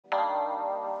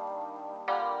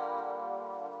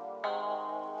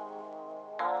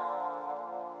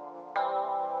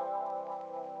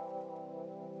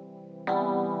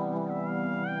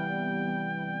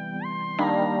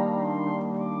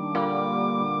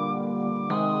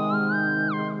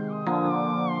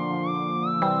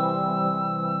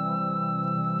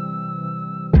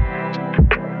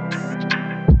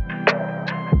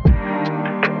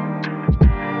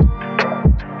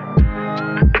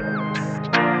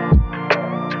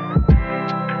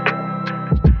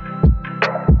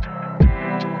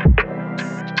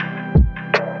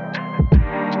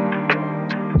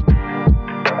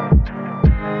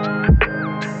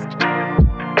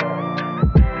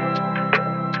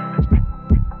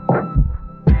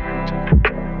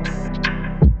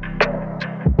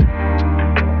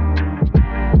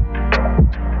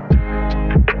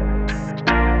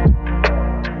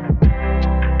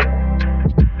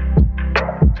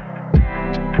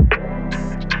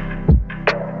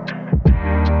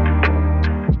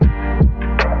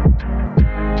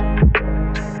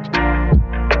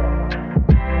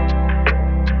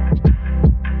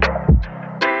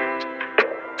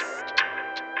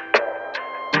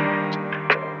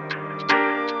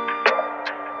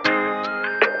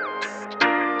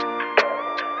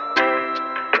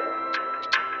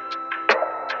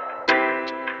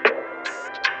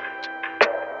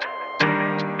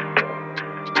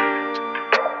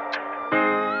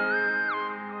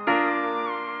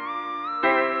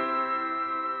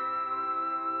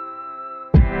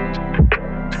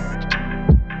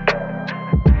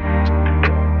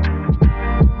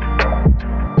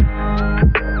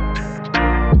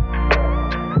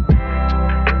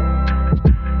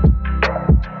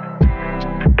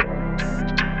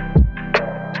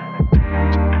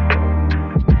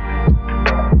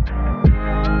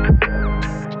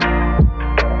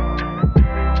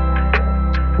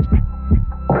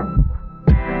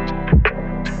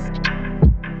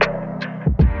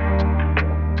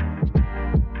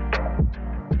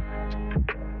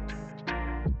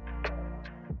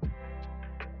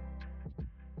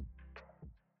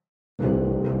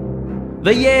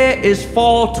The year is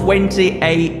 420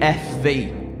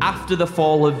 AFV, after the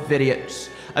fall of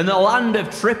Vidiot, and the land of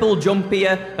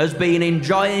TripleJumpia has been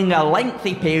enjoying a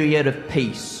lengthy period of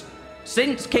peace.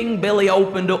 Since King Billy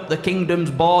opened up the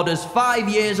kingdom's borders 5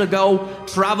 years ago,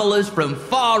 travellers from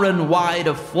far and wide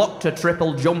have flocked to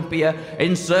TripleJumpia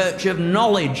in search of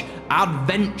knowledge,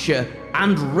 adventure,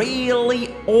 and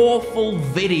really awful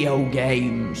video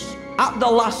games. At the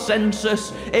last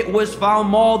census, it was found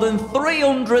more than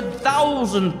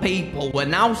 300,000 people were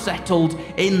now settled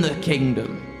in the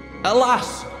kingdom.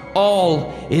 Alas,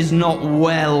 all is not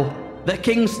well. The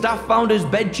king's staff found his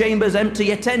bedchambers empty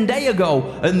a 10-day ago,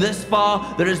 and thus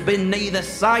far there has been neither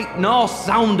sight nor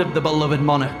sound of the beloved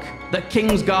monarch. The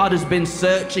king's guard has been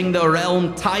searching the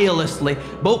realm tirelessly,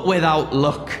 but without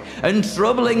luck, and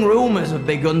troubling rumours have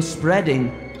begun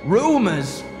spreading.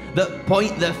 Rumours that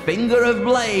point the finger of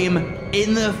blame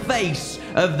in the face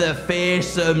of the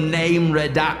fearsome name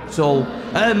Redactyl,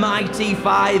 a mighty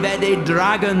five-headed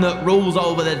dragon that rules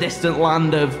over the distant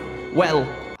land of, well,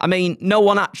 I mean, no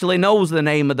one actually knows the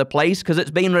name of the place because it's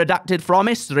been redacted from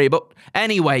history, but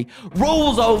anyway,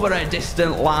 rules over a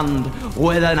distant land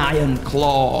with an iron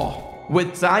claw.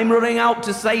 With time running out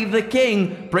to save the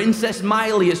king, Princess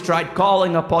Miley has tried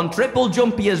calling upon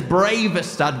TripleJumpia's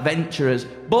bravest adventurers,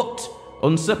 but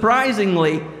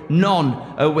unsurprisingly, none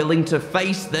are willing to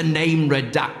face the name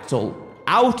Redactyl.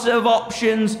 Out of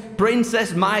options,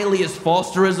 Princess Miley is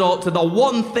forced to resort to the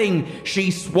one thing she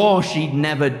swore she'd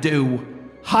never do: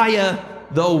 hire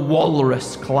the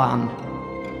Walrus Clan.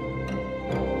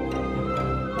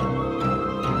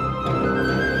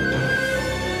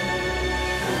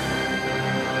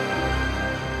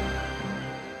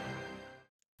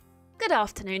 Good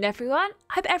afternoon, everyone.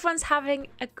 Hope everyone's having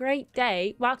a great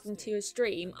day. Welcome to a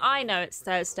stream. I know it's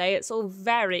Thursday. It's all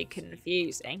very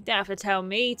confusing. Don't have to tell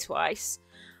me twice.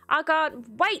 I can't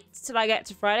wait till I get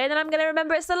to Friday, and then I'm going to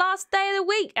remember it's the last day of the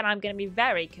week, and I'm going to be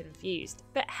very confused.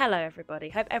 But hello, everybody.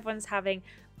 Hope everyone's having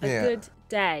a good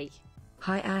day.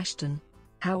 Hi, Ashton.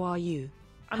 How are you?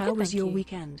 How was your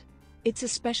weekend? It's a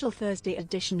special Thursday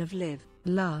edition of Live,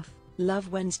 Laugh,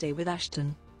 Love Wednesday with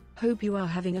Ashton. Hope you are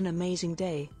having an amazing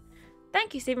day.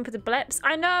 Thank you, Stephen, for the blips.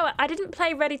 I know I didn't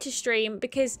play Ready to Stream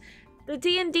because the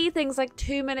D&D thing's like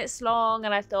 2 minutes long,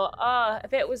 and I thought, oh,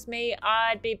 if it was me,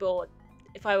 I'd be bored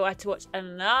if I were to watch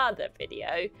another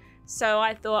video. So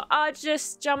I thought I'd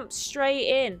just jump straight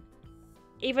in.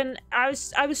 Even I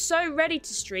was so ready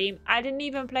to stream, I didn't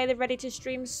even play the Ready to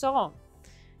Stream song.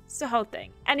 It's the whole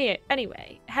thing.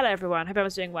 Anyway, hello everyone. Hope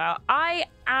everyone's doing well. I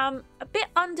am a bit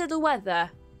under the weather,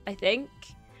 I think.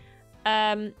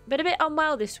 Been a bit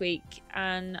unwell this week,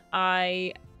 and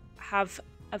I have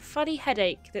a funny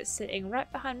headache that's sitting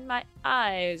right behind my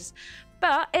eyes.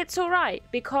 But it's alright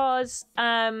because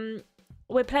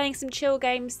we're playing some chill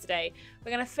games today.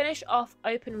 We're going to finish off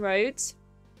Open Roads,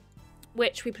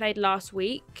 which we played last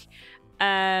week.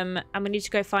 And we need to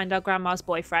go find our grandma's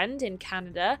boyfriend in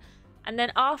Canada. And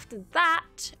then after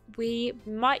that, we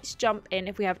might jump in,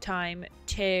 if we have time,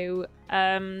 to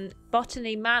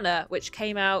Botany Manor, which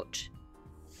came out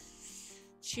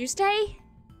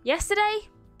yesterday,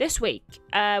 this week,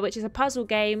 which is a puzzle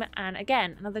game, and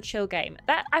again, another chill game.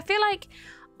 That I feel like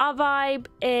our vibe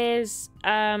is,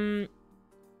 our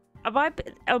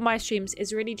vibe on my streams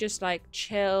is really just like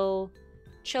chill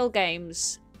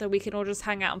games that we can all just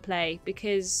hang out and play,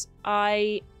 because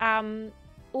I am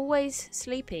always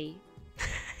sleepy.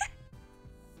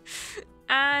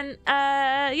 And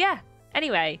yeah,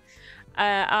 anyway,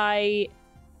 yeah,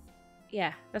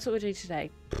 that's what we're doing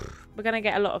today. We're gonna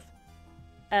get a lot of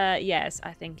yes,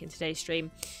 I think, in today's stream.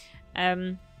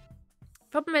 Problem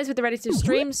is with the Ready to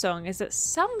Stream song is that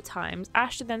sometimes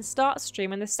Ashton then starts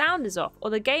stream and the sound is off or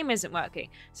the game isn't working,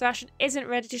 so Ashton isn't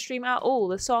ready to stream at all.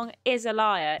 The song is a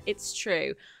liar. It's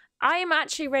true. I am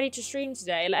actually ready to stream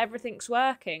today. Like, everything's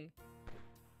working.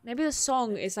 Maybe the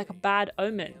song is like a bad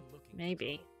omen.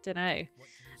 Maybe. Don't know.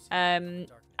 I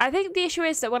think the issue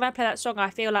is that when I play that song, I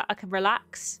feel like I can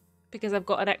relax because I've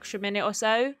got an extra minute or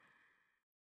so.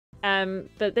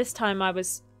 But this time I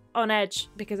was on edge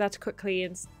because I had to quickly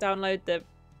download the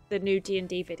new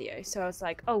D&D video. So I was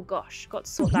like, oh gosh, got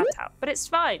to sort that out. But it's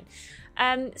fine.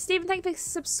 Stephen, thank you for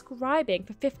subscribing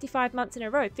for 55 months in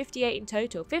a row. 58 in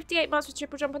total. 58 months with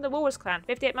TripleJump and the Walrus Clan.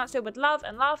 58 months filled with love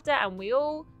and laughter, and we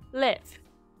all live.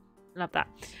 Love that.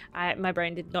 My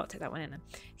brain did not take that one in.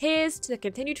 Here's to the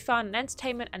continued fun and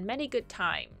entertainment and many good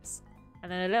times.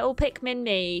 And then a little Pikmin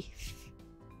me.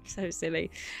 So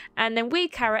silly. And then We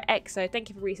Carrot EXO, thank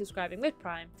you for resubscribing with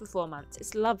Prime for 4 months.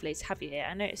 It's lovely to have you here.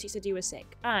 I noticed you said you were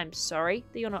sick. I'm sorry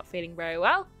that you're not feeling very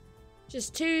well.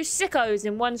 Just two sickos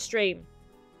in one stream.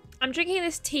 I'm drinking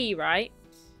this tea, right?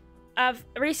 I've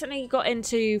recently got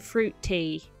into fruit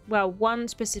tea. Well, one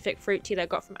specific fruit tea that I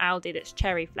got from Aldi that's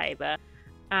cherry flavour.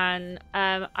 And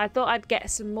I thought I'd get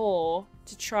some more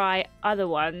to try other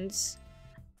ones.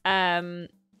 And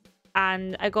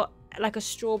I got like a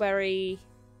strawberry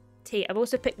tea. I've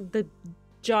also picked the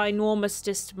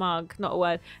ginormousest mug, not a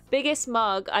word, biggest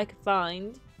mug I could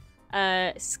find.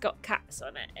 It's got cats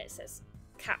on it. It says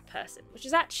cat person, which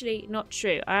is actually not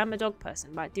true. I am a dog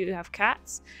person, but I do have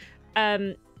cats.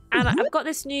 And I've got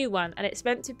this new one, and it's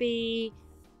meant to be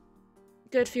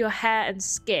good for your hair and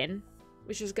skin,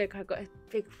 which is good because I've got a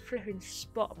big flipping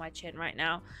spot on my chin right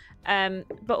now.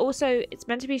 But also, it's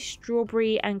meant to be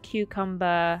strawberry and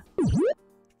cucumber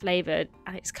flavoured,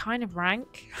 and it's kind of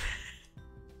rank.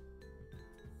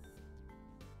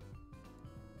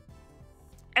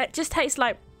 It just tastes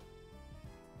like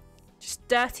just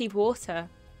dirty water.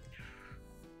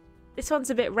 This one's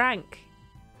a bit rank.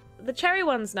 The cherry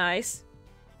one's nice.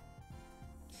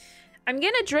 I'm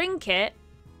gonna drink it.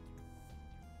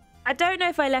 I don't know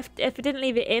if I didn't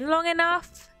leave it in long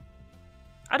enough.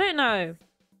 I don't know.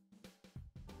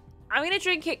 I'm gonna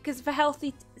drink it because for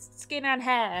healthy skin and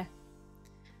hair.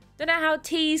 Don't know how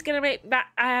tea's gonna make that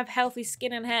I have healthy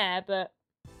skin and hair, but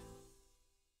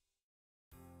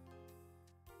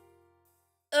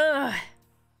ugh.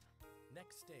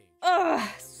 Next stage. Ugh,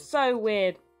 so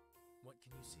weird. What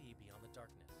can you see beyond the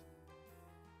darkness?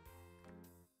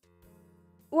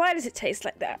 Why does it taste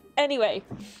like that? Anyway,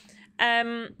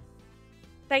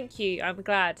 thank you. I'm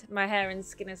glad my hair and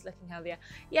skin is looking healthier.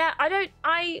 Yeah,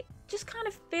 I just kind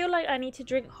of feel like I need to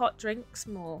drink hot drinks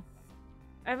more.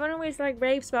 Everyone always like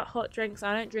raves about hot drinks.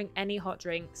 I don't drink any hot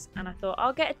drinks, and I thought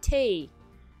I'll get a tea.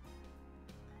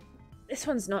 This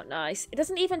one's not nice. It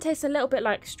doesn't even taste a little bit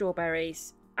like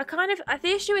strawberries. The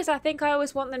issue is I think I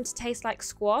always want them to taste like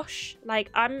squash.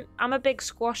 Like I'm a big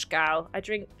squash gal. I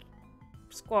drink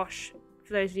squash,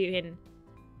 for those of you in.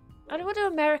 I don't know, what do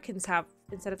Americans have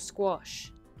instead of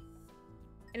squash?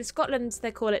 In Scotland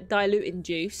they call it diluting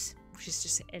juice, which is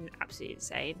just absolutely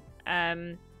insane.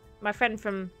 My friend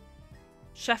from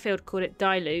Sheffield called it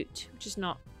dilute, which is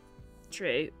not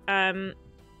true.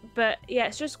 But yeah,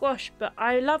 it's just squash, but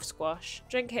I love squash.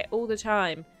 Drink it all the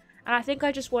time. And I think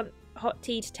I just want hot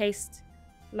tea to taste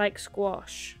like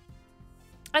squash.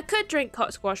 I could drink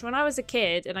hot squash. When I was a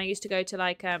kid and I used to go to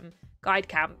like guide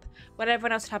camp, when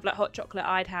everyone else would have like hot chocolate,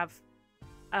 I'd have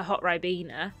a hot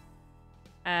Ribena.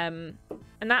 And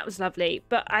that was lovely.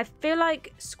 But I feel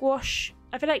like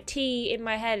tea in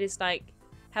my head is like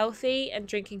healthy, and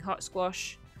drinking hot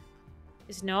squash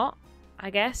is not, I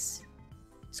guess.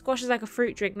 Squash is like a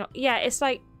fruit drink, it's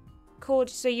like called,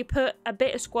 so you put a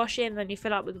bit of squash in, then you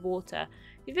fill up with water.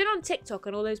 You've been on TikTok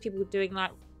and all those people doing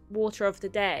like water of the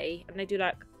day, and they do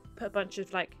like put a bunch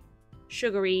of like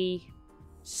sugary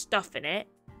stuff in it.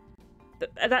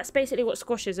 But that's basically what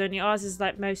squash is, only ours is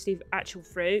like mostly actual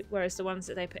fruit, whereas the ones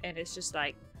that they put in is just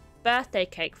like birthday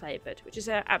cake flavoured, which is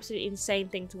an absolutely insane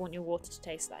thing to want your water to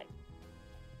taste like.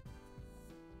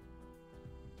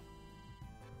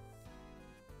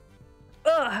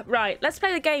 Ugh, right, let's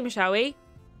play the game, shall we?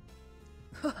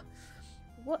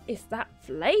 What is that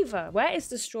flavour? Where is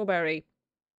the strawberry?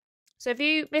 So if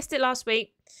you missed it last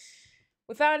week,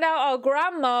 we found out our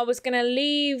grandma was going to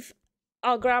leave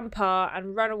our grandpa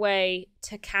and run away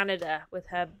to Canada with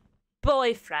her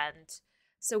boyfriend.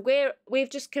 So we've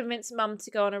just convinced Mum to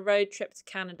go on a road trip to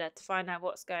Canada to find out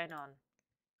what's going on.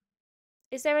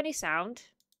 Is there any sound?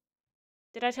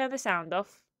 Did I turn the sound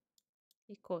off?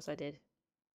 Of course I did.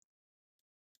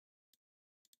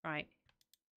 Right.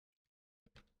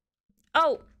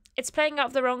 Oh, it's playing out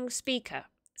of the wrong speaker.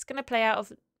 It's going to play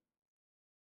out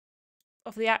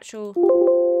of the actual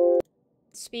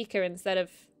speaker instead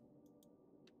of...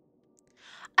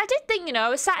 I did think, I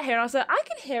was sat here and I was like, I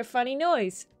can hear a funny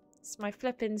noise. It's my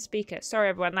flipping speaker. Sorry,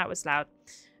 everyone, that was loud.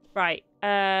 Right.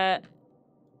 I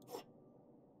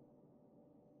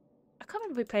can't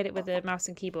remember if we played it with the mouse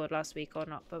and keyboard last week or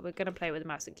not, but we're going to play it with the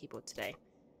mouse and keyboard today.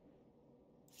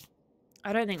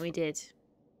 I don't think we did,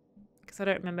 because I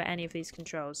don't remember any of these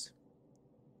controls.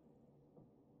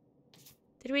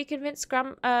 Did we convince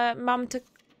Mum to...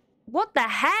 What the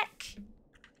heck?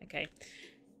 Okay.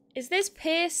 Is this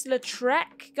Pierce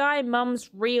Lautrec guy Mum's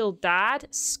real dad?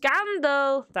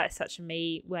 Scandal! That is such a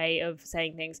me way of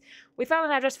saying things. We found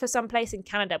an address for some place in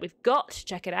Canada. We've got to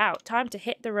check it out. Time to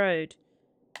hit the road.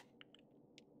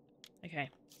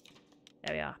 Okay.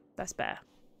 There we are. That's better.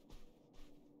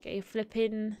 Get your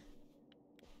flipping...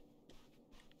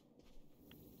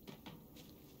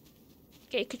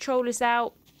 Get your controllers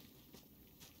out.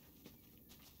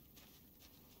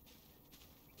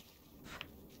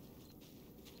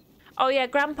 Oh yeah,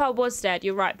 Grandpa was dead.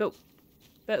 You're right, but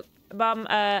Mum,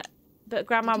 but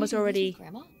Grandma was already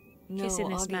Grandma? kissing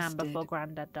No, this man August before did.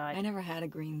 Granddad died. I never had a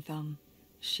green thumb.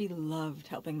 She loved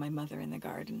helping my mother in the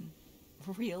garden.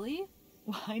 Really?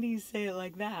 Why do you say it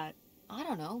like that? I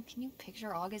don't know. Can you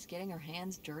picture August getting her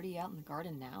hands dirty out in the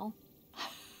garden now?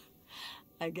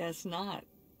 I guess not.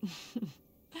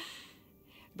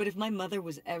 But if my mother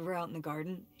was ever out in the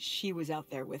garden, she was out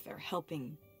there with her,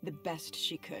 helping the best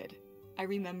she could. I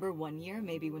remember one year,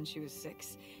 maybe when she was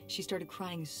 6, she started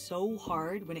crying so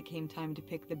hard when it came time to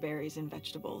pick the berries and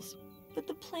vegetables. But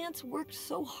the plants worked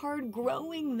so hard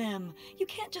growing them. You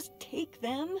can't just take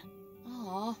them.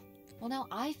 Aw. Well, now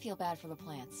I feel bad for the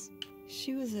plants.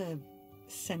 She was a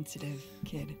sensitive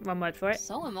kid. One word for it.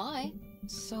 So am I.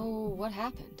 So what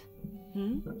happened?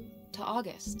 To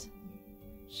August?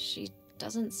 She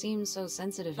doesn't seem so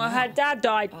sensitive Well, now. her dad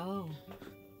died. Oh.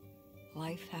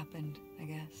 Life happened, I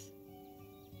guess.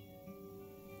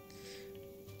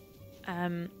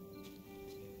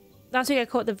 Last week I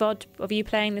caught the VOD of you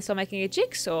playing this while making a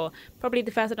jigsaw. Probably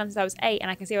the first I've done since I was 8, and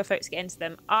I can see why folks get into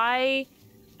them. I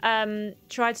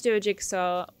tried to do a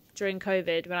jigsaw during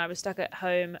COVID when I was stuck at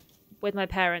home with my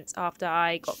parents after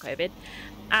I got COVID.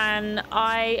 And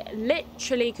I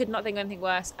literally could not think of anything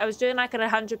worse. I was doing like an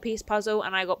 100-piece puzzle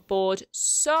and I got bored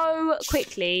so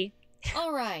quickly.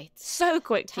 All right. So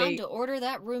quickly. Time to order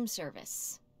that room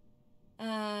service.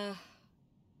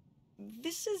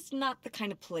 This is not the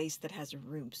kind of place that has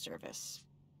room service.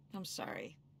 I'm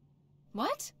sorry.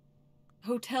 What?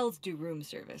 Hotels do room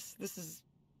service. This is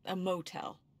a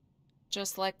motel.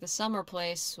 Just like the summer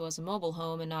place was a mobile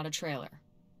home and not a trailer.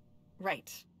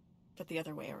 Right. But the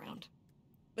other way around.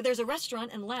 But there's a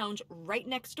restaurant and lounge right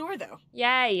next door, though.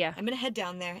 Yay. I'm gonna head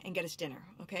down there and get us dinner,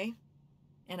 okay?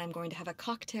 And I'm going to have a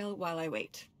cocktail while I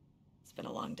wait. It's been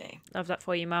a long day. Love that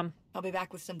for you, Mum. I'll be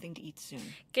back with something to eat soon.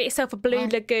 Get yourself a Blue Well,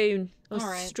 Lagoon or all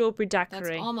right. strawberry That's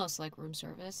daiquiri. almost like room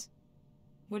service.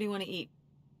 What do you want to eat?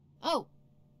 Oh.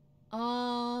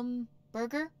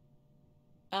 Burger?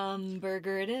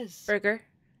 Burger it is. Burger.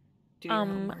 Do your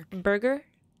homework. Burger.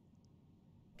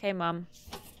 Okay, Mum.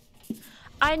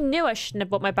 I knew I shouldn't have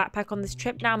bought my backpack on this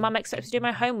trip. Now Mum expects me to do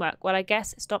my homework. Well, I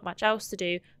guess it's not much else to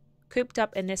do. Cooped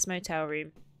up in this motel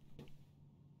room.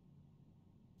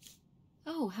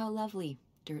 Oh, how lovely.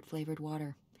 Dirt-flavored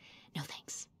water. No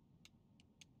thanks.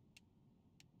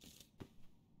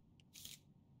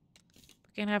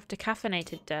 We're gonna have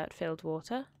decaffeinated dirt-filled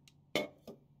water.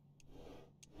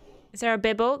 Is there a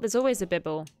bibble? There's always a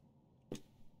bibble.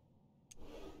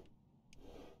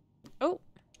 Oh.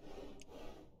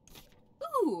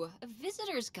 Ooh, a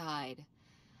visitor's guide.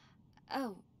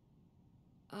 Oh.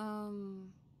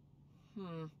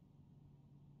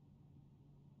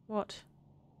 What?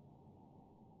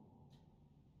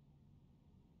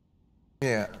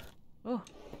 Yeah. Oh.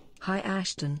 Hi,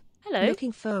 Ashton. Hello.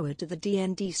 Looking forward to the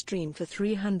D&D stream for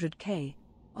 300k.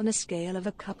 On a scale of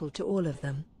a couple to all of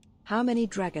them. How many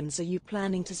dragons are you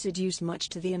planning to seduce, much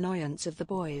to the annoyance of the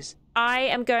boys? I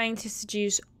am going to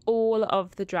seduce all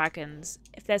of the dragons.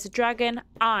 If there's a dragon,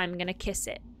 I'm gonna kiss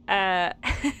it.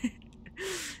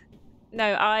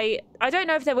 No, I don't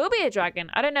know if there will be a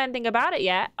dragon. I don't know anything about it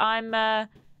yet. I'm at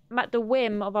the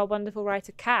whim of our wonderful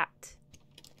writer Kat.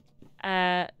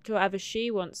 To whatever she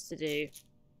wants to do.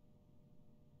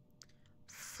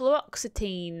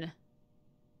 Fluoxetine.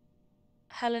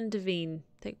 Helen Devine.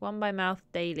 Take one by mouth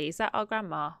daily. Is that our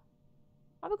grandma?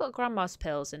 Why have we got grandma's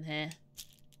pills in here?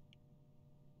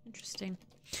 Interesting.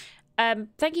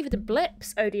 Thank you for the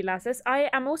blips, Odie Lazarus. I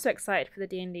am also excited for the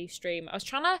D&D stream. I was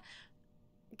trying to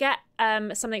get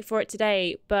something for it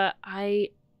today, but I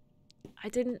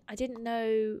didn't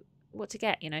know what to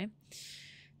get, you know.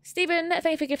 Stephen,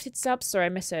 thank you for gifted subs. Sorry, I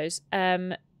missed those.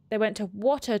 They went to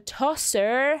Water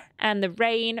Tosser and the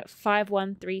Rain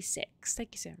 5136. Thank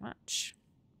you so much.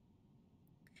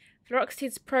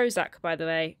 Fluoxetine's Prozac, by the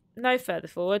way. No further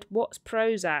forward. What's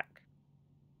Prozac?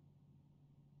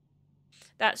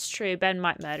 That's true. Ben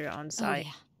might murder it on site. Oh,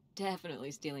 yeah.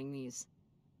 Definitely stealing these.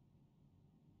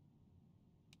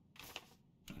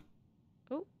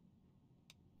 Oh.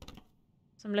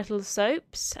 Some little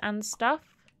soaps and stuff.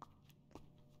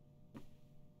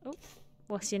 Oh.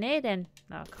 What's in here then?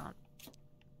 No, I can't.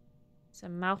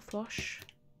 Some mouthwash.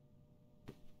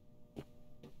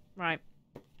 Right.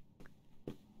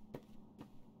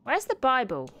 Where's the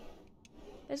Bible?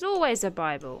 There's always a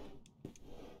Bible.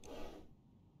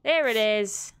 There it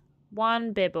is.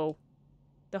 One Bibble.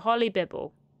 The Holy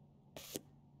Bibble.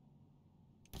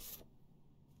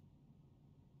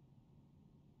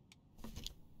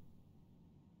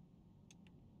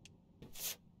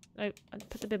 Oh, I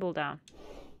put the Bibble down.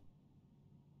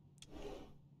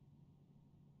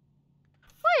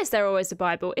 is there always a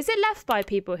Bible? Is it left by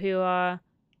people who've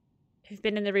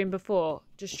been in the room before,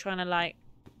 just trying to like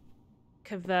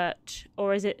convert,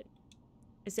 or is it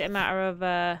a matter of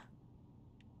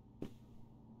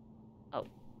oh,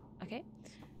 okay,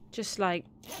 just like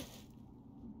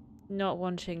not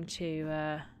wanting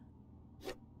to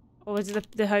or was it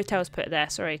the hotel's put it there?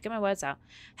 Sorry, get my words out.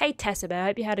 Hey Tessa Bear, I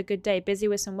hope you had a good day. Busy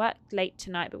with some work late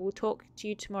tonight, but we'll talk to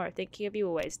you tomorrow. Thinking of you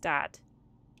always, Dad.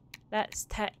 Let's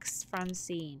text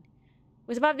Francine. It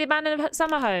was about the abandoned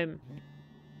summer home.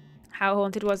 How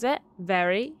haunted was it?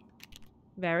 Very.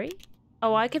 Very.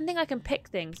 Oh, I can pick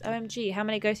things. OMG, how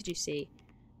many ghosts did you see?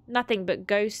 Nothing but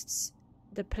ghosts.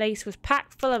 The place was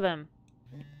packed full of them.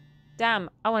 Damn,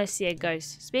 I want to see a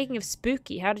ghost. Speaking of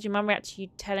spooky, how did your mum react to you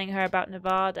telling her about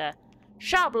Nevada?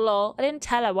 Shut up, lol. I didn't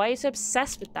tell her. Why are you so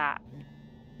obsessed with that?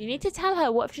 You need to tell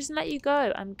her. What if she doesn't let you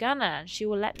go? I'm gonna, and she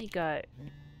will let me go.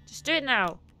 Just do it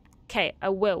now. Okay, I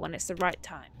will when it's the right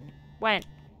time. When?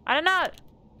 I don't know.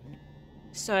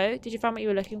 So, did you find what you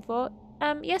were looking for?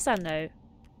 Yes and no.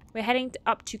 We're heading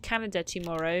up to Canada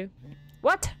tomorrow.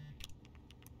 What?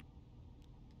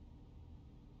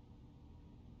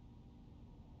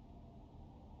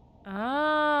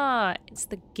 Ah, it's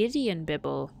the Gideon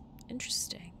Bibble.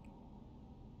 Interesting.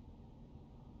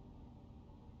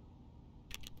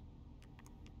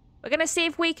 We're gonna see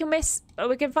if we can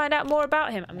we can find out more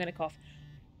about him. I'm gonna cough.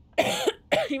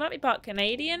 He might be part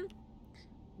Canadian.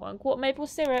 1 quart maple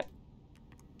syrup.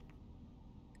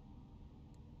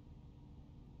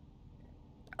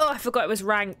 Oh, I forgot it was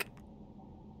rank.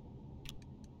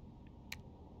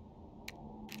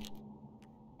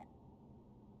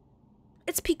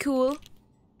 It's cool.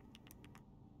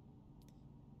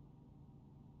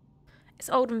 It's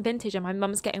old and vintage and my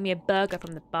mum's getting me a burger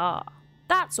from the bar.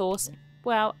 That's awesome.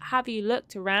 Well, have you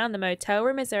looked around the motel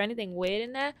room? Is there anything weird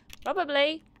in there?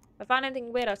 Probably. If I find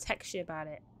anything weird, I'll text you about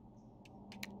it.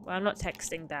 Well, I'm not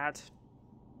texting Dad.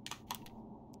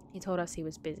 He told us he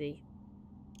was busy.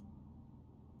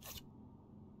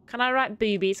 Can I write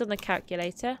boobies on the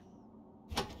calculator?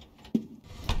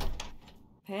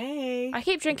 Hey. I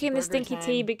keep drinking the stinky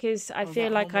tea because I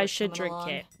feel like I should drink along?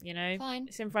 it, you know? Fine.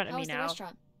 It's in front of How me was the now.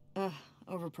 restaurant?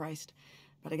 Overpriced.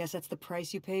 But I guess that's the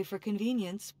price you pay for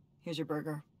convenience. Here's your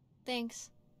burger.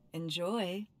 Thanks.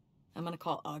 Enjoy. I'm gonna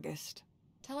call August.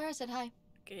 Tell her I said hi.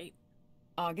 Okay.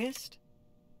 August?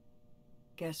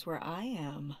 Guess where I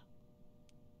am?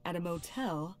 At a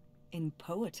motel in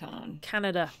Powhatan.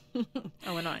 Canada. Oh,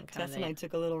 we're not in Tess Canada and I yet.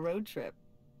 took a little road trip.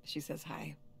 She says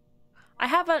hi. I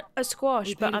have a squash,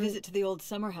 We but paid a visit to the old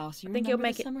summer house. You I think it'll remember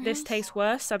make the summer this house? taste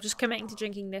worse, so I'm just committing to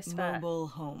drinking this first. Mobile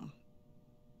home.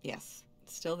 Yes,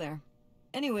 it's still there.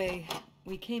 Anyway,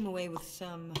 we came away with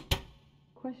some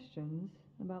questions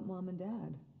about Mom and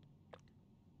Dad.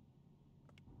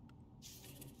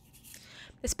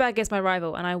 This burger is my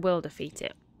rival, and I will defeat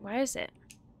it. Where is it?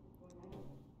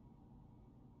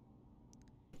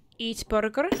 Eat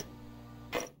burger.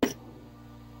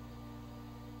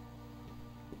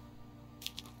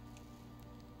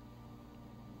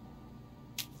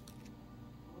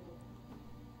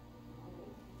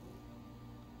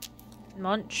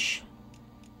 Munch.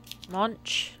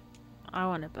 Munch. I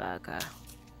want a burger.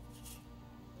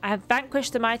 I have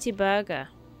vanquished the mighty burger.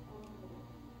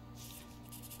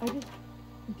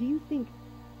 Do you think,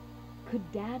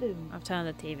 could Dad and... I've turned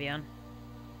the TV on.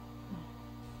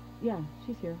 Yeah,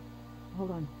 she's here.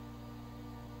 Hold on.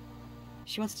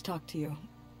 She wants to talk to you.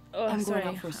 Oh, I'm sorry.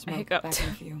 going out for a I smoke. hiccuped. Back in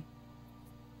a few.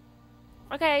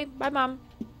 Okay, bye, Mum.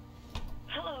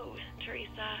 Hello,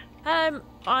 Teresa.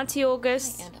 Auntie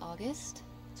August. Hi, Aunt August.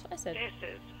 That's what I said. This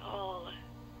is all...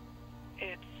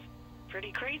 It's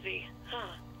pretty crazy,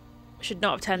 huh? Should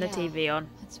not have turned Yeah, the TV on.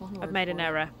 That's one word I've made an for it.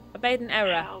 error. I've made an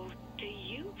error. How do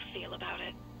you feel about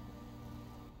it?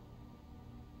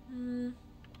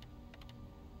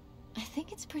 I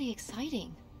think it's pretty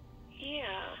exciting.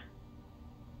 Yeah.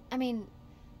 I mean,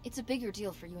 it's a bigger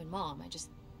deal for you and Mom. I just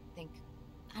think,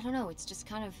 I don't know, it's just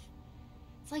kind of,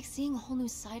 it's like seeing a whole new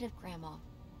side of Grandma,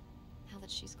 now that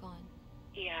she's gone.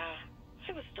 Yeah.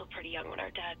 I was still pretty young when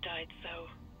our dad died, so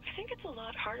I think it's a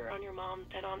lot harder on your mom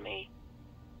than on me.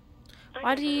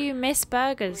 Why do you miss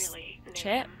burgers, really knew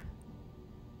Chip? him.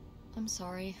 I'm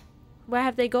sorry. Where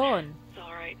have they gone? It's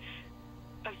alright.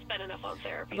 I've spent enough on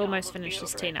therapy. I've to almost be finished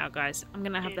this over tea it. now, guys. I'm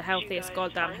gonna have Did the you healthiest guys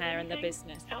goddamn find hair in the anything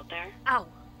business. out there? Ow!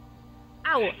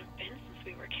 I Ow! haven't been since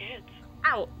we were kids.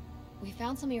 Ow! We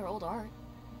found some of your old art.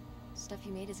 Stuff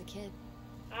you made as a kid.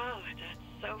 Oh,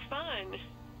 that's so fun.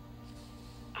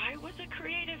 I was a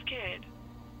creative kid.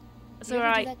 It's You ever do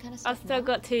alright. that kind of I've stuff still now?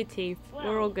 got 2 teeth.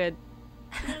 We're all Well. good.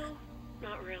 No,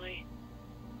 not really.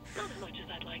 Not as much as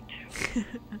I'd like to.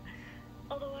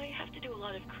 Although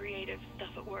lot of creative stuff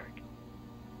at work.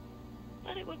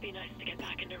 But it would be nice to get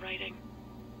back into writing.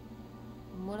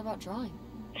 What about drawing?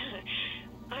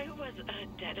 I was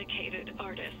a dedicated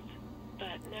artist,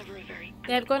 but never a very good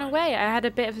They've gone one. away. I had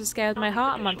a bit of a scare with my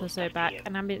heart a month or Official so stuff back, to you.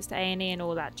 and ambulance to A&E and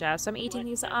all that jazz. So I'm eating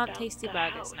things that What aren't about tasty the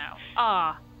burgers house? now.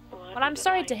 Ah. What Well, I'm did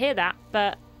sorry I- to hear that,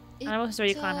 but and I'm also sorry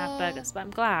you It, can't have burgers, but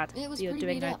I'm glad it was that you're pretty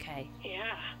doing beat up. okay.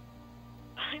 Yeah.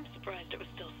 I'm surprised it was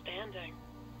still standing.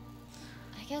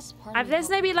 I guess part of me There's hoped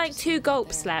we maybe could like just 2 leave it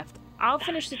gulps there. left. I'll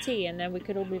finish the tea and then we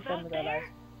could all move on Out with our there? life.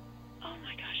 Oh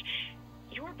my gosh.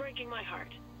 You're breaking my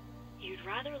heart. You'd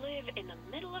rather live in the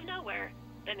middle of nowhere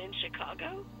than in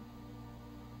Chicago?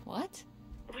 What?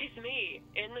 With me,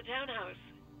 in the townhouse.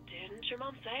 Didn't your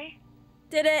mom say?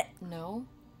 Did it! No.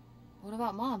 What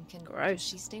about Mom? Can Gross.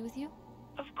 she stay with you?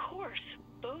 Of course,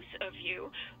 both of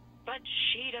you. But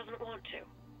she doesn't want to.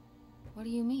 What do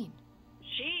you mean?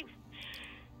 She...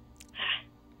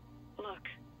 Look,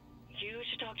 you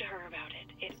should talk to her about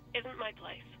it. It isn't my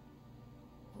place.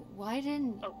 Why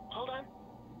didn't... Oh, hold on.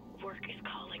 Work is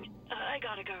calling. I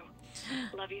gotta go.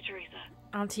 Love you, Teresa.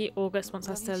 Auntie August wants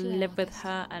us to Love you too, live with August.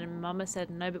 her, and Mama said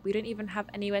no, but we don't even have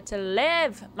anywhere to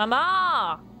live.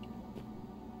 Mama!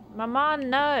 Mama,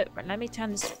 no. Right, let me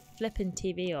turn this flipping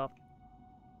TV off.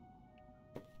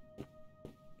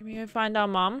 Can we go find our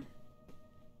mom?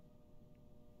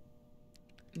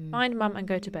 Find Mum and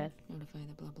go to bed. Notify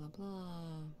the blah blah blah.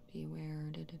 Beware.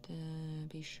 Da, da, da.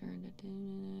 Be sure. Da,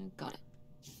 da. Got it.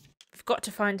 We've got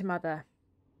to find Mother.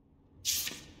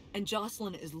 And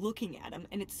Jocelyn is looking at him,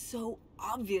 and it's so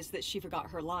obvious that she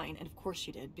forgot her line, and of course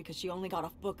she did, because she only got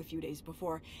off book a few days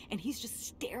before, and he's just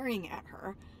staring at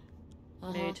her.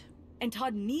 Mood. And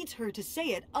Todd needs her to say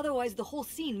it, otherwise the whole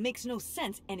scene makes no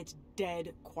sense, and it's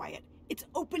dead quiet. It's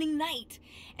opening night.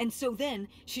 And so then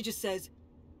she just says,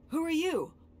 "Who are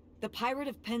you? The Pirate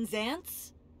of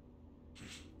Penzance?"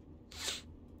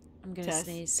 I'm gonna Tess.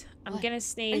 sneeze. I'm What? gonna Are you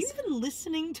sneeze. even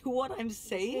listening to what I'm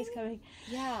saying? Sneeze coming.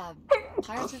 Yeah.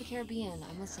 Pirates of the Caribbean.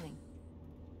 I'm listening.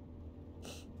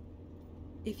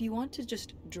 If you want to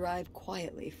just drive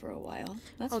quietly for a while,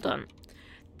 that's Hold fine. on.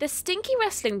 The Stinky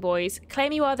Wrestling Boys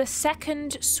claim you are the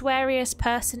second sweariest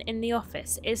person in the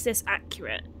office. Is this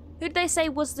accurate? Who'd they say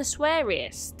was the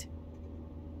sweariest?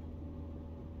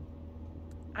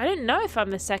 I don't know if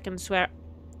I'm the second swear.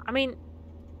 I mean,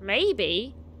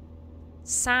 maybe.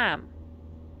 Sam.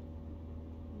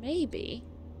 Maybe.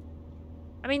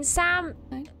 I mean, Sam.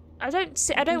 I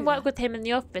don't work with him in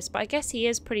the office, but I guess he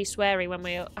is pretty sweary when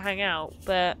we hang out.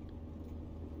 But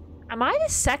am I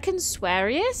the second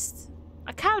sweariest?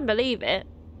 I can't believe it.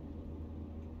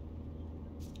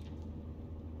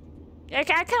 I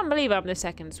can't believe I'm the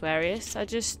second sweariest. I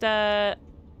just can't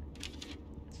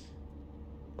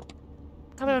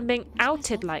believe I'm being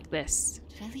outed like this.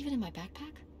 Did I leave it in my backpack?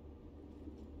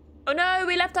 Oh no,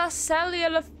 we left our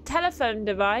cellular telephone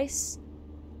device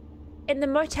in the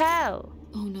motel.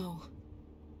 Oh no.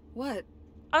 What?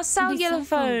 Our cellular cell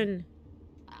phone. phone.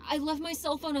 I left my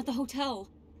cell phone at the hotel.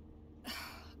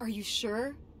 Are you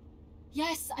sure?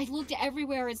 Yes, I looked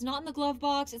everywhere. It's not in the glove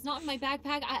box. It's not in my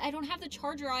backpack. I don't have the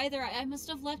charger either. I must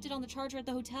have left it on the charger at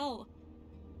the hotel.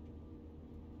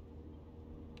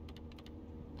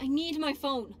 I need my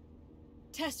phone.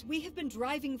 Tess, we have been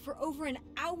driving for over an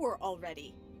hour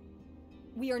already.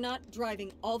 We are not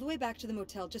driving all the way back to the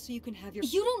motel just so you can have your...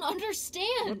 You don't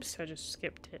understand. Oops, I just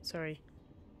skipped it. Sorry.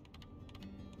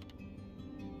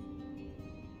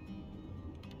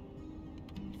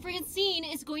 Francine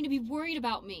is going to be worried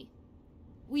about me.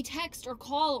 We text or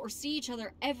call or see each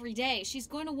other every day. She's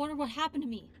going to wonder what happened to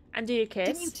me. And do you kiss?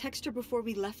 Didn't you text her before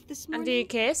we left this morning? And do you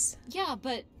kiss? Yeah,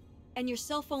 but And your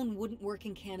cell phone wouldn't work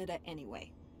in Canada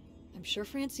anyway. I'm sure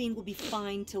Francine will be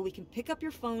fine till we can pick up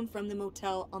your phone from the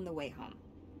motel on the way home.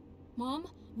 Mom,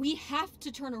 we have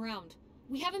to turn around.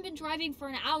 We haven't been driving for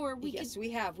an hour. Yes, we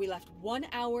have. We left 1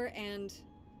 hour and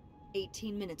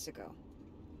 18 minutes ago.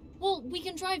 Well, we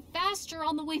can drive faster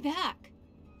on the way back.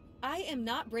 I am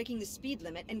not breaking the speed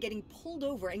limit and getting pulled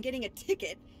over and getting a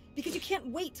ticket because you can't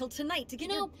wait till tonight to get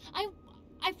You know, I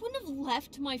wouldn't have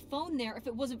left my phone there if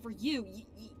it wasn't for you.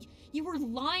 You were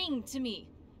lying to me,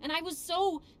 and I was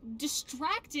so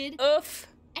distracted. Oof.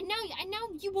 And now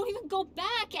you won't even go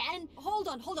back. And Hold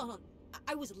on.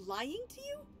 I was lying to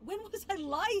you? When was I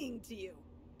lying to you?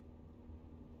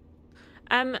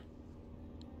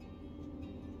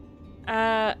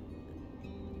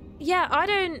 Yeah, I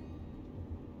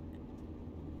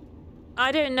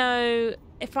don't know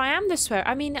if I am the swear.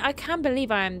 I mean, I can't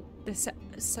believe I am the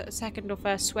second or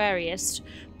first sweariest,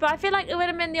 but I feel like when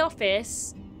I'm in the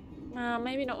office,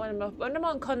 maybe not when I'm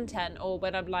on content or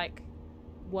when I'm like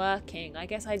working. I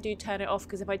guess I do turn it off,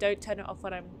 because if I don't turn it off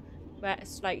when I'm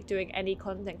like doing any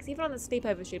content, because even on the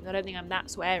sleepover streams I don't think I'm that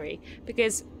sweary,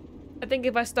 because I think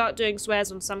if I start doing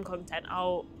swears on some content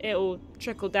it'll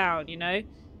trickle down, you know.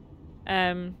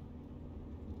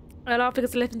 I laughed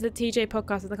because I listened to the TJ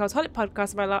podcast and the Carl's Holic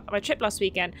podcast on my trip last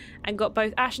weekend, and got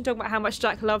both Ashton talking about how much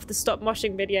Jack loved the stop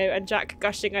moshing video and Jack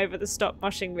gushing over the stop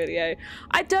moshing video.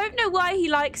 I don't know why he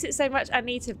likes it so much. I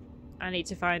need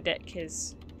to find it,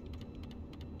 because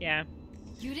yeah.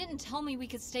 You didn't tell me we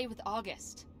could stay with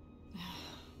August.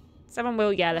 Someone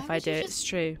will yell if Why I would do. you It's just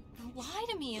true. Lie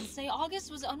to me and say August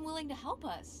was unwilling to help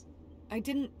us. I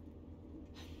didn't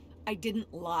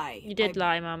lie. You did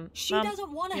lie, Mum. She Mum,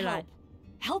 doesn't want to you help. lied.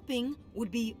 Helping would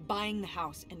be buying the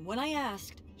house, and when I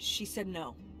asked, she said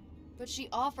no. But she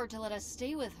offered to let us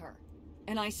stay with her.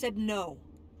 And I said no.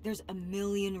 There's a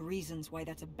million reasons why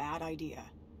that's a bad idea.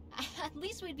 At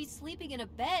least we'd be sleeping in a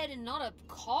bed and not a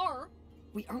car.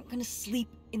 We aren't gonna sleep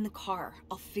in the car.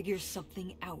 I'll figure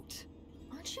something out.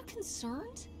 Aren't you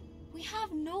concerned? We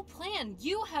have no plan.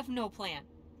 You have no plan.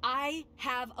 I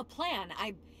have a plan.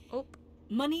 Oh.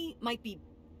 Money might be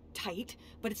tight,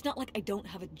 but it's not like I don't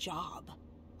have a job.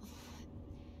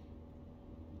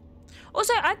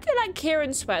 Also, I feel like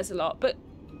Kieran swears a lot, but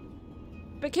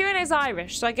Kieran is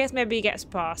Irish, so I guess maybe he gets a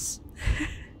pass.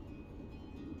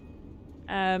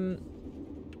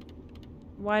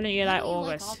 Why don't you like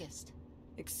August? August?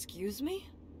 Excuse me?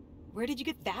 Where did you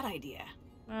get that idea?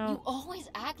 Well, You always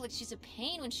act like she's a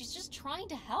pain when she's just trying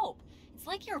to help. It's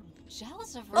like you're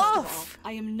jealous of her. Oof.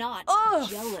 I am not Ugh.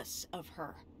 jealous of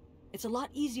her. It's a lot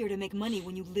easier to make money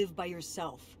when you live by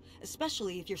yourself,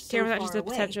 especially if you're so Kieran's far actually a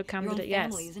away. potential Your own candidate, yes.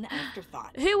 family is an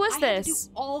afterthought. who was I had to this?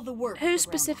 do all the work for Who Grandma.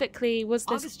 specifically was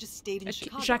this August just stayed in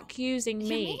Chicago. accusing You're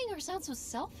me? making her sound so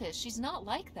selfish. She's not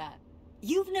like that.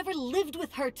 You've never lived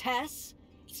with her, Tess.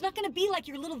 It's not gonna be like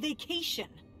your little vacation.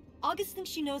 August thinks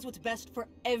she knows what's best for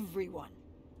everyone.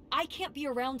 I can't be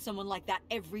around someone like that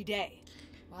every day.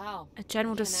 Wow. A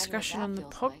general I can imagine what discussion that on the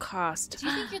feels like. podcast. Do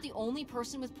you think you're the only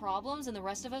person with problems and the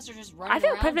rest of us are just running I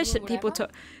feel around privileged doing that people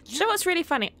whatever? talk. Do you know what's really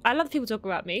funny? I love people talk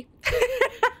about me.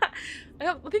 I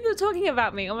got people talking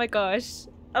about me. Oh my gosh.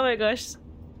 Oh my gosh.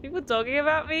 People talking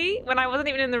about me when I wasn't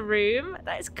even in the room.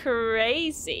 That is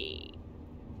crazy.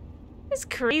 It's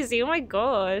crazy. Oh my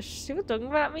gosh. People talking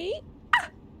about me?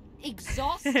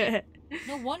 Exhausted.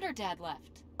 No wonder Dad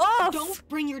left. Oh, Don't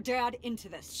bring your dad into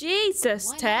this. Jesus,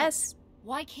 Why not? Tess.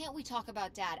 Why can't we talk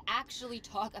about Dad? Actually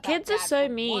talk about Kids are Dad so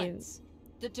for mean. once.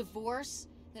 The divorce.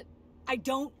 I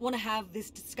don't want to have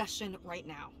this discussion right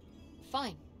now.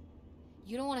 Fine.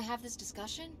 You don't want to have this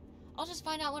discussion? I'll just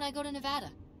find out when I go to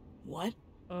Nevada. What?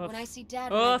 When I see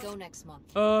Dad when I go next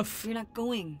month. Oof. You're not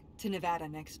going to Nevada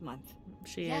next month.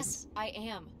 She Yes, is. I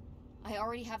am. I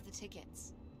already have the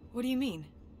tickets. What do you mean?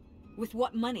 With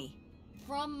what money?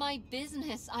 From my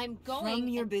business, I'm going. From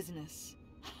your business.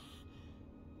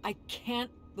 I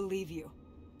can't believe you.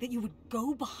 That you would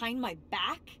go behind my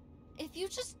back? If you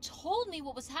just told me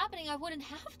what was happening, I wouldn't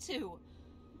have to.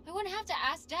 I wouldn't have to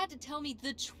ask Dad to tell me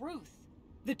the truth.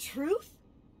 The truth?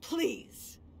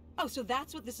 Please. Oh, so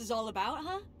that's what this is all about,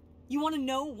 huh? You want to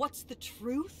know what's the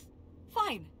truth?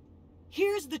 Fine.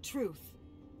 Here's the truth.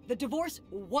 The divorce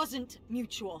wasn't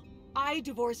mutual. I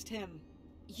divorced him.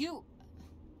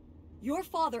 Your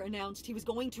father announced he was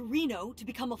going to Reno to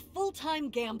become a full-time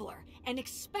gambler and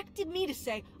expected me to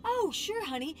say, "Oh, sure,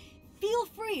 honey, feel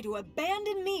free to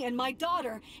abandon me and my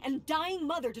daughter and dying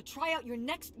mother to try out your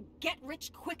next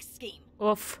get-rich-quick scheme."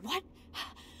 Oof.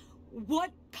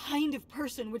 What kind of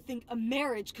person would think a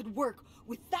marriage could work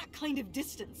with that kind of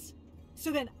distance?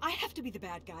 So then I have to be the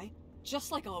bad guy,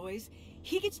 just like always.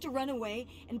 He gets to run away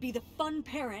and be the fun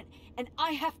parent, and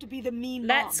I have to be the mean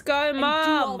mom. Let's go, and do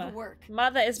all Mom. the work.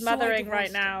 Mother is So I mothering right divorced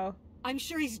him. now. I'm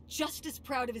sure he's just as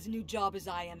proud of his new job as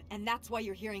I am, and that's why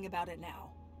you're hearing about it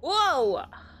now. Whoa.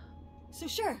 So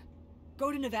sure,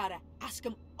 go to Nevada, ask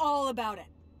him all about it.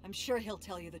 I'm sure he'll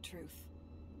tell you the truth.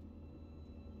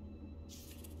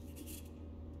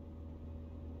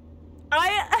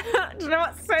 Do you know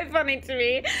what's so funny to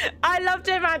me? I love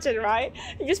to imagine, right?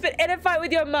 You just been in a fight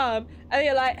with your mum, and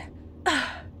you're like,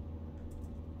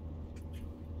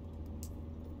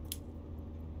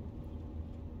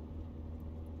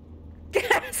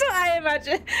 that's what I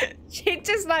imagine. She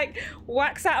just like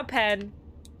whacks out a pen.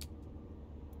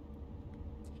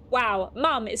 Wow,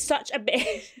 Mum is such a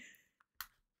bitch.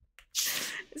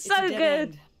 It's So a dead good.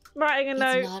 end. Writing a It's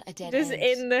note not a dead just end.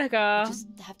 in the car. I just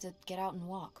have to get out and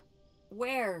walk.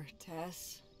 Where,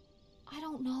 Tess? I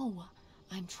don't know.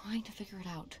 I'm trying to figure it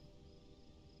out.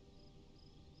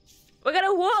 We're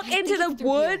gonna walk I into think the it's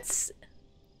through here. woods.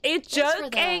 Are you Thanks for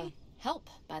joking? the help,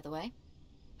 by the way.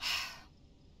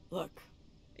 Look,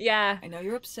 Yeah. I know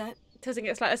you're upset.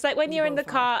 It's like when We you're in the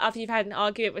both car after you've had an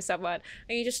argument with someone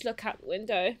and you just look out the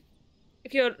window.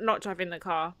 If you're not driving the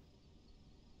car,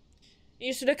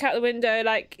 you just look out the window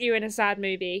like you're in a sad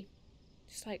movie.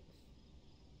 Just like,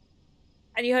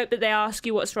 and you hope that they ask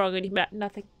you what's wrong and you met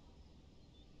nothing.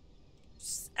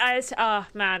 Oh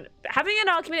man, having an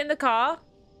argument in the car,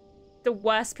 the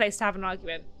worst place to have an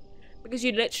argument, because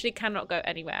you literally cannot go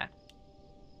anywhere.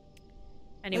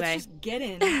 Anyway, Let's just get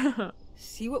in,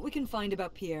 see what we can find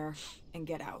about Pierre, and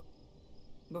get out.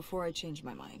 Before I change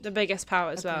my mind. the biggest power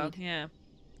as well. Agreed. Yeah.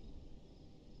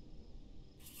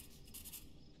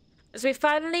 So we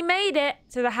finally made it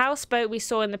to the houseboat we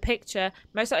saw in the picture,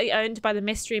 most likely owned by the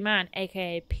mystery man,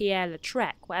 aka Pierre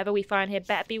Lautrec. Whatever we find here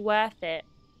better be worth it.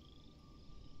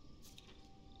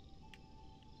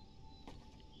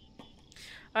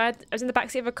 I was in the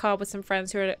backseat of a car with some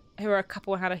friends who are a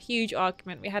couple and had a huge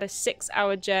argument. We had a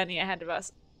 6-hour journey ahead of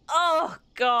us. Oh,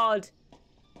 God.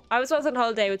 I was once on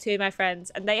holiday with 2 of my friends,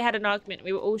 and they had an argument.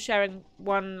 We were all sharing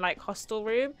one, like, hostel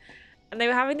room, and they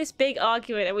were having this big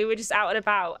argument, and we were just out and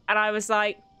about, and I was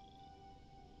like,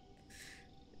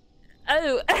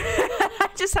 oh. I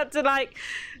just had to, like,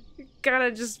 kind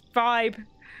of just vibe.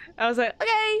 I was like,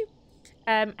 okay.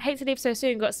 Hate to leave so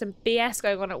soon. Got some BS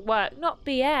going on at work. Not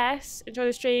BS. Enjoy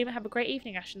the stream. Have a great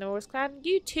evening, Ash and the Wars Clan.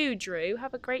 You too, Drew.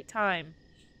 Have a great time.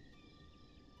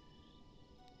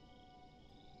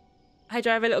 I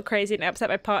drive a little crazy and upset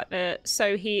my partner,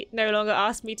 so he no longer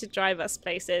asks me to drive us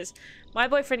places. My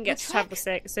boyfriend gets travel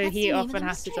sick, so That's he the name of often the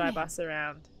has to mystery drive man. us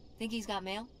around. Think he's got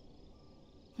mail?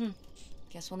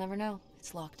 Guess we'll never know.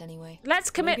 It's locked anyway.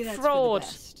 Let's commit Maybe that's for the fraud.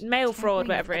 best. Mail fraud, Tampering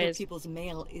whatever with it other is. people's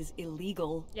mail is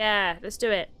illegal. Yeah, let's do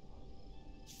it.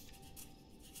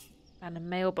 And a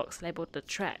mailbox labelled the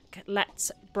Trek.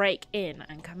 Let's break in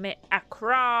and commit a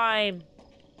crime.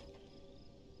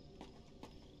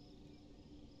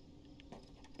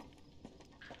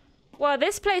 Well,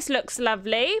 this place looks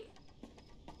lovely.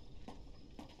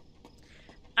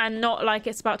 And not like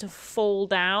it's about to fall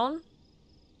down.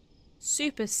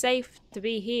 Super safe to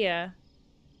be here.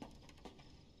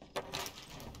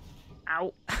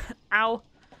 Ow. Ow.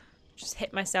 Just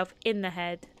hit myself in the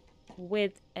head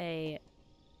with a...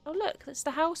 Oh, look, that's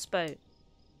the houseboat.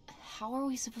 How are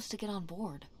we supposed to get on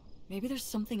board? Maybe there's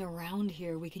something around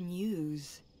here we can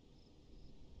use.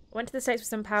 I went to the States with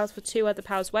some pals for 2 other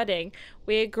pals' wedding.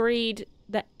 We agreed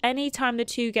that any time the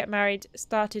two get married,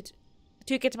 started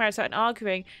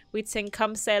arguing, we'd sing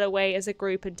Come Sail Away as a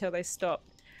group until they stopped.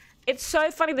 It's so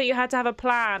funny that you had to have a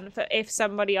plan for if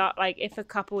somebody, like, if a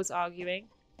couple was arguing.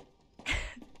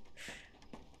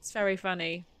 It's very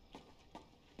funny.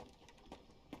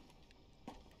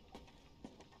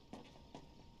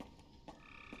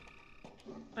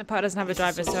 My partner doesn't have a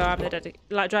driver, so I'm the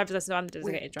driver's lesson, so I'm the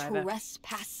designated driver.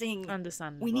 Trespassing.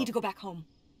 Understandable. We need to go back home.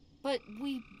 But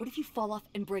we... What if you fall off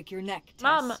and break your neck, Tess?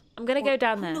 Mum, I'm gonna go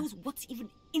down there. Who knows what's even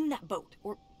in that boat?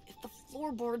 Or if the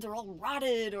floorboards are all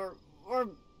rotted, or...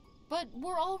 But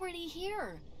we're already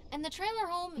here. And the trailer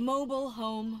home... Mobile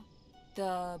home.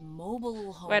 The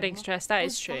mobile home... Wedding stress, that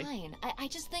is was true. Fine. I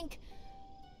just think...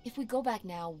 If we go back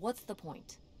now, what's the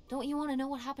point? Don't you want to know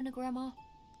what happened to Grandma?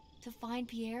 To find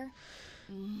Pierre?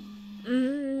 Come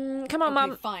on, Okay,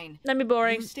 Mum. fine. Let me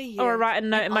boring. You stay here, Or write a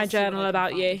note and in my I'll see what I journal can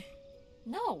about you. find.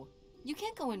 No. You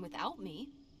can't go in without me.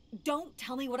 Don't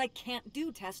tell me what I can't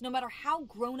do, Tess. No matter how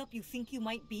grown up you think you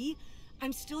might be,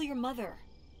 I'm still your mother.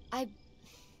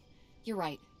 You're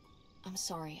right. I'm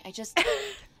sorry. I just...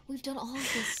 We've done all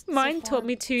of this Mine so far taught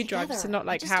me to drive, together. so not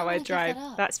like just how don't I wanna give drive. that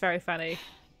up. That's very funny.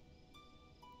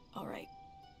 All right.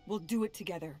 We'll do it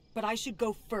together. But I should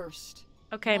go first.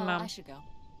 Okay, Well, Mum. I should go.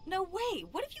 No way.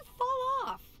 What if you fall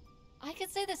off? I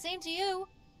could say the same to you.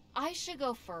 I should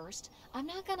go first. I'm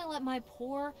not gonna let my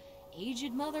poor,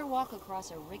 aged mother walk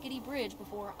across a rickety bridge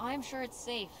before I'm sure it's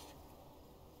safe.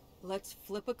 Let's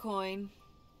flip a coin.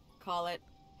 Call it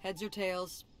heads or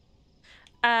tails.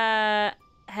 Heads.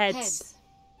 Heads.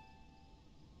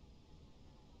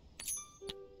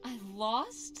 I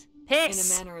lost? Piss.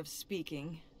 In a manner of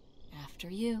speaking. After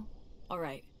you. All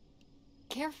right.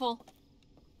 Careful.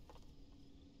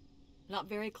 Not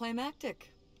very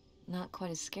climactic. Not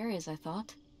quite as scary as I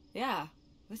thought. Yeah,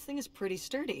 this thing is pretty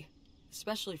sturdy.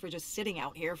 Especially for just sitting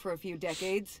out here for a few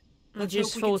decades. And Let's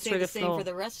just hope we can falls say through the the same floor. for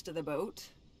the rest of the boat.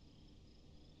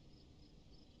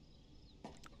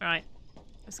 Right.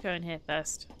 Let's go in here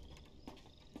first.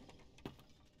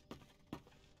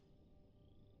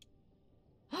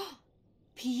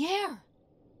 Pierre!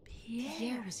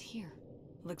 Pierre was here.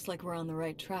 Looks like we're on the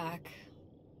right track.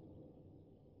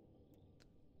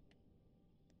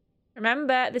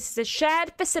 Remember, this is a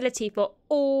shared facility for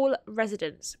all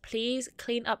residents. Please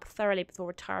clean up thoroughly before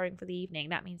retiring for the evening.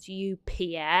 That means you,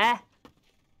 Pierre.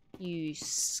 You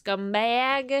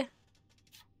scumbag.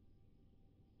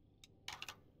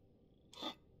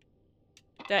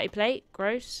 Dirty plate.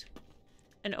 Gross.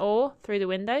 An oar through the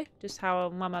window. Just how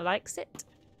Mama likes it.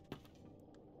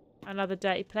 Another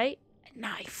dirty plate. A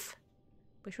knife.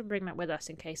 We should bring that with us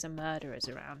in case a murderer is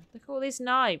around. Look at all these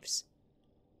knives.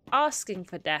 Asking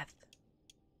for death.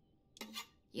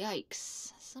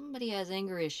 Yikes. Somebody has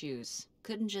anger issues.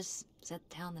 Couldn't just set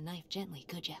down the knife gently,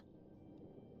 could ya?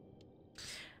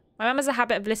 My mum has a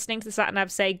habit of listening to the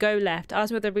sat-nav say, go left.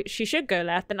 Ask me whether she should go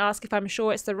left, then ask if I'm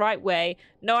sure it's the right way.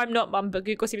 No, I'm not, Mum, but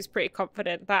Google seems pretty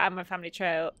confident. That and my family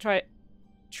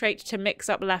trait to mix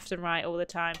up left and right all the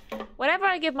time. Whenever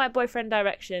I give my boyfriend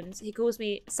directions, he calls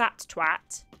me sat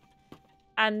twat.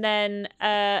 And then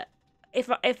if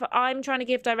I'm trying to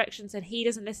give directions and he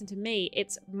doesn't listen to me,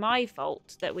 it's my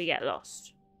fault that we get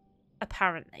lost.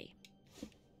 Apparently.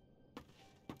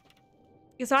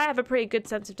 Because I have a pretty good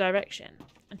sense of direction.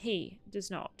 And he does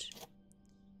not.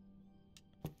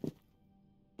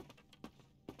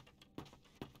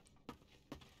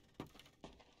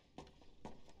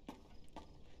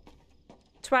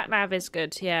 Twat nav is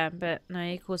good, yeah, but no,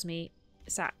 he calls me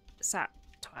sat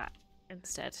twat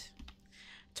instead.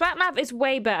 Twat nav is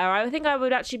way better. I think I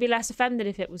would actually be less offended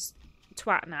if it was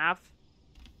twat nav.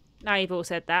 Now you've all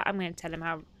said that, I'm going to tell him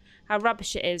how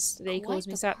rubbish it is that he calls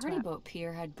me sat twat. Quite the party boat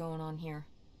Pierre had going on here.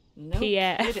 No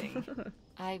Pierre. kidding.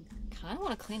 I kind of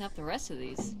want to clean up the rest of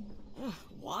these. Ugh,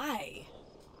 why?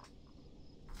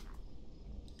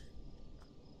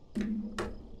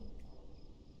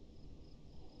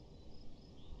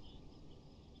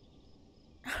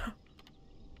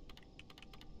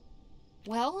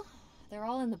 Well, they're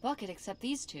all in the bucket except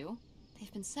these two.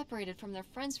 They've been separated from their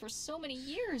friends for so many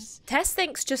years. Tess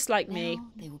thinks just like me. Now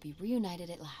they will be reunited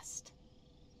at last.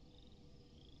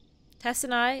 Tess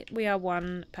and I, we are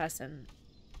one person.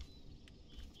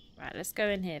 Right, let's go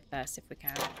in here first if we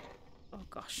can. Oh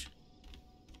gosh.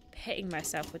 Hitting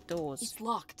myself with doors. It's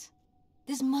locked.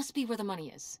 This must be where the money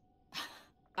is.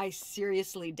 I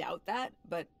seriously doubt that,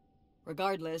 but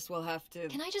regardless, we'll have to...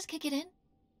 Can I just kick it in?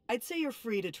 I'd say you're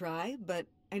free to try, but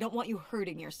I don't want you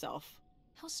hurting yourself.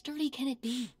 How sturdy can it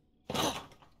be? Ow.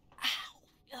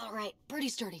 All right, pretty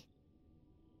sturdy.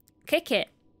 Kick it.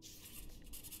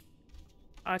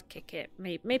 I'd kick it.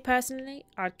 Me personally,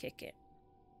 I'd kick it.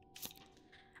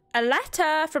 A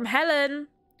letter from Helen.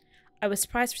 I was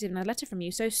surprised to receive another letter from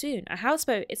you so soon. A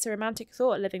houseboat, it's a romantic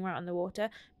thought living right on the water,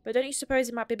 but don't you suppose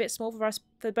it might be a bit small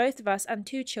for both of us and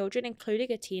 2 children, including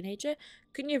a teenager?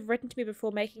 Couldn't you have written to me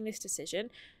before making this decision?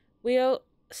 We're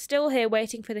still here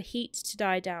waiting for the heat to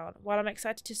die down. While I'm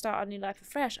excited to start our new life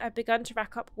afresh, I've begun to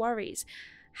rack up worries.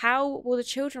 How will the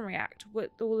children react?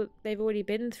 What all they've already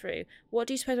been through? What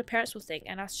do you suppose my parents will think?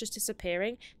 And us just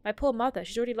disappearing? My poor mother,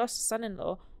 she's already lost a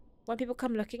son-in-law. Won't people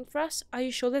come looking for us? Are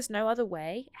you sure there's no other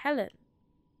way? Helen.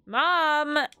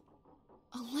 Mom! A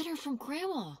letter from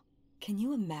Grandma. Can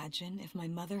you imagine if my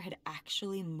mother had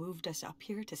actually moved us up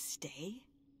here to stay?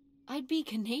 I'd be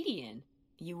Canadian.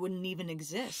 You wouldn't even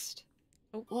exist.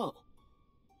 Oh, whoa.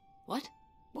 What?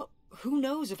 Well, who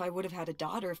knows if I would have had a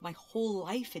daughter if my whole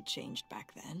life had changed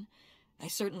back then. I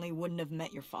certainly wouldn't have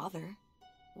met your father.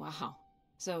 Wow.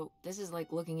 So this is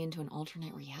like looking into an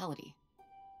alternate reality.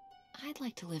 I'd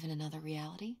like to live in another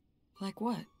reality. Like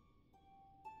what?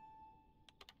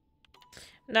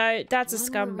 No, Dad's a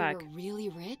One where scumbag. we were really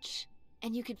rich,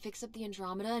 and you could fix up the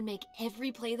Andromeda and make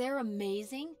every play there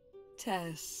amazing.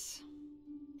 Tess.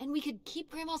 And we could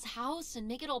keep Grandma's house and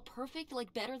make it all perfect,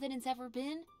 like better than it's ever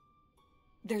been.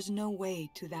 There's no way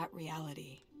to that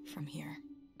reality from here.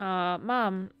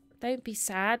 Mum, don't be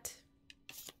sad.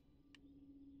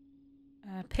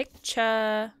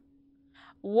 Picture.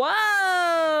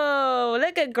 Whoa!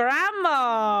 Look at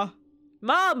Grandma!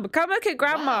 Mum, come look at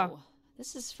Grandma! Wow.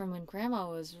 This is from when Grandma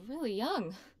was really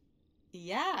young.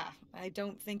 Yeah, I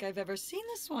don't think I've ever seen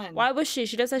this one. Why was she?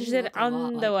 She does have she's You in look a lot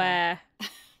like underwear.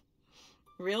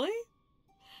 Really?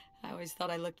 I always thought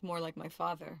I looked more like my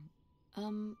father.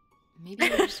 Maybe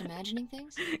you're just imagining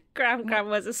things?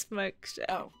 Grandma's a smoke show.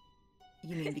 Oh,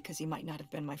 you mean because he might not have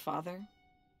been my father?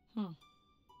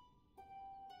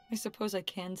 I suppose I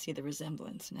can see the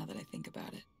resemblance now that I think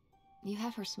about it. You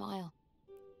have her smile.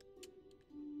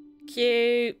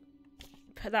 Cute.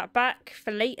 Put that back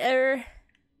for later.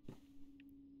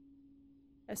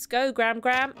 Let's go, Gram.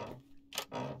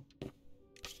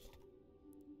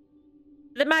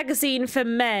 The magazine for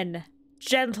men.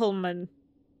 Gentlemen.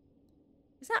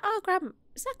 Is that our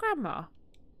Is that Grandma?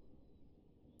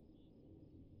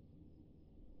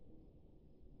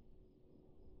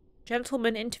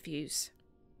 Gentleman interviews.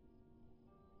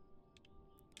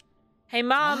 Hey,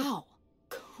 Mom. Wow,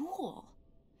 cool.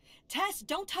 Tess,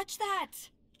 don't touch that.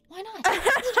 Why not?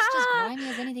 It's just as grimy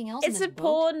as anything else in It's this a boat.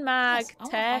 porn mag, Plus, I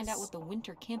want to Tess. find out what the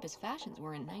winter campus fashions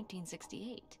were in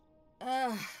 1968.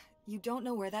 You don't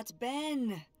know where that's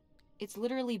been. It's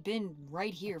literally been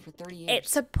right here for 30 years.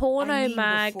 It's a porno I mean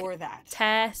mag, before that.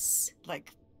 Tess.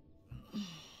 Like,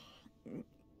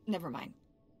 never mind.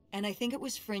 And I think it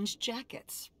was fringed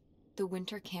jackets The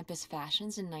winter campus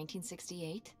fashions in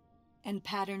 1968? and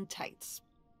patterned tights.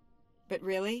 But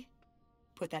really,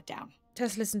 put that down.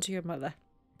 Tess, listen to your mother,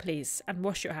 please, and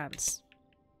wash your hands.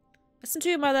 Listen to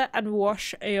your mother and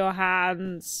wash your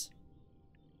hands.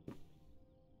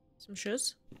 Some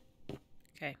shoes?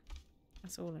 Okay,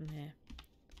 that's all in here.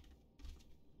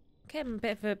 Okay, I'm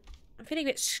feeling a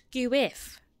bit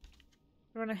skew-if.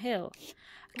 We're on a hill. A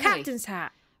Really? captain's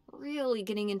hat. Really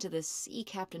getting into the sea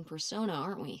captain persona,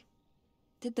 aren't we?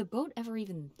 Did the boat ever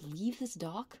even leave this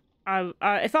dock?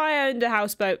 If I owned a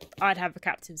houseboat, I'd have a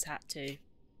captain's hat too.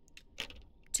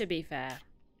 To be fair.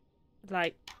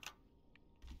 Like,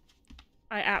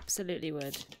 I absolutely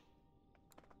would.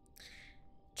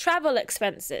 Travel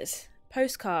expenses.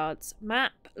 Postcards.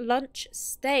 Map. Lunch.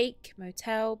 Steak.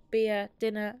 Motel. Beer.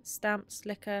 Dinner. Stamps.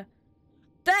 Liquor.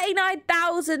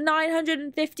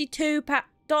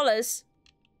 $39,952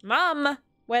 Mum,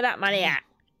 where that money at?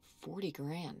 40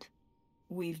 grand.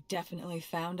 We've definitely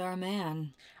found our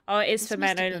man. Oh, it is This for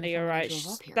must men have been only, from you're when we right. drove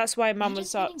up here. That's why Mum Imagine was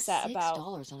so spending upset about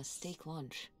 $6 on a steak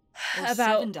lunch. Or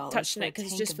about $7 touching for a it, because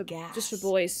it's tank just of for gas. just for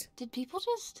boys. Did people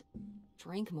just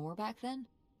drink more back then?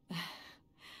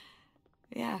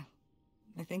 Yeah,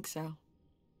 I think so.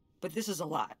 But this is a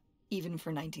lot, even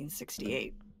for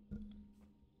 1968.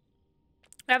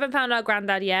 We haven't found our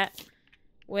granddad yet.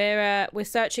 We're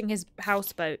searching his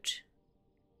houseboat.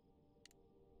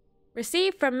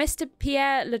 Received from Mr.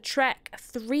 Pierre Lautrec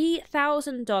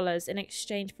 $3,000 in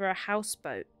exchange for a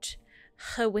houseboat.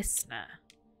 Whistler.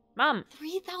 Mum,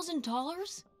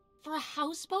 $3,000 for a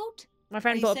houseboat? my Are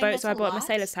friend you bought a saying boat, that's so I a bought him a lot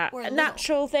sailor's hat. or a A little?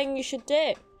 natural thing you should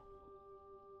do.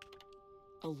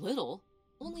 A little?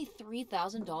 Only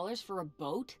 $3,000 for a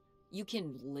boat you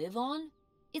can live on?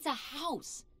 It's a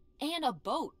house and a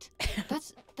boat.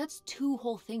 That's two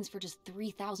whole things for just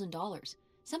 $3,000.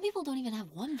 Some people don't even have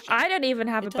one thing. I don't even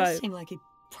have It a does boat. seem like he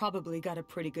probably got a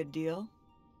pretty good deal.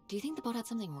 Do you think the boat had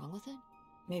something wrong with it?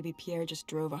 Maybe Pierre just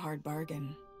drove a hard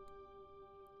bargain.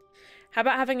 How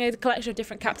about having a collection of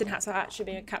different captain hats without actually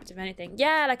being a captain of anything?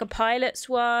 Yeah, like a pilot's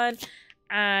one,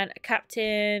 and a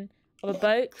captain of a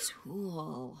boat.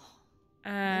 Cool.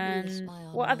 And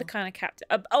smile what now. other kind of captain?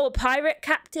 A pirate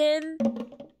captain.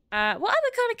 What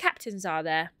other kind of captains are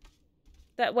there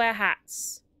that wear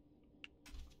hats?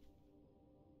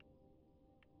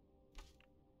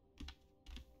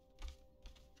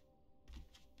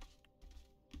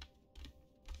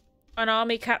 An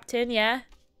army captain, yeah.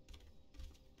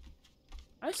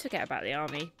 I always forget about the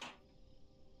army.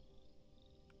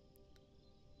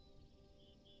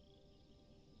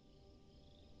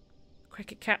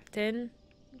 Cricket captain.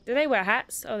 Do they wear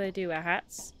hats? Oh, they do wear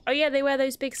hats. Oh yeah, they wear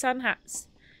those big sun hats.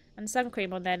 And sun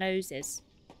cream on their noses.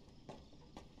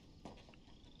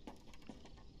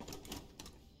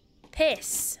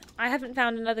 Piss. I haven't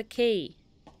found another key.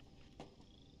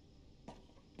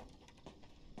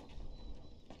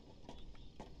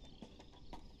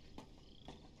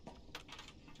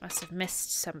 Must have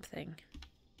missed something.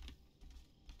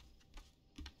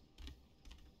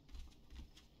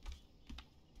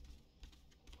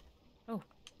 Oh.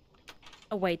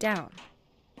 A way down.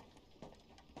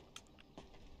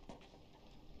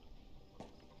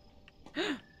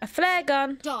 A flare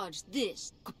gun. Dodge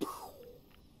this.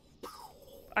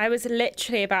 I was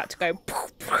literally about to go.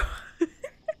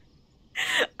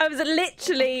 I was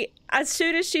literally, as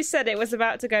soon as she said it, was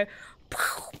about to go.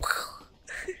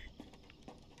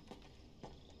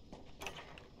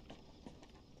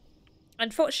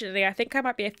 Unfortunately, I think I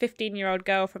might be a 15-year-old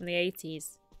girl from the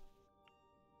 80s.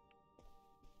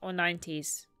 Or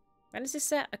 90s. When is this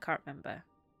set? I can't remember.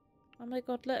 Oh my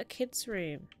god, look, a kid's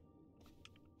room.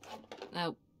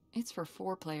 No, it's for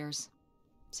 4 players.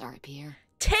 Sorry, Pierre.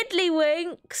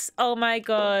 Tiddlywinks! Oh my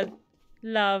god.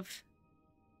 Love.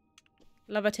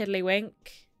 Love a tiddlywink.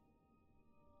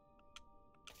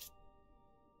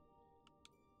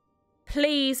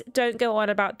 Please don't go on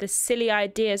about the silly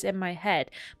ideas in my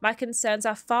head. My concerns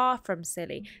are far from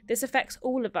silly. This affects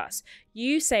all of us.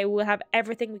 You say we'll have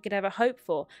everything we could ever hope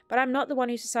for, but I'm not the one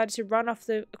who's decided to run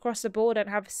across the border and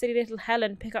have silly little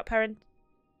Helen pick up her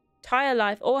entire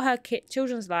life or her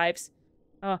children's lives.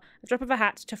 Oh, a drop of a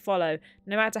hat to follow,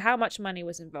 no matter how much money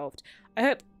was involved. I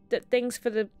hope that things for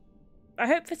the I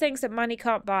hope for things that money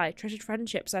can't buy. Treasured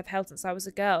friendships I've held since I was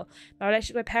a girl. My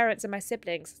relationship with my parents and my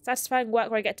siblings. Satisfying work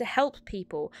where I get to help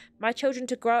people. My children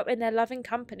to grow up in their loving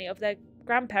company of their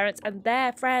grandparents and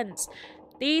their friends.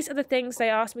 These are the things they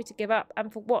asked me to give up.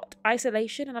 And for what?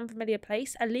 Isolation, an unfamiliar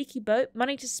place, a leaky boat,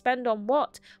 money to spend on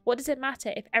what? What does it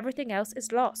matter if everything else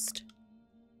is lost?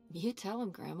 You tell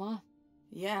him, Grandma.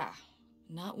 Yeah,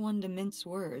 not one to mince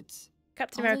words.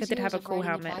 Captain All America those did have years a of cool writing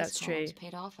helmet, advice that's true. columns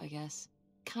paid off, I guess.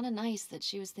 Kind of nice that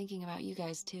she was thinking about you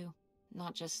guys too,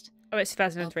 not just Oh, it's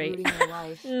 2003. uprooting your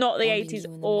life, Not the dumping 80s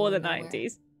you in or the middle of nowhere.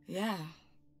 90s. Yeah.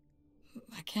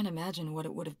 I can't imagine what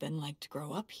it would have been like to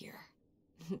grow up here.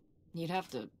 You'd have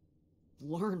to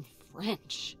learn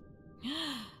French.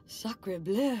 Sacre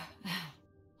bleu.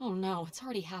 Oh no, it's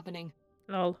already happening.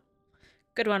 Lol.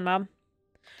 Good one, Mum.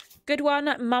 Good one,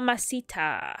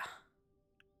 Mamacita.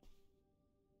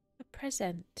 A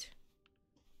present.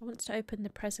 I want to open the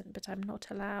present, but I'm not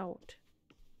allowed.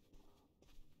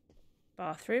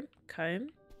 Bathroom. Comb.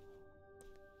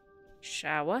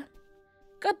 Shower.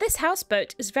 God, this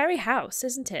houseboat is very house,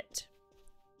 isn't it?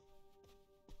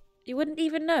 You wouldn't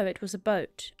even know it was a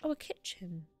boat. Oh, a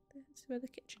kitchen. That's where the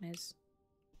kitchen is.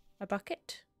 A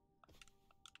bucket.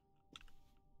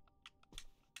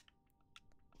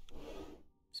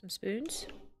 Some spoons.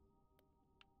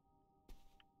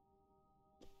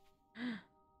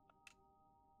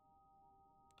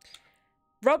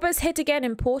 Robbers hit again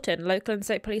in Porton. Local and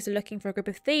state police are looking for a group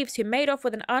of thieves who made off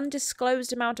with an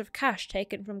undisclosed amount of cash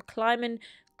taken from Clyman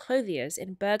clothiers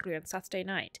in burglary on Saturday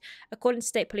night. According to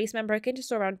state police, men broke into the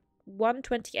store around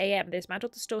 1:20 a.m. They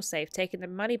dismantled the store safe, taking the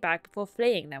money bag before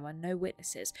fleeing. There were no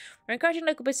witnesses. We're encouraging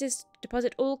local businesses to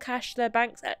deposit all cash to their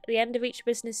banks at the end of each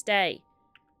business day.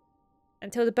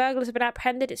 Until the burglars have been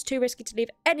apprehended, it's too risky to leave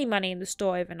any money in the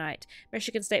store overnight.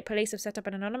 Michigan State Police have set up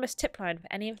an anonymous tip line for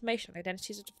any information on the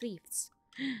identities of the thieves.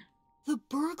 The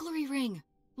burglary ring!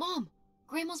 Mom,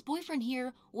 Grandma's boyfriend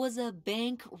here was a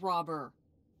bank robber.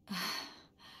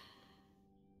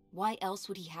 Why else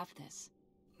would he have this?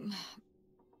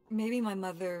 Maybe my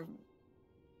mother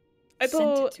I sent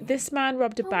it thought to him this man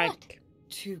robbed a For bank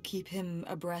to keep him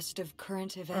abreast of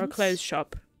current events. or a clothes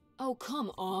shop. Oh,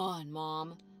 come on,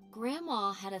 Mom.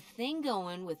 Grandma had a thing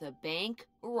going with a bank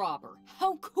robber.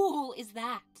 How cool is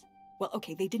that? Well,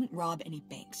 okay, they didn't rob any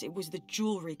banks. It was the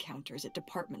jewelry counters at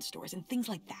department stores and things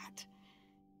like that.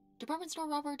 Department store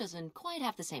robber doesn't quite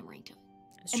have the same ring to it.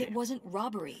 That's And true. it wasn't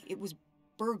robbery, it was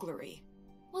burglary.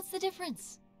 What's the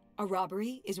difference? A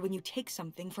robbery is when you take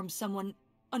something from someone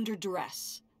under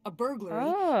duress. A burglary,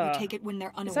 Ah. you take it when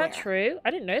they're unaware. Is that true? I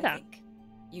didn't know I that. think.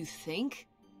 You think?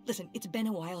 Listen, it's been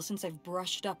a while since I've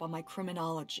brushed up on my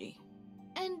criminology.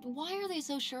 And why are they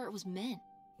so sure it was men?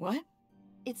 What?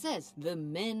 It says the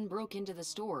men broke into the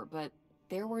store, but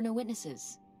there were no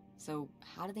witnesses. So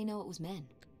how do they know it was men?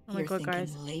 Oh my You're god, thinking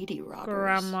guys. lady robbers.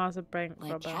 Grandma's a bank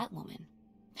Like robber. Catwoman.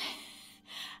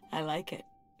 I like it.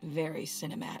 Very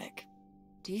cinematic.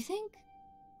 Do you think?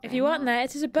 If you weren't Grandma there,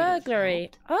 it is a could have burglary.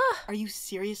 helped? Ah! Are you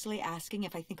seriously asking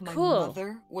if I think my Cool.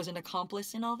 mother was an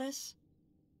accomplice in all this?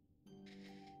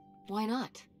 Why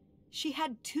not? She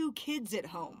had 2 kids at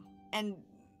home, and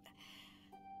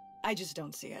I just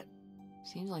don't see it.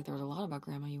 Seems like there was a lot about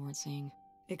Grandma you weren't seeing.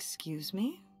 Excuse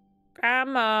me?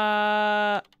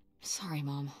 Grandma Sorry,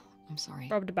 Mom. I'm sorry.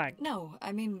 robbed a bank. No,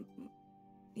 I mean,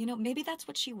 you know, maybe that's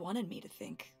what she wanted me to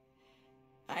think.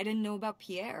 I didn't know about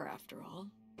Pierre, after all.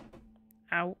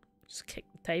 Ow. Just kick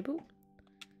the table.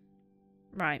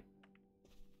 Right.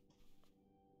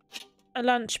 A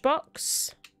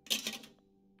lunchbox.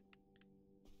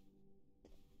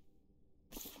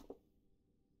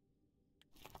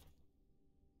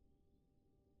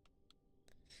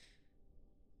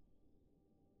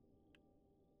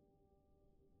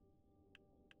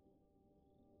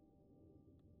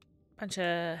 Bunch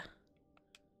of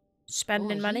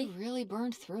spending Boy, money. You really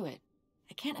burned through it.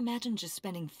 I can't imagine just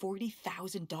spending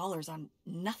 $40,000 on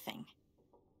nothing.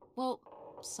 Well,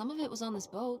 some of it was on this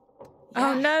boat.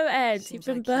 Oh Yeah, no, Ed, you've seems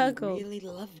been like burgled. He really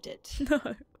loved it. No.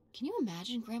 Can you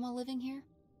imagine Grandma living here?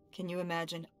 Can you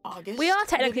imagine August? We are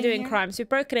technically living doing here? crimes. We've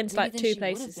broken into Maybe like then 2 she would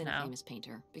have places been a now. famous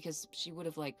painter because she would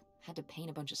have had to paint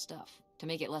a bunch of stuff to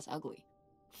make it less ugly.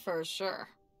 For sure.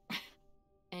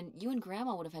 And you and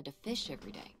Grandma would have had to fish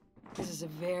every day. This is a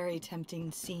very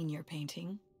tempting scene you're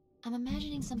painting. I'm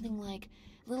imagining something like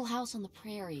Little House on the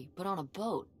Prairie, but on a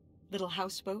boat. Little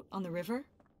houseboat on the river?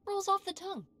 Rolls off the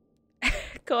tongue.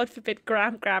 God forbid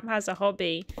Gram has a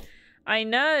hobby. I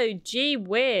know, gee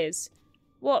whiz.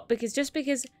 What, just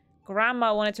because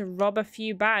Grandma wanted to rob a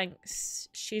few banks,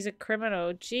 she's a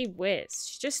criminal? Gee whiz.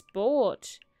 She's just bored.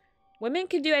 Women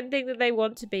can do anything that they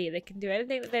want to be. They can do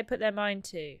anything that they put their mind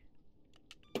to.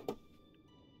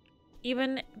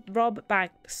 even rob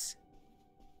banks.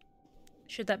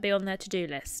 Should that be on their to-do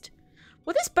list?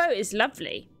 Well, this boat is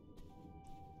lovely.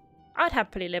 I'd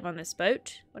happily live on this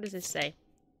boat. What does this say?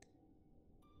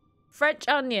 French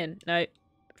onion. No.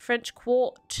 French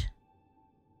quart.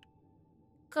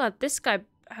 God, this guy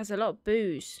has a lot of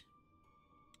booze.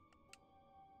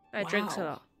 Guy drinks a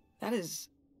lot. That is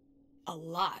a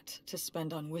lot to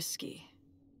spend on whiskey.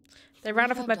 They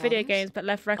ran off with my video $45? games, but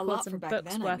left records for and back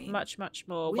books then, I worth mean. much, much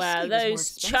more. Whiskey Well, was more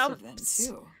those expensive then, chumps.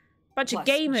 too. Bunch of Plus,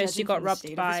 gamers you judging got from the robbed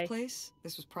state of by. this place,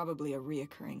 this was probably a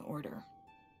reoccurring order.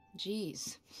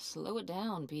 Jeez, slow it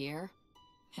down, Pierre.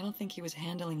 I don't think he was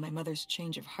handling my mother's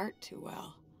change of heart too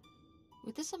well.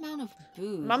 With this amount of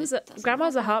booze,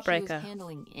 Grandma's a She was heartbreaker.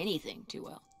 handling anything too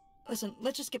well. Listen,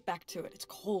 let's just get back to it. It's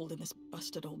cold in this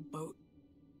busted old boat.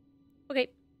 Okay.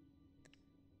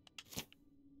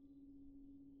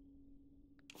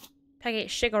 Packet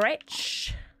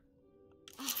cigarettes.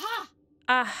 Aha!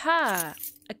 Aha!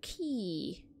 A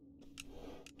key.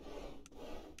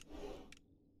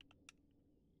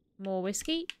 More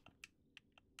whiskey.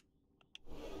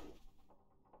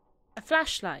 A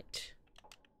flashlight.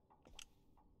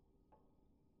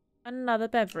 Another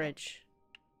beverage.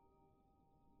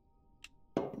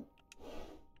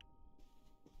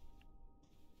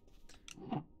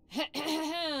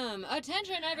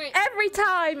 Attention, Every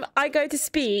time I go to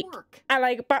speak Work. and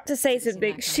I'm about to say Doesn't seem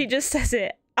something, that she kind. just says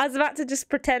it. I was about to just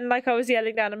pretend like I was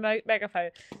yelling down a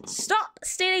megaphone. Stop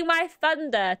stealing my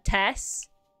thunder, Tess.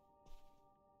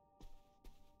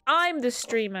 I'm the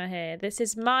streamer here. This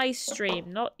is my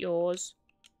stream, not yours.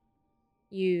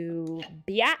 You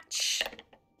biatch.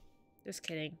 Just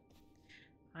kidding.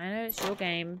 I know it's your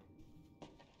game.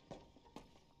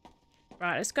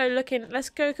 Right, let's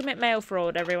go commit mail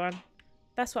fraud, everyone.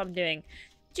 That's what I'm doing.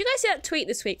 Did you guys see that tweet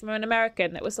this week from an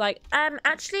American that was like,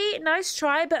 actually, nice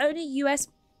try, but only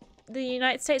the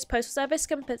United States Postal Service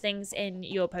can put things in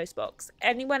your postbox.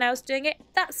 Anyone else doing it,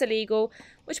 that's illegal.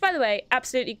 Which, by the way,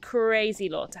 absolutely crazy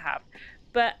law to have.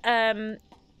 But then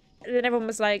everyone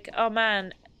was like, oh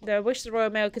man, I wish the Royal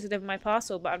Mail could deliver my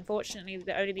parcel, but unfortunately,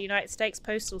 only the United States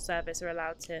Postal Service are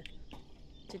allowed to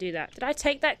do that. Did I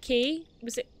take that key?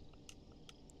 Was it?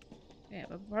 Yeah,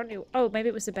 oh, maybe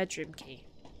it was the bedroom key.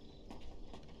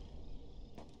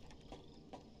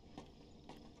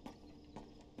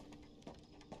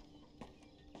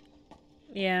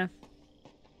 Yeah.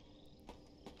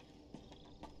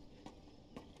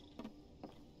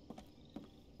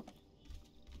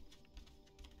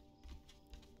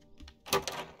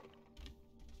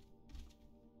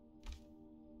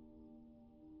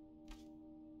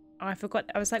 Oh, I forgot.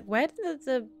 I was like, where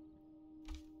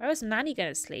was Nanny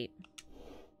gonna sleep?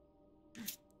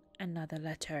 Another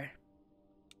letter.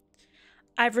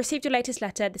 I've received your latest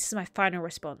letter. This is my final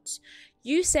response.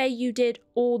 You say you did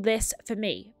all this for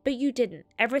me, but you didn't.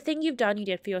 Everything you've done, you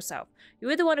did for yourself. You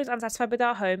were the one who was unsatisfied with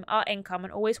our home, our income,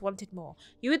 and always wanted more.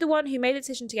 You were the one who made the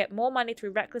decision to get more money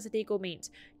through reckless illegal means.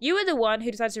 You were the one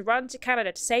who decided to run to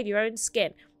Canada to save your own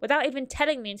skin, without even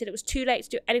telling me until it was too late to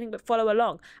do anything but follow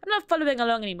along. I'm not following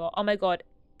along anymore. Oh my god.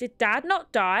 Did Dad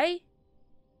not die?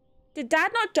 Did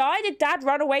Dad not die? Did Dad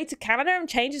run away to Canada and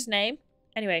change his name?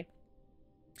 Anyway.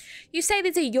 You say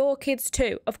these are your kids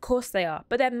too. Of course they are,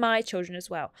 but they're my children as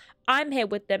well. I'm here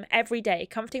with them every day,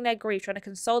 comforting their grief, trying to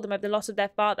console them over the loss of their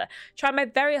father, trying my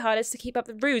very hardest to keep up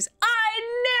the ruse. I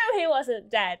knew he wasn't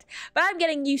dead, but I'm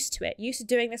getting used to it, used to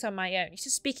doing this on my own, used to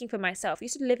speaking for myself,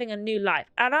 used to living a new life,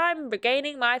 and I'm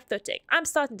regaining my footing. I'm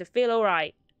starting to feel all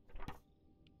right.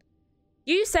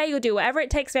 You say you'll do whatever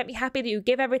it takes to make me happy, that you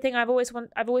give everything I've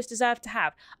always deserved to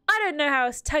have. I don't know how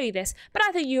else to tell you this, but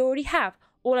I think you already have.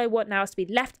 All I want now is to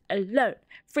be left alone,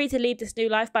 free to lead this new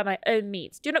life by my own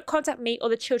means. Do not contact me or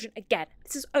the children again.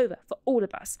 This is over for all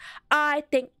of us. I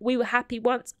think we were happy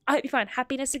once. I hope you find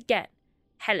happiness again.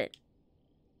 Helen.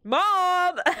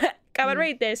 Mom! Come and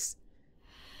read this.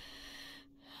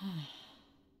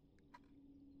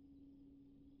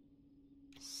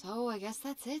 So I guess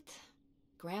that's it.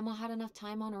 Grandma had enough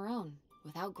time on her own.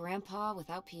 Without Grandpa,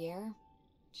 without Pierre.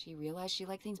 She realized she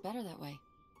liked things better that way.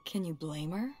 Can you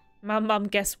blame her? My mum,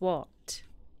 guess what?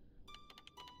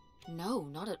 No,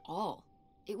 not at all.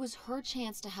 It was her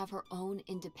chance to have her own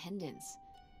independence.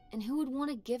 And who would want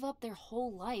to give up their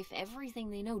whole life, everything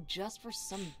they know, just for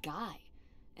some guy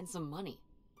and some money?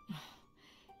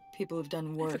 People have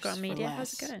done worse I forgot for media. less.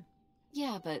 How's it going?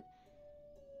 Yeah, but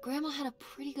Grandma had a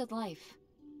pretty good life,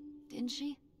 didn't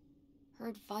she? Her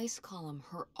advice column,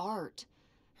 her art,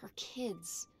 her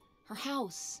kids, her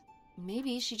house.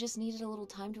 Maybe she just needed a little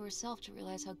time to herself to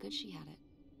realize how good she had it.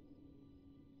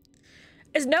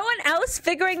 Is no one else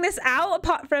figuring this out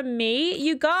apart from me?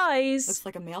 You guys. Looks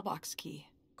like a mailbox key.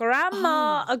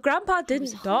 Grandma, Grandpa was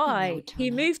didn't hoping that die. would turn He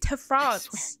up. moved to I France.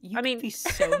 swear, you I could mean, be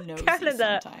so nosy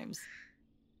Canada. sometimes.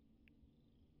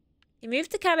 He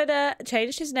moved to Canada,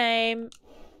 changed his name,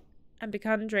 and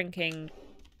began drinking.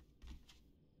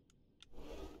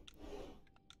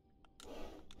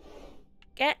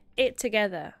 Get it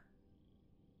together.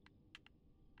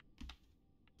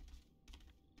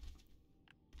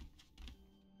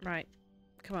 Right.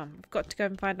 Come on. We've got to go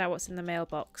and find out what's in the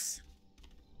mailbox.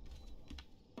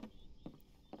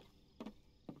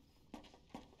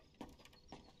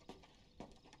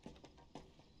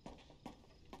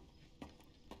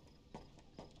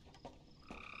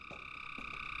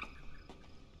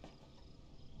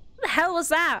 What the hell was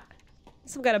that?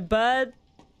 Some kind of bird?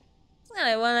 Some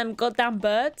kind of one of them goddamn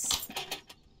birds?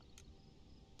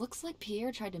 Looks like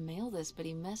Pierre tried to mail this, but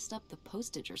he messed up the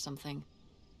postage or something.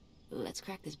 Let's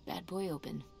crack this bad boy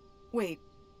open. Wait,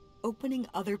 opening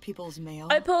other people's mail?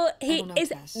 Opal, I he don't know, is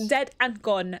Tess. dead and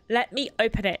gone. Let me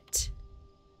open it.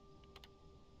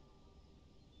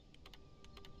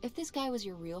 If this guy was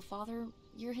your real father,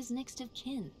 you're his next of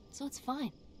kin, so it's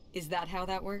fine. Is that how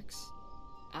that works?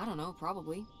 I don't know,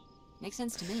 probably. Makes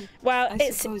sense to me. Well, I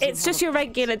it's suppose you it's have just a your point.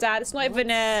 regular dad. It's not even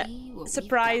Let's a see what we've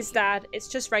surprise got here. dad. It's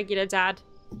just regular dad.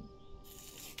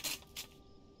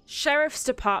 Sheriff's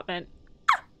Department.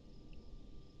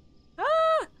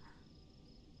 Ah!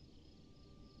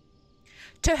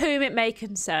 To whom it may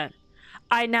concern,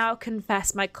 I now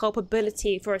confess my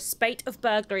culpability for a spate of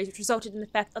burglaries which resulted in the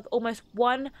theft of almost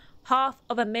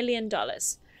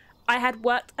 $500,000. I had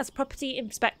worked as property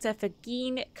inspector for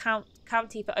Gein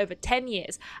County for over 10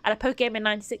 years. At a poker game in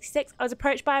 1966, I was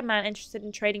approached by a man interested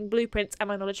in trading blueprints and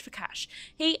my knowledge for cash.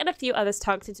 He and a few others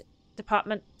targeted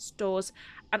department stores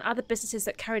and other businesses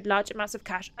that carried large amounts of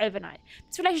cash overnight.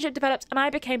 This relationship developed and I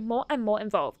became more and more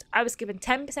involved. I was given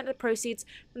 10% of the proceeds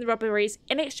from the robberies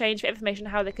in exchange for information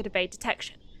on how they could evade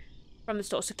detection from the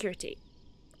store security.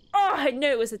 Oh, I knew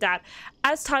it was the dad.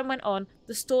 As time went on,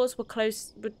 the stores were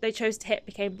close. They chose to hit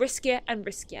became riskier and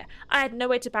riskier. I had no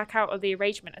way to back out of the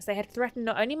arrangement as they had threatened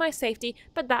not only my safety,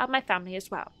 but that of my family as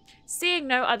well. Seeing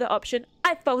no other option,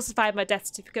 I falsified my death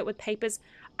certificate with papers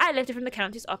I lifted from the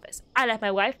county's office. I left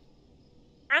my wife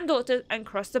and daughter and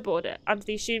crossed the border under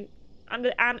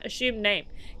an assumed name,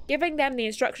 giving them the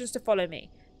instructions to follow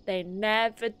me. They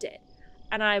never did,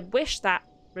 and I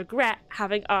regret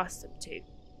having asked them to.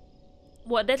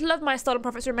 What little of my stolen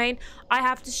profits remained, I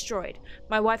have destroyed.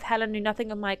 My wife Helen knew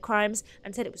nothing of my crimes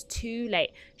and said it was too late.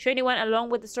 She only went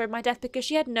along with the story of my death because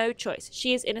she had no choice.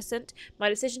 She is innocent. My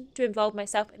decision to involve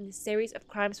myself in this series of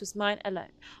crimes was mine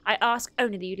alone. I ask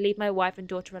only that you leave my wife and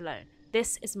daughter alone.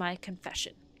 This is my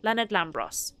confession. Leonard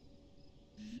Lambros.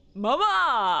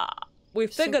 Mama! We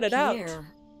figured it out. Pierre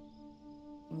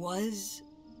was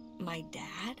my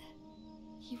dad?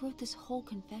 He wrote this whole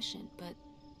confession, but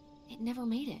it never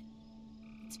made it.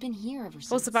 It's been here ever since.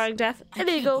 Falsifying death, I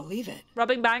illegal. can't believe it.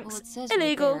 Robbing banks, Well, it says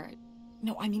illegal. right there.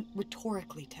 No, I mean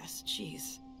rhetorically, Tess.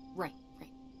 Jeez. Right.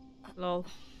 Lol.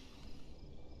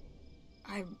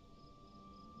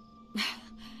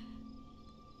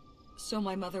 So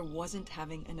my mother wasn't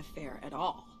having an affair at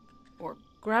all, or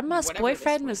Grandma's whatever this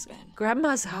boyfriend would was have been.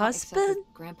 Grandma's Not except husband?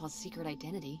 for Grandpa's secret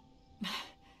identity.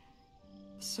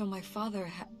 So my father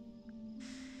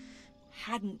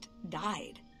hadn't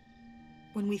died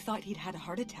when we thought he'd had a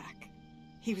heart attack.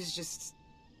 He was just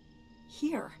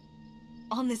here,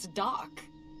 on this dock.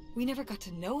 We never got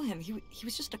to know him. He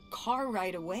was just a car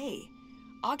ride away.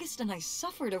 August and I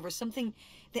suffered over something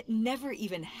that never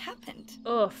even happened.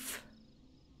 Oof.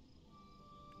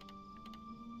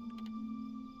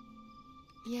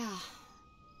 Yeah.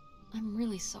 I'm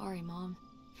really sorry, Mom.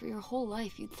 For your whole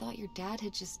life, you thought your dad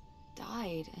had just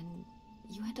died, and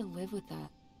you had to live with that.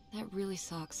 That really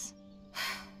sucks.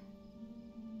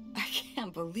 I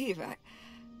can't believe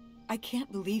I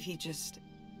can't believe he just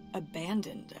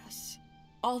abandoned us.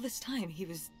 All this time he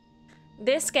was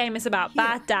This game is about Here.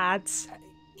 bad dads.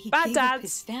 he Bad gave up dads.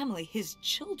 his family, his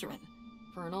children.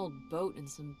 For an old boat and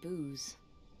some booze.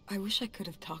 I wish I could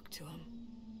have talked to him.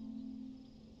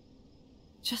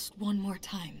 Just one more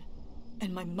time.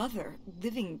 And my mother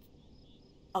living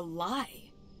a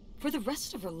lie for the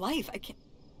rest of her life. I can't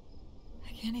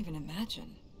even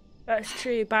imagine. That's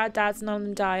true. Bad dads, none of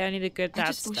them die. Only the good I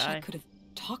dads just wish die. I could have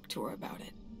talked to her about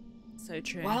it. So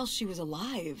true. While she was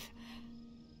alive.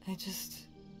 I just...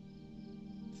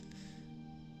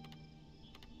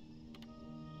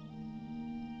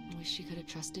 Wish she could have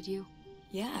trusted you.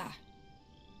 Yeah.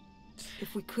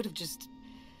 If we could have just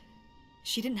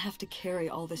She didn't have to carry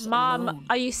all this Mom, alone.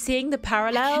 are you seeing the I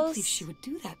can't parallels? believe she would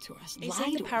do that to us. Are you Lie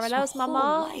seeing the to us parallels, her whole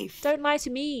Mama? life. Don't lie to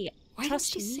me. Why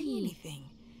Trust didn't she say me. anything?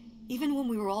 Even when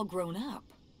we were all grown up.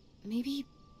 Maybe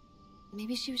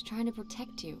she was trying to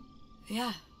protect you.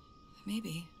 Yeah,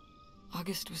 maybe.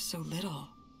 August was so little.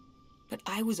 But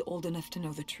I was old enough to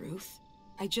know the truth.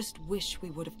 I just wish we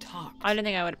would have talked. I don't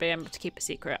think I would be able to keep a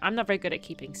secret. I'm not very good at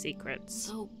keeping secrets.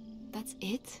 So, that's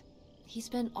it? He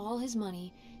spent all his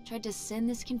money, tried to send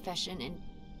this confession, and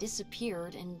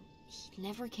disappeared, and he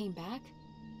never came back?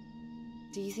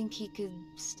 Do you think he could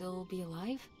still be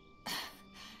alive? I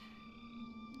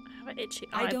have an itchy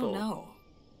eyeball. I don't know.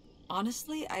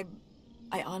 Honestly, I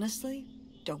honestly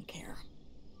don't care.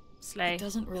 Slay. It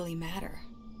doesn't really matter,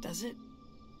 does it?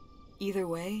 Either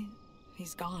way,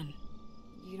 he's gone.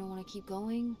 You don't want to keep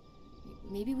going?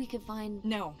 Maybe we could find...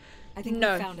 No, I think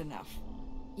No. we found enough.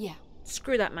 Yeah,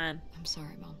 Screw that man. I'm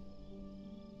sorry, Mom.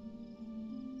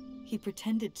 He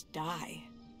pretended to die.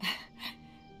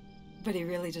 But he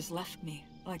really just left me,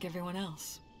 like everyone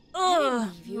else. Ugh.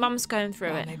 leave you. Mum's going through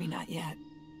Well, it. maybe not yet.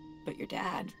 But your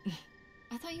dad.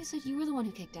 I thought you said you were the one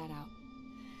who kicked Dad out.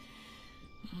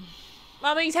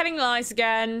 Mum, are you telling lies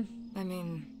again? I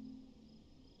mean...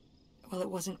 Well, it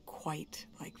wasn't quite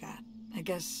like that. I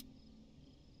guess...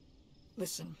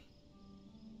 Listen.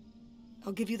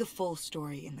 I'll give you the full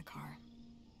story in the car.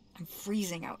 I'm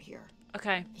freezing out here.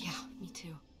 Okay. Yeah, me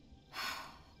too.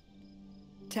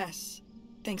 Tess,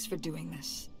 thanks for doing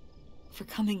this. For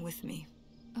coming with me.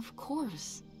 Of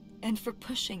course. And for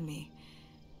pushing me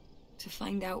to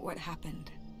find out what happened.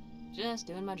 Just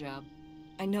doing my job.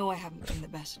 I know I haven't been the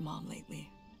best mom lately.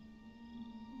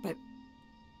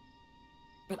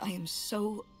 But I am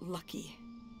so lucky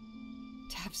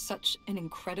to have such an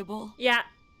incredible, Yeah.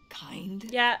 kind,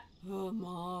 Yeah. Oh,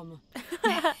 Mom.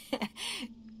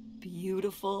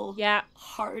 beautiful, Yeah.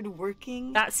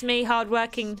 hardworking. That's me,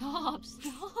 hardworking.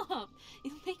 Stop.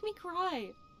 You'll make me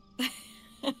cry.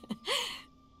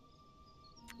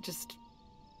 Just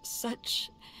such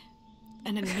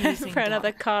an amazing For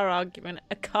another daughter. car argument.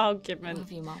 A car argument.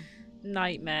 Love you, Mom.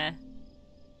 Nightmare.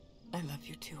 I love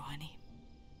you too, honey.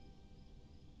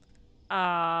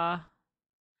 Ah.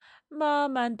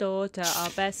 Mum and daughter are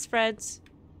best friends.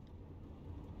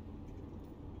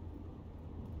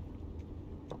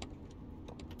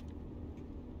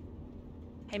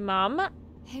 Hey, Mum.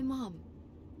 Hey, Mom.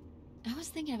 I was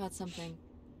thinking about something.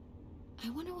 I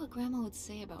wonder what Grandma would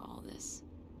say about all this.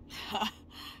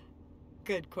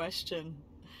 Good question.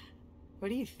 What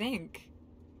do you think?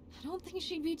 I don't think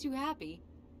she'd be too happy.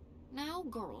 Now,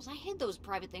 girls, I hid those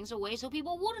private things away so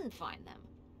people wouldn't find them.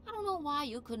 I don't know why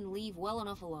you couldn't leave well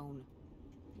enough alone.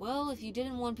 Well, if you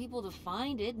didn't want people to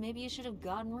find it, maybe you should have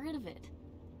gotten rid of it.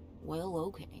 Well,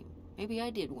 okay. Maybe I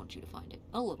did want you to find it.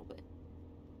 A little bit.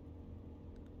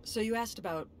 So you asked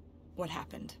about what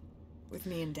happened with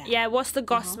me and Dad. Yeah, what's the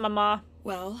goss, Mama?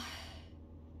 Well,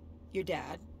 your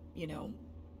dad, you know,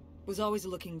 was always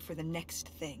looking for the next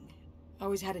thing.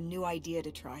 Always had a new idea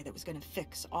to try that was going to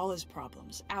fix all his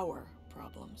problems, our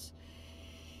problems.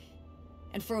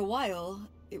 And for a while,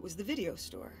 it was the video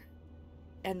store.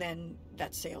 And then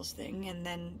that sales thing, and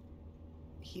then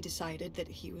he decided that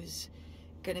he was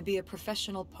going to be a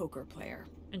professional poker player.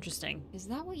 Interesting. Is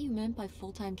that what you meant by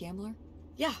full-time gambler?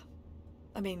 Yeah.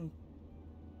 I mean,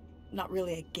 not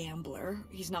really a gambler.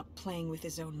 He's not playing with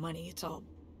his own money. It's all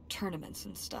tournaments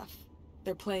and stuff.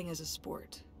 They're playing as a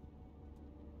sport.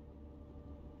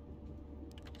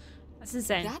 That's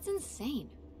insane. That's insane.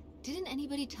 Didn't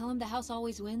anybody tell him the house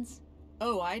always wins?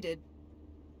 Oh, I did.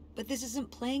 But this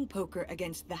isn't playing poker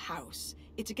against the house.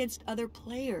 It's against other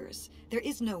players. There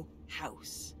is no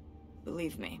house.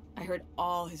 Believe me, I heard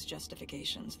all his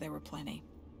justifications. There were plenty.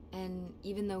 And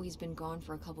even though he's been gone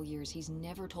for a couple years, he's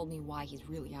never told me why he's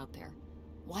really out there.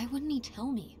 Why wouldn't he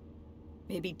tell me?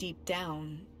 Maybe deep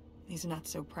down, he's not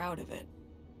so proud of it.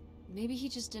 Maybe he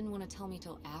just didn't want to tell me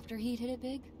till after he'd hit it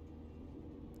big?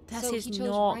 That's So his he chose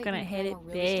not right gonna when hit Grandma it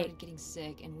really big. started getting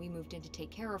sick and we moved in to take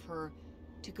care of her,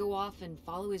 to go off and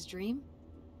follow his dream?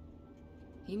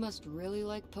 He must really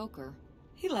like poker.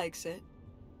 He likes it.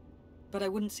 But I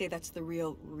wouldn't say that's the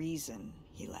real reason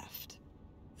he left.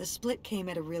 The split came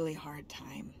at a really hard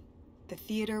time. The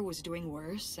theater was doing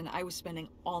worse, and I was spending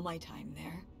all my time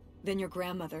there. Then your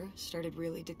grandmother started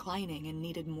really declining and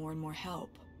needed more and more help.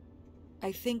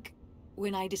 I think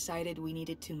when I decided we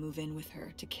needed to move in with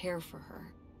her, to care for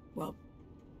her, well,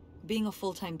 being a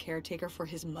full-time caretaker for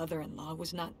his mother-in-law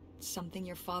was not something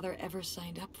your father ever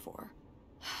signed up for.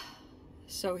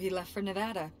 So he left for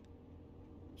Nevada.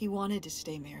 He wanted to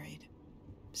stay married.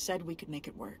 Said we could make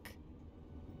it work.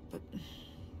 But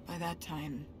by that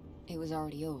time... It was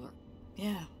already over.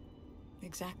 Yeah,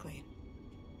 exactly.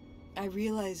 I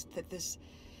realized that this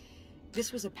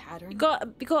was a pattern. You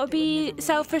gotta be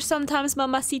selfish sometimes,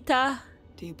 mamacita.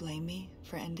 Do you blame me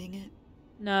for ending it?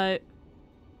 No.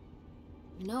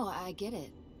 No, I get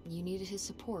it. You needed his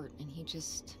support, and he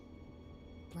just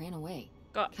ran away.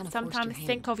 Got Kinda forced sometimes your hand.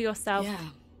 think of yourself. Yeah,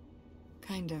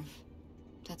 kind of.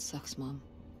 That sucks, Mom.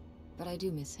 But I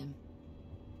do miss him.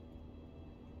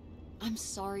 I'm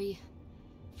sorry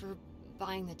for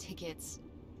buying the tickets.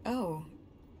 Oh,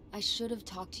 I should have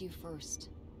talked to you first.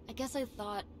 I guess I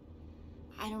thought,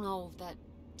 I don't know, that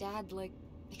Dad,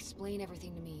 explain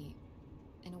everything to me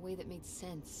in a way that made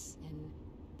sense, and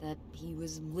that he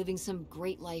was living some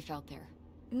great life out there.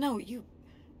 no, you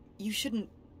shouldn't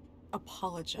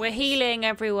apologize. We're healing,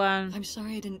 everyone. I'm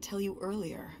sorry I didn't tell you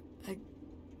earlier.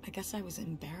 I guess I was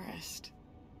embarrassed.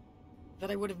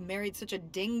 That I would have married such a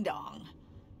ding-dong.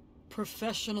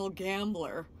 Professional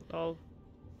gambler. Oh,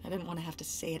 I didn't want to have to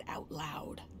say it out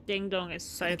loud. ding dong is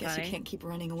so I guess funny. you can't keep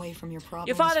running away from your problems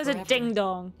Your father's forever. a ding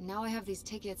dong. Now I have these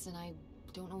tickets, and I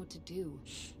don't know what to do.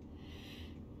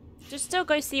 Just still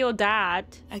go see your dad.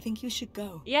 I think you should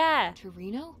go. Yeah. To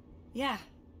Reno? Yeah.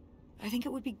 I think it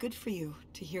would be good for you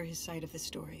to hear his side of the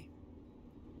story.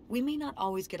 We may not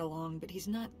always get along, but he's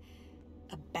not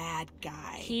a bad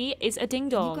guy. He is a ding You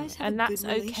dong, guys have and a that's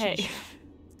good okay. relationship.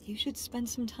 You should spend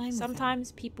some time with him.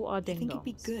 Sometimes people are I ding think dongs. it'd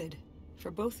be good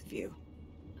for both of you.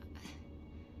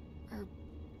 Are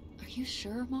you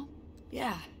sure, Mom?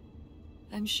 Yeah,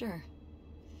 I'm sure.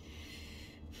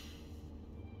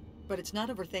 But it's not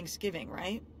over Thanksgiving,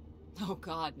 right? Oh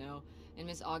God, no. And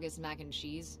Miss August mac and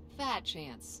cheese? Fat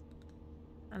chance.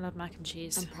 I love mac and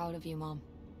cheese. I'm proud of you, Mom.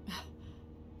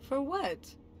 For what?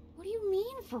 What do you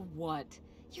mean, for what?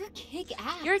 You're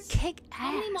kick-ass. You're kick-ass.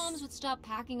 How many moms would stop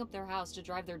packing up their house to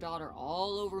drive their daughter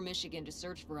all over Michigan to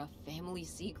search for a family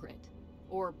secret?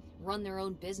 Or run their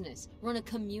own business, run a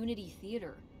community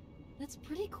theater? That's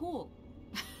pretty cool.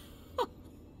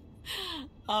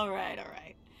 All right.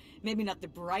 Maybe not the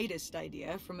brightest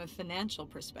idea from a financial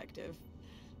perspective,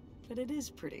 but it is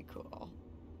pretty cool.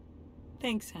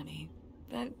 Thanks, honey.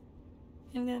 That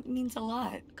means a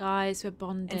lot. Guys, we're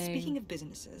bonding. And speaking of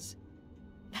businesses,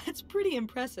 that's pretty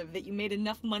impressive that you made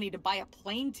enough money to buy a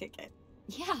plane ticket.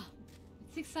 Yeah,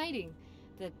 it's exciting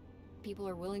that people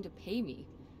are willing to pay me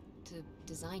to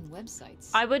design websites.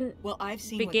 I wouldn't Well, I've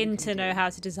seen what you begin can to know do, how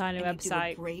to design a and you do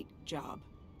website. a great job.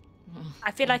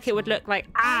 I feel like it would look like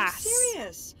I'm ass.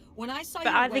 serious. When I saw But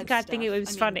your I web think it was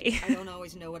stuff, funny. I don't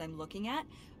always know what I'm looking at,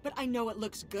 but I know it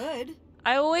looks good.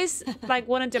 I always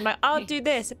want to do I'll do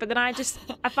this, but then I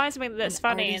find something that's An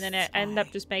funny, and then it artist's end up eye,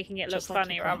 just making it look just like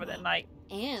funny your rather grandma.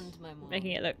 than And my mom.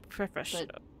 making it look professional.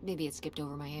 But maybe it skipped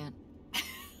over my aunt.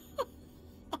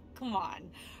 Come on,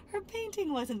 her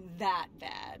painting wasn't that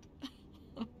bad.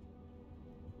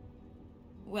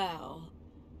 Well,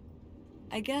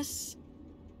 I guess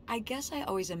I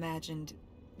always imagined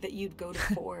that you'd go to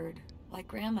Ford like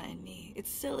Grandma and me. It's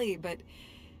silly, but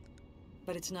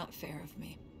it's not fair of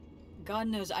me. God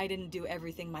knows I didn't do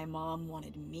everything my mom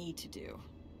wanted me to do.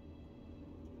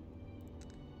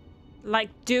 Like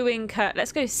doing Kurt.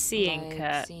 Let's go seeing Like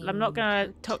Kurt. seeing I'm not gonna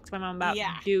Kurt. talk to my mom about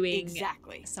Yeah, doing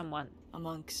exactly. someone.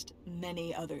 Amongst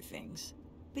many other things.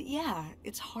 But yeah,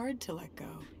 it's hard to let go.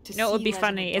 To You know what would see be you as an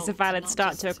funny is a adult, valid not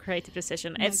start to a just, creative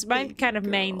decision. my It's my baby kind of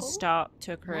main girl. start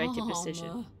to a creative Mom.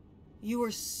 decision. You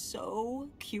were so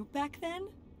cute back then.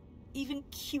 Even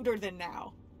cuter than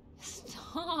now.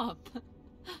 Stop.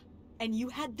 And you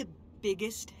had the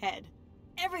biggest head.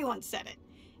 Everyone said it.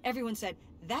 Everyone said,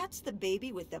 that's the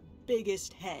baby with the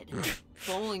biggest head.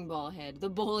 Bowling ball head. The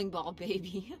bowling ball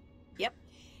baby. Yep.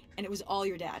 And it was all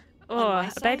your dad. On Oh, my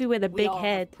a side, baby with a we big all have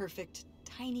head. perfect,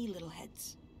 tiny little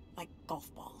heads. Like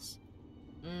golf balls.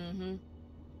 Mm-hmm.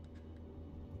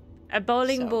 A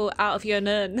bowling So- ball out of your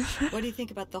nun. What do you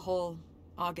think about the whole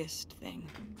August thing?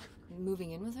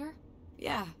 Moving in with her?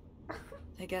 Yeah.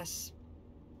 I guess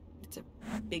it's a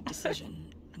big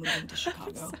decision moving to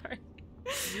Chicago. Sorry.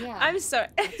 Yeah. I'm sorry.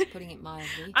 That's putting it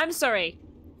mildly. I'm sorry.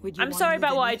 Would you I'm wanna sorry move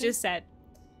about in what I with her? just said.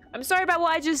 I'm sorry about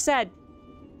what I just said.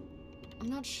 I'm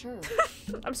not sure.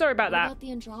 I'm sorry about What that. about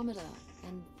the Andromeda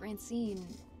and Francine?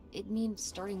 It means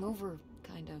starting over,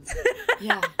 kind of.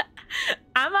 Yeah.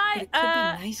 Am But I? it could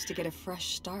be nice to get a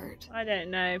fresh start. I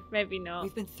don't know. Maybe not.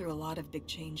 We've been through a lot of big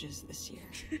changes this year.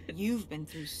 You've been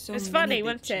through so It's many funny, big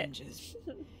wasn't it? changes.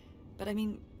 But I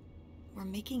mean, we're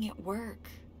making it work.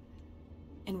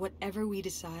 And whatever we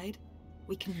decide,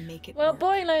 we can make it Well, work.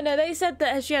 boy, Lona, they said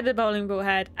that she had a bowling ball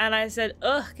head, and I said,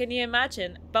 ugh, can you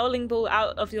imagine? Bowling ball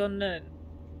out of your nun.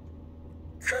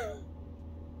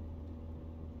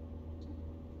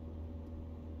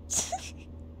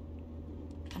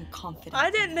 confident. I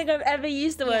don't think I've ever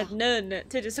used the word Yeah. nun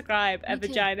to describe a Me too.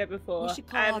 vagina before. We should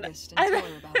call August and I tell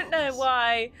her about don't know all this.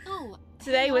 why. Oh,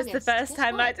 Today hey, was the August, first guess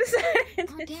time I what? decided.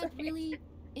 Our dad really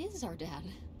is our dad.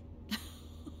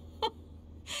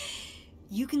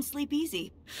 You can sleep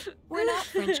easy. We're not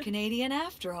French Canadian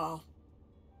after all.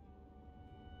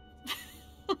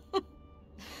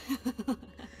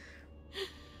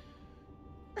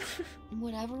 And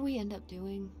whatever we end up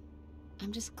doing,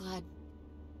 I'm just glad.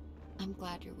 I'm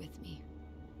glad you're with me.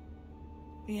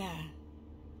 Yeah.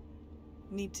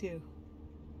 Me too.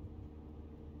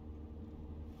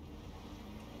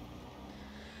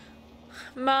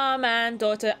 Mom and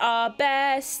daughter are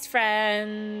best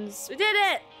friends. We did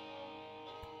it!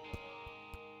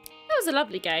 That was a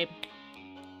lovely game.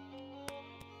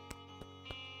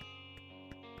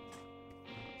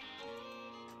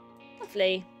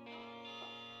 Lovely.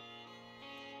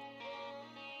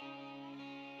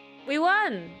 We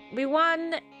won! We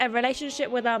won a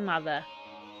relationship with our mother.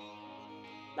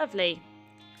 Lovely.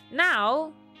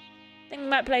 Now, I think we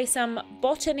might play some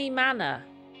Botany Manor.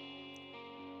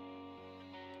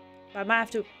 I might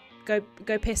have to go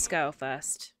piss girl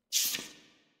first.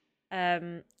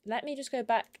 Let me just go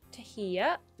back to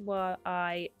here while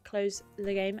I close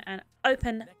the game and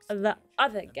open the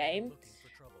other game.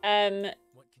 What can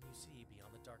you see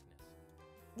beyond the darkness?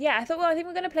 Yeah, I think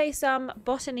we're gonna play some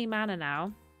Botany Manor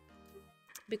now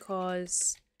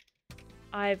because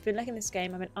I've been liking this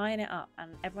game. I've been eyeing it up,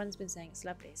 and everyone's been saying it's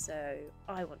lovely, so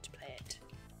I want to play it.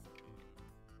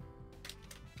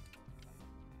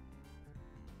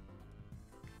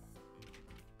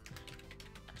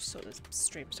 I just sort this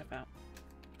stream stuff out.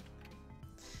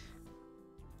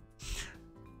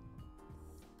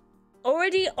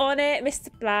 Already on it, Mr.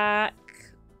 Black.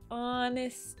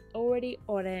 Already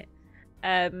on it.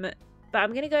 But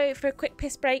I'm gonna go for a quick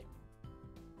piss break.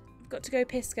 I've got to go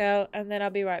piss girl, and then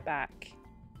I'll be right back.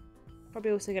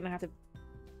 Probably also gonna have to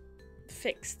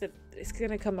fix the. It's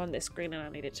gonna come on this screen, and I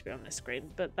need it to be on this screen.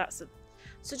 But that's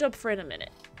a job for in a minute.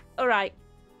 All right.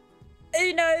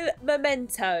 Uno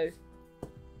momento.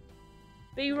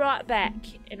 Be right back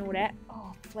in all that.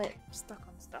 Oh, flip, stuck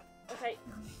on stuff. Okay.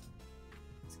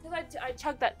 It's because I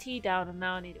chugged that tea down, and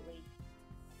now I need a wee.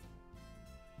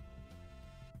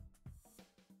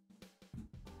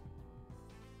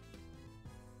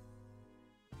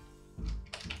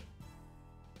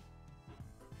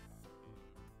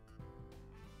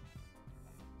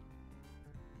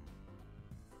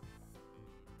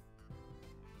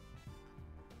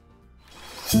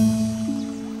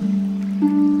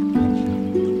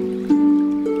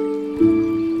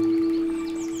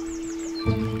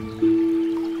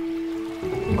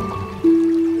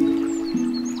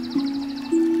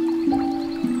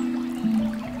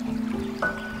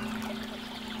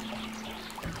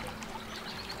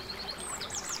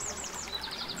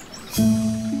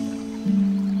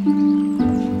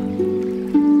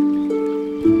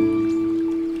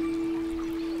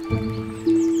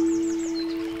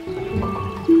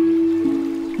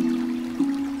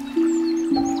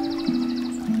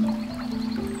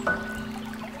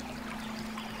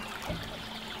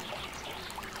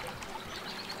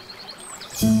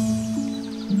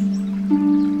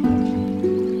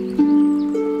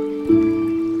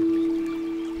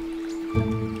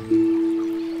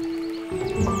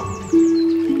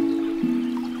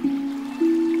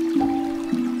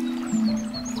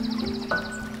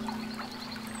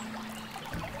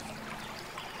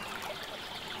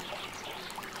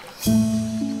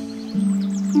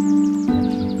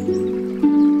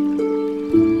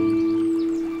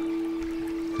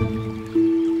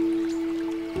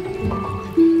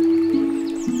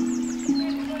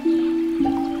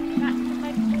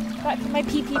 Back from my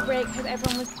pee break. Hope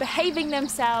everyone was behaving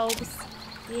themselves,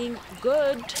 being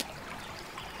good,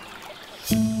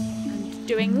 and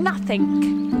doing nothing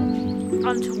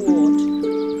untoward.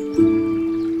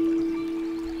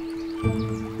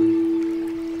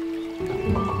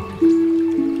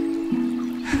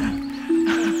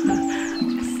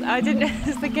 I didn't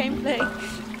notice the gameplay.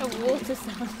 A water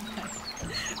sound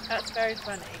effect. That's very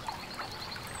funny.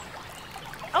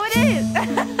 Oh, it is!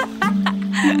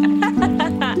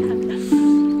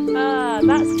 Ah,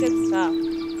 that's good stuff.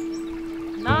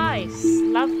 Nice.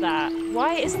 Love that.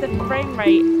 Why is the frame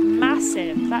rate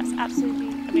massive? That's absolutely...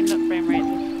 I mean, not frame rate.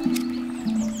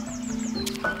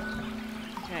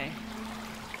 Okay.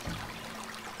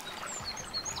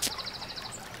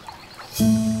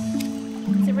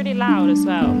 Is it really loud as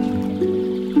well?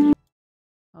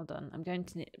 Hold on. I'm going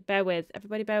to... Bear with.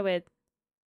 Everybody bear with.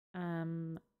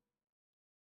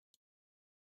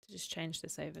 Just change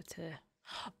this over to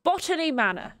Botany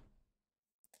Manor.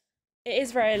 It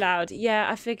is very loud. Yeah,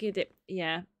 I figured it.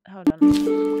 Yeah, hold on.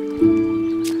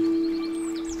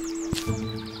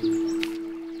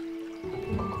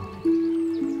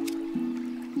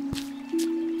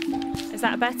 Is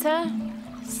that better?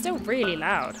 Still really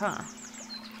loud, huh?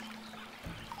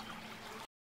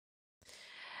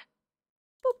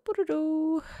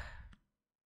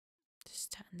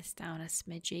 Just turn this down a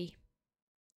smidgy.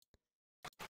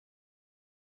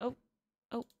 Oh,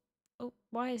 oh, oh,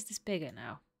 why is this bigger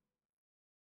now?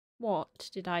 What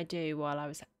did I do while I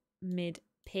was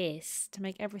mid-piss to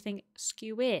make everything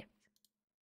skewy?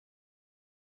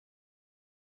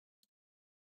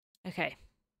 Okay.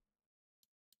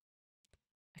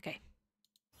 Okay.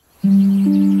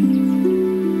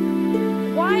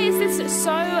 Why is this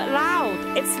so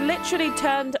loud? It's literally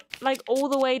turned like all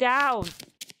the way down.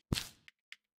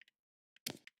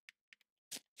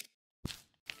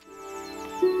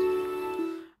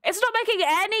 It's not making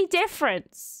any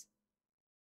difference.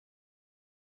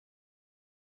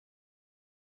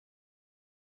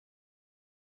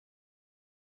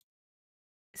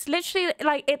 It's literally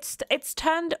like it's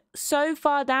turned so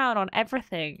far down on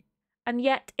everything, and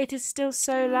yet it is still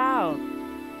so loud.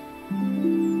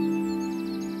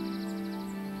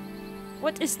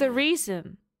 What is the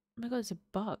reason? Oh my god, it's a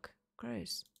bug.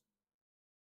 Gross.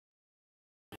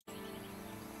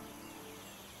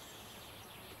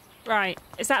 Right,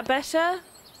 is that better?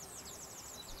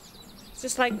 It's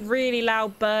just like really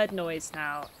loud bird noise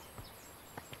now.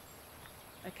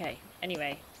 Okay,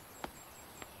 anyway.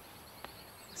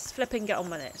 Let's flip and get on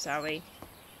with it, shall we?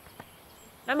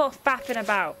 No more faffing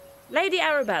about. Lady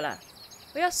Arabella,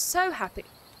 we are so happy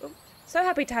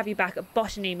to have you back at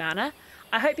Botany Manor.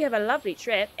 I hope you have a lovely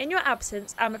trip. In your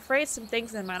absence, I'm afraid some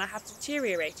things in the manor have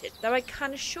deteriorated, though I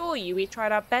can assure you we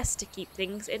tried our best to keep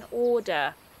things in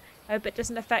order. I hope it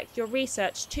doesn't affect your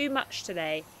research too much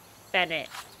today. Bennett.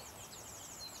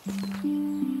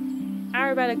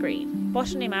 Arabella Green,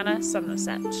 Botany Manor,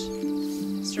 Somerset.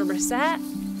 Somerset.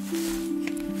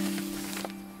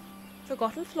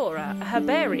 Forgotten Flora, a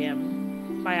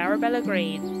herbarium by Arabella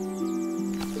Green.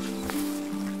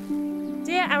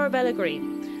 Dear Arabella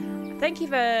Green, thank you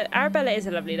for... Arabella is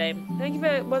a lovely name. Thank you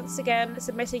for once again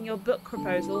submitting your book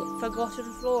proposal,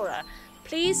 Forgotten Flora.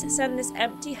 Please send this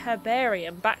empty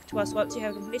herbarium back to us once you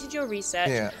have completed your research.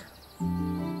 Yeah.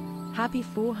 Happy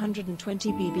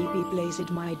 420 BBB blazed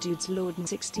my dudes Lord and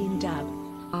 16 dab.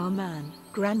 Ah man,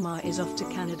 grandma is off to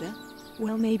Canada?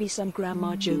 Well maybe some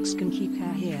grandma jokes can keep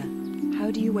her here. How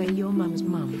do you weigh your mum's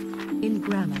mum? In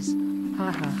grammars.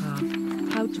 Ha ha ha.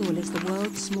 How tall is the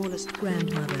world's smallest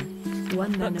grandmother?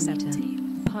 1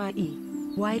 nanometer. Hi-e.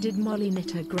 Why did Molly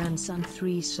knit her grandson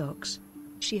 3 socks?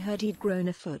 She heard he'd grown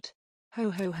a foot. Ho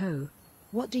ho ho.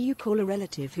 What do you call a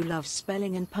relative who loves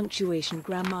spelling and punctuation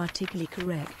grammatically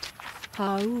correct?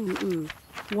 Ha ooh ooh.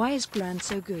 Why is Gran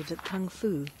so good at kung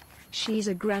fu? She's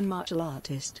a grand martial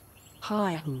artist.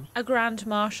 Hi hoo. A grand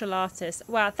martial artist.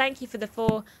 Wow, thank you for the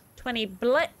 420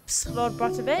 blips, Lord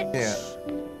Botovich. Yeah.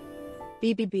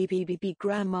 BBBBBB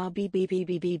grandma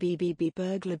BBBBBBB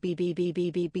burglar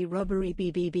BBBBBB robbery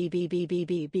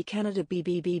BBBBBBB Canada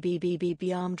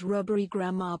BBBBBB armed robbery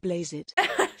grandma blaze it.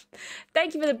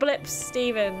 Thank you for the blips,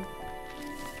 Stephen.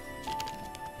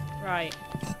 Right.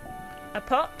 A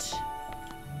pot.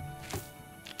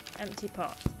 Empty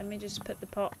pot. Let me just put the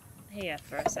pot here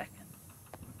for a second.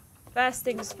 First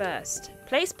things first.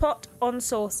 Place pot on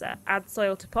saucer. Add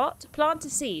soil to pot. Plant a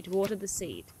seed. Water the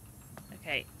seed.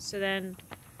 Okay, so then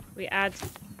we add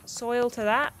soil to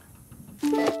that.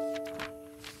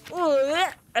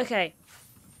 Okay.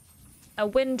 A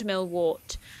windmill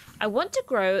wort. I want to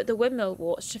grow the windmill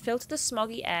wort to filter the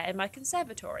smoggy air in my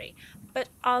conservatory, but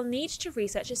I'll need to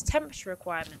research its temperature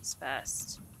requirements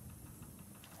first.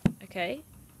 Okay.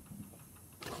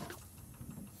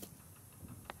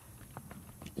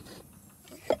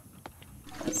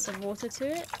 Add some water to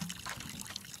it.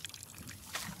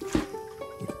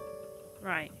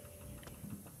 Right.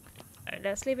 Alright,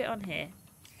 let's leave it on here.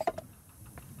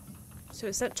 So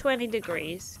it's at 20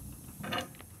 degrees.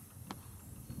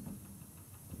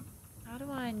 How do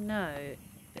I know if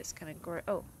it's gonna grow?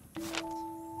 Oh.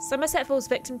 Somerset falls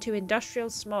victim to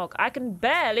industrial smog. I can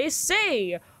barely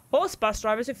see! Horse bus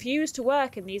drivers refuse to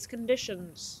work in these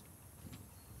conditions.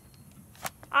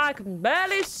 I can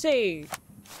barely see!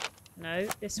 No,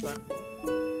 this one.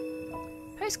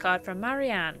 Postcard from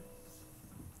Marianne.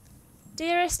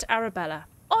 Dearest Arabella,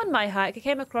 on my hike I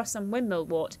came across some windmill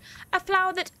wort, a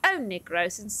flower that only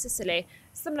grows in Sicily.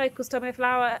 Some locals told me the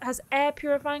flower has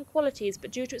air-purifying qualities,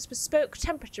 but due to its bespoke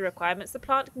temperature requirements, the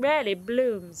plant rarely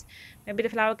blooms. Maybe the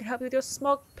flower can help you with your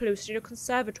smog pollution in your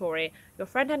conservatory. Your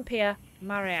friend and peer,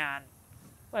 Marianne.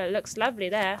 Well, it looks lovely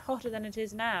there. Hotter than it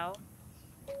is now.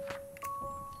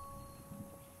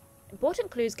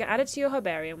 Important clues get added to your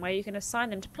herbarium where you can assign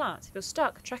them to plants. If you're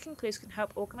stuck, tracking clues can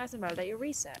help organise and validate your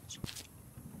research.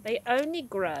 They only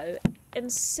grow in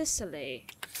Sicily.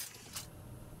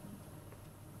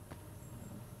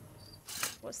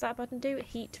 What's that button do?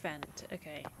 Heat vent.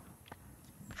 Okay.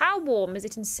 How warm is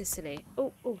it in Sicily?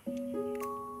 Oh, oh.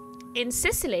 In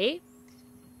Sicily,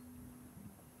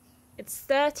 it's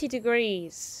 30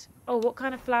 degrees. Oh, what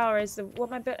kind of flower is the...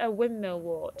 What am I... A windmill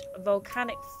wort. A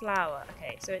volcanic flower.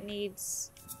 Okay, so it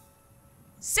needs...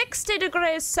 60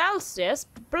 degrees Celsius?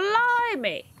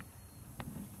 Blimey!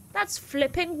 That's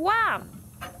flipping wham!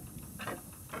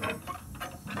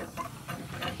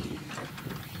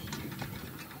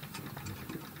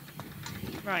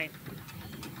 Right.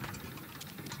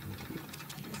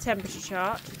 The temperature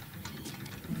chart.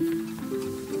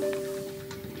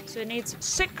 So it needs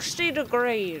 60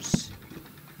 degrees.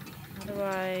 How do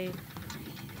I...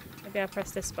 Maybe I'll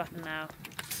press this button now.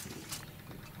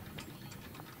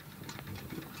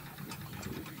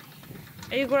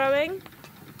 Are you growing?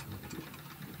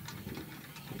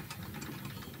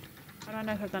 I don't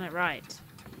know if I've done it right.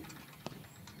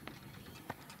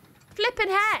 Flippin'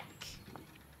 heck!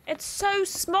 It's so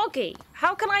smoggy.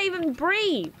 How can I even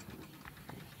breathe?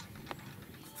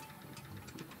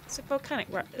 It's a volcanic,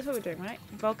 right? That's what we're doing, right?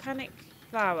 Volcanic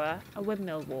flower, a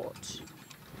windmill wort.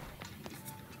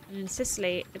 And in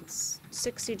Sicily, it's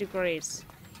 60 degrees.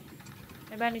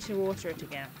 Maybe I need to water it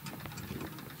again.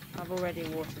 I've already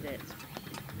watered it.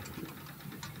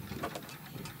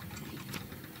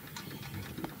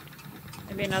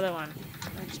 Maybe another one.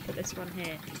 I'll just put this one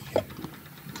here.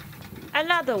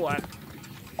 Another one.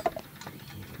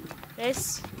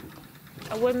 This.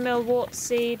 A windmill wort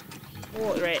seed.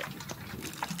 Water it.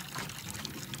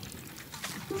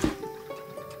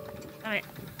 Alright.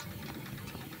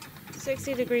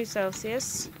 60 degrees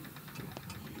Celsius.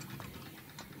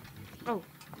 Oh.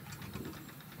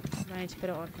 I need to put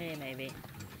it on here, maybe.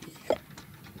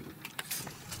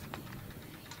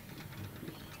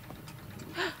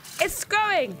 It's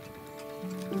growing!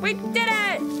 We did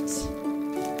it!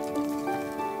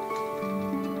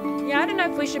 Yeah, I don't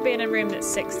know if we should be in a room that's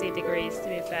 60 degrees, to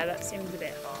be fair. That seems a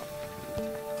bit hot.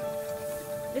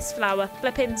 This flower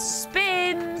flipping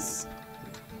spins!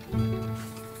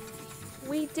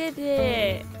 We did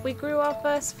it! We grew our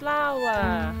first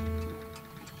flower!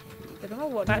 The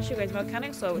normal wort naturally grows in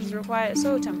volcanic soil, which is required at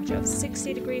soil temperature of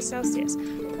 60 degrees Celsius.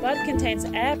 The plant contains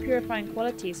air purifying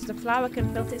qualities, so the flower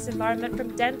can filter its environment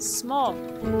from dense smog.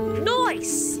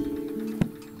 Nice!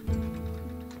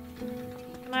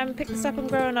 Can I pick this up and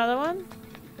grow another one?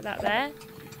 Put that there.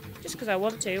 Just because I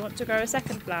want to grow a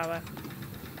second flower.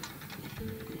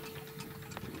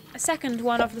 A second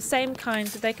one of the same kind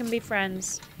so they can be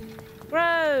friends.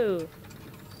 Grow!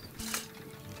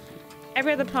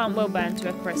 Every other plant will burn to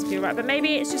a crisp, you're right, but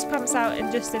maybe it just pumps out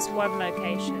in just this one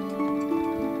location.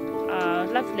 Oh,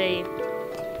 lovely.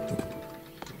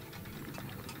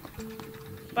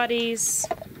 Buddies.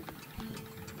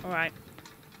 Alright.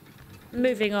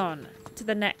 Moving on to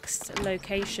the next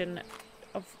location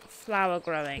of flower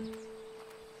growing.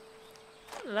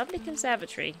 Lovely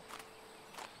conservatory.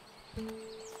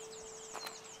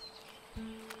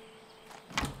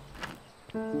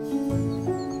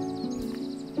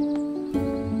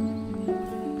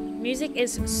 Music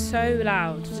is so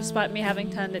loud, despite me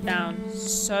having turned it down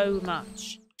so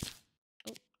much.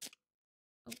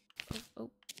 Oh.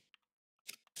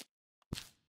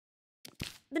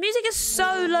 The music is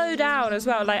so low down as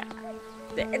well. Like,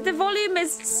 the volume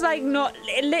is like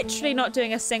literally not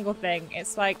doing a single thing.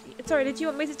 It's like, sorry, did you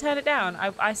want me to turn it down?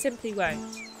 I simply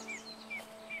won't.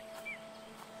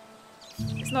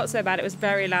 It's not so bad. It was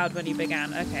very loud when you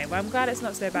began. Okay, well, I'm glad it's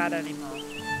not so bad anymore.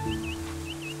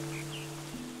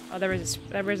 Oh, there is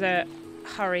a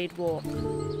hurried walk.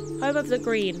 Home of the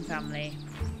Green family.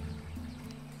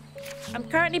 I'm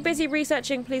currently busy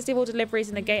researching. Please leave all deliveries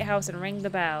in the gatehouse and ring the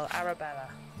bell. Arabella.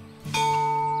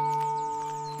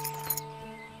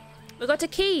 We got a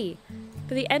key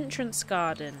for the entrance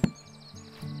garden.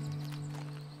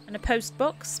 And a post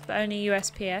box, but only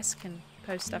USPS can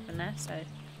post stuff in there, so.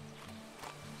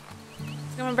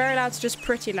 It's going very loud to just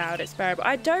pretty loud. It's bearable.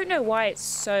 I don't know why it's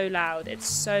so loud. It's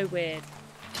so weird.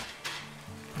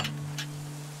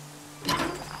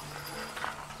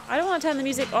 I don't want to turn the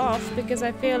music off because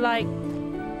I feel like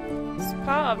it's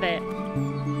part of it.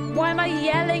 Why am I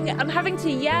yelling? I'm having to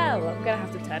yell. I'm going to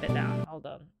have to turn it down. Hold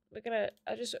on.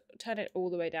 I'll just turn it all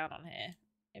the way down on here.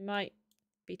 It might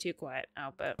be too quiet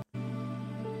now, but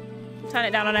turn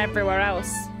it down on everywhere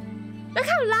else. Look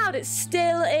how loud it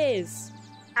still is.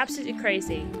 Absolutely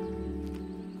crazy.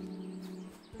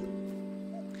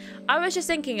 I was just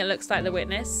thinking it looks like The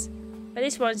Witness, but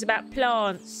this one's about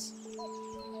plants.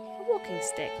 A walking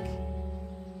stick.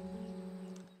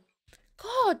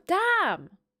 God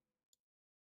damn!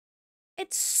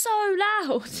 It's so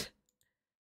loud.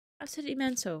 Absolutely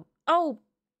mental. Oh!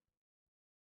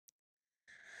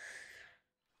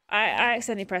 I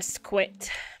accidentally pressed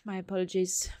quit. My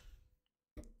apologies.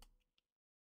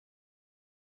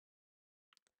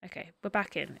 Okay, we're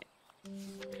back in.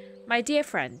 My dear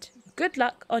friend, good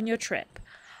luck on your trip.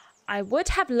 I would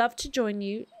have loved to join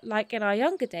you like in our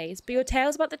younger days, but your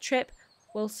tales about the trip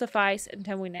will suffice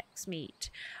until we next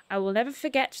meet. I will never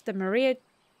forget the Maria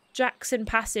Jackson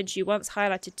passage you once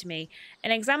highlighted to me.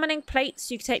 In examining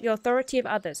plates, you take the authority of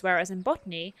others, whereas in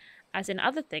botany, as in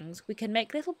other things, we can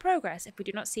make little progress if we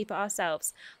do not see for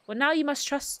ourselves. Well, now you must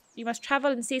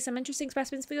travel and see some interesting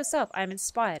specimens for yourself. I am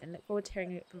inspired and look forward to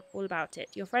hearing all about it.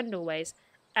 Your friend always,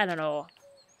 Eleanor.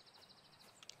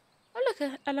 Oh,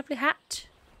 look, a lovely hat.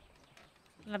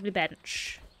 A lovely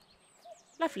bench.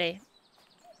 Lovely.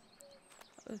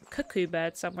 A cuckoo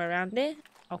bird somewhere around here.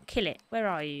 I'll kill it. Where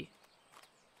are you?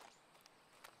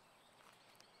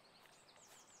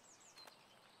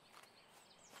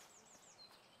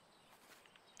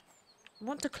 I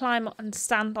want to climb and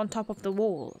stand on top of the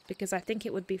wall because I think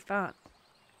it would be fun.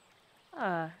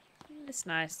 Ah, that's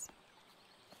nice.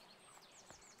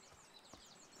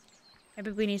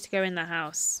 Maybe we need to go in the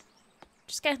house.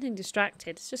 Just getting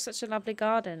distracted. It's just such a lovely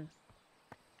garden.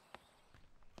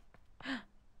 Oh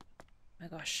my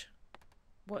gosh.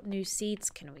 What new seeds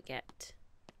can we get?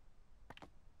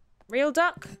 Real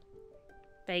duck?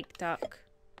 Fake duck.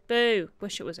 Boo.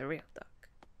 Wish it was a real duck.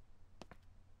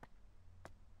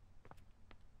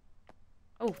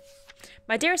 Oh,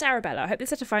 my dearest Arabella, I hope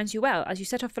this letter finds you well as you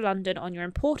set off for London on your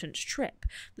important trip.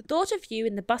 The thought of you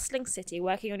in the bustling city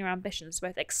working on your ambitions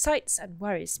both excites and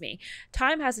worries me.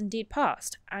 Time has indeed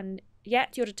passed, and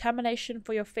yet your determination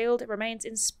for your field remains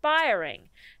inspiring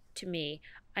to me.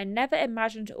 I never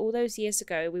imagined all those years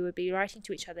ago we would be writing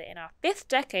to each other in our 5th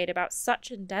decade about such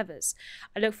endeavours.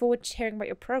 I look forward to hearing about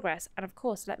your progress, and of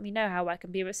course let me know how I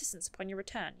can be of assistance upon your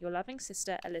return. Your loving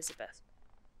sister, Elizabeth.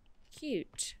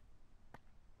 Cute.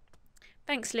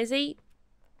 Thanks, Lizzie.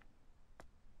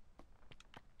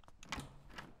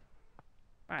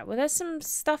 Right, well, there's some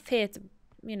stuff here to,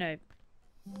 you know.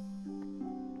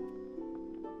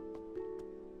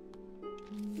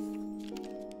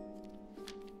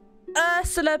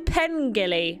 Ursula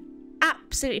Pengilly.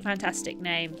 Absolutely fantastic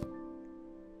name.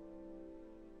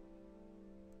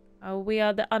 Oh, we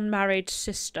are the unmarried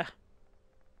sister.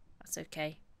 That's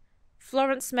okay.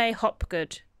 Florence May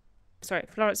Hopgood. Sorry,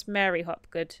 Florence Mary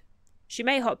Hopgood. She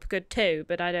may Hopgood too,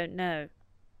 but I don't know.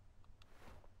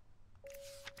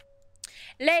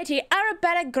 Lady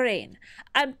Arabella Green,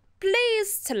 I'm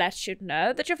pleased to let you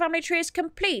know that your family tree is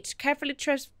complete, carefully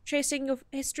tracing your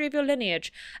history of your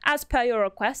lineage. As per your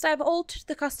request, I have altered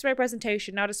the customary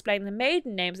presentation, now displaying the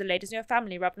maiden names of the ladies in your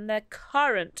family rather than their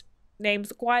current names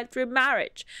acquired through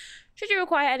marriage. Should you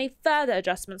require any further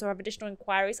adjustments or have additional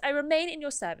inquiries, I remain in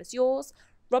your service. Yours,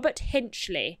 Robert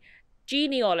Hinchley,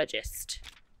 genealogist.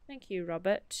 Thank you,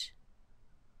 Robert.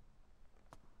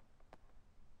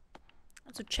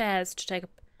 Lots of chairs to take up.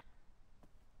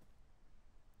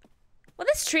 Well,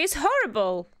 this tree is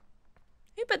horrible.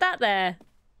 Who put that there?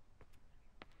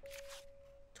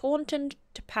 Taunton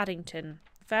to Paddington.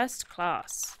 First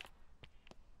class.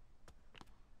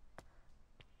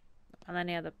 Not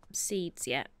any other seeds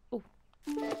yet. Ooh.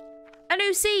 A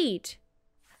new seed!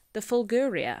 The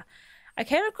Fulguria. I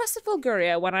came across the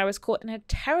Fulguria when I was caught in a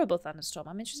terrible thunderstorm.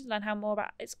 I'm interested to learn how more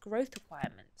about its growth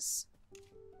requirements.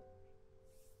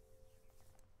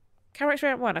 Camera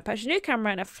experiment 1. I purchased a new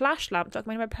camera and a flash lamp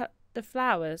documenting the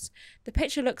flowers. The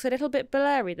picture looks a little bit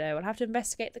blurry though. I'll have to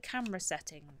investigate the camera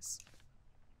settings.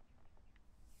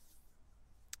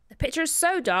 The picture is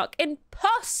so dark,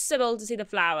 impossible to see the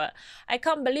flower. I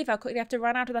can't believe how quickly I have to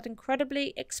run out of that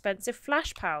incredibly expensive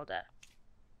flash powder.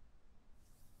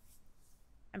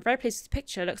 I'm very pleased with the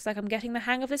picture. Looks like I'm getting the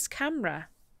hang of this camera.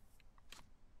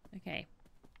 Okay.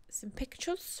 Some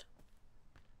pictures.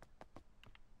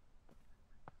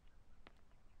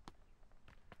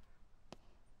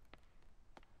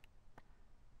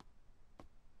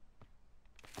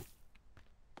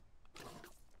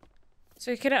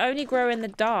 So it can only grow in the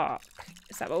dark.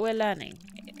 Is that what we're learning?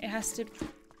 It has to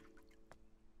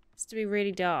be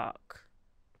really dark.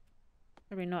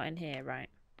 Probably not in here, right?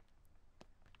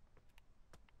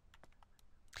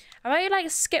 Have I like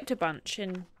skipped a bunch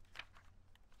in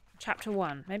chapter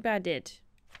 1? Maybe I did.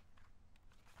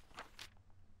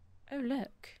 Oh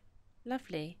look.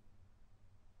 Lovely.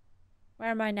 Where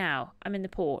am I now? I'm in the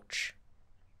porch.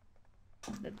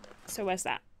 So where's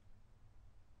that?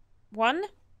 1.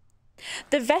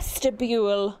 The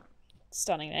vestibule.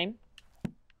 Stunning name.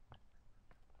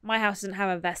 My house doesn't have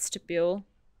a vestibule.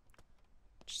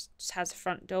 Just has a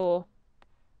front door.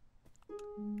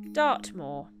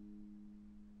 Dartmoor.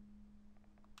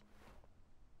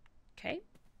 Okay.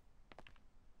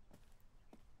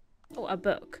 Oh, a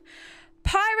book.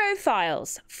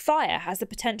 Pyrophiles. Fire has the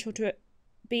potential to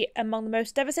be among the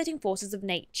most devastating forces of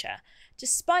nature.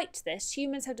 Despite this,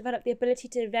 humans have developed the ability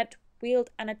to invent, wield,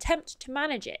 and attempt to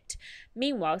manage it.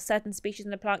 Meanwhile, certain species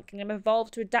in the plant kingdom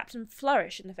evolved to adapt and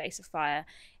flourish in the face of fire.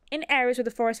 In areas where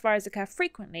the forest fires occur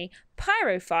frequently,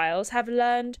 pyrophiles have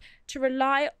learned to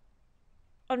rely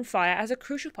on fire as a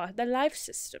crucial part of their life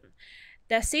system.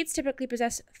 Their seeds typically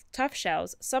possess tough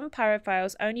shells. Some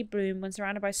pyrophiles only bloom when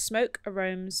surrounded by smoke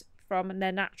aromas from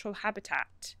their natural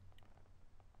habitat.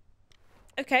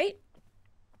 Okay.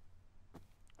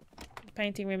 The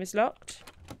painting room is locked.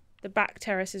 The back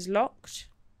terrace is locked.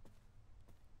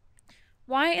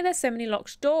 Why are there so many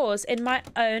locked doors in my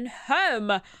own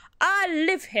home? I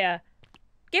live here.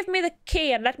 Give me the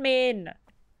key and let me in.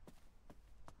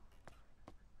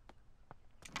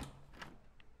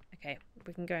 Okay,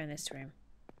 we can go in this room.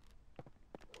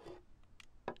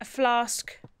 A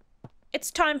flask. It's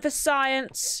time for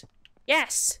science.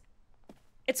 Yes.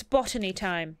 It's botany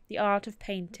time. The art of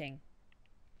painting.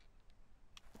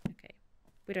 Okay.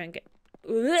 We don't get...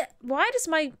 Why does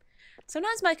my...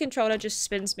 Sometimes my controller just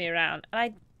spins me around. And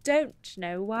I don't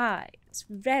know why. It's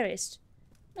very...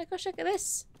 Oh my gosh, look at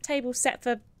this. Table set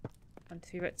for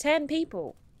 10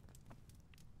 people.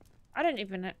 I don't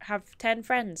even have 10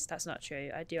 friends. That's not true.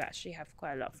 I do actually have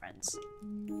quite a lot of friends.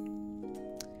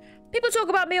 People talk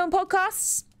about me on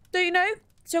podcasts. Do you know?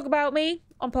 Talk about me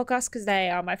on podcasts because they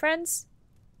are my friends.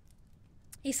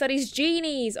 He studies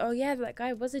genies. Oh yeah, that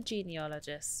guy was a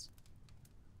genealogist.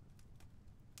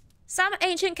 Some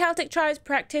ancient Celtic tribes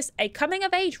practice a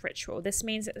coming-of-age ritual. This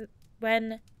means that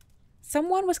when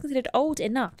someone was considered old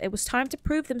enough, it was time to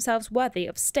prove themselves worthy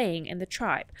of staying in the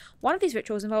tribe. One of these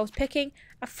rituals involves picking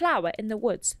a flower in the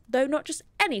woods, though not just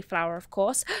any flower, of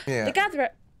course. Yeah. The gatherer...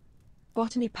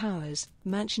 Botany Powers,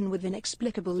 mansion with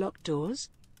inexplicable locked doors?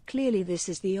 Clearly this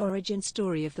is the origin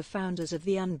story of the founders of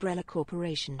the Umbrella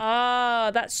Corporation. Ah,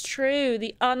 that's true.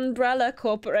 The Umbrella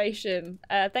Corporation.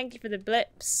 Thank you for the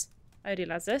blips, Odie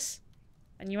Lazarus.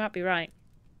 And you might be right.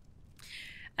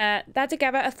 They're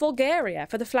together a Fulgaria,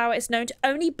 for the flower is known to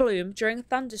only bloom during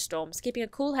thunderstorms. Keeping a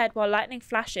cool head while lightning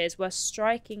flashes were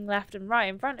striking left and right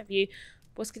in front of you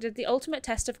was considered the ultimate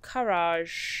test of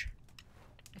courage.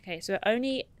 Okay, so it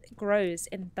only grows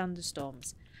in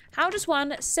thunderstorms. How does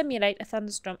one simulate a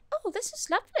thunderstorm? Oh, this is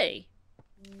lovely.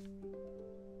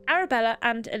 Arabella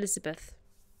and Elizabeth.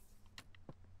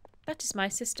 That is my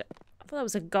sister. I thought that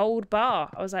was a gold bar.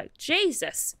 I was like,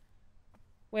 Jesus.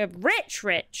 We're rich,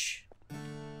 rich.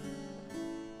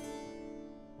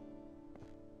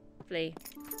 Lovely.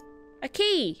 A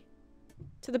key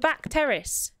to the back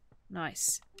terrace.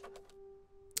 Nice.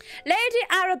 Lady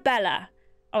Arabella.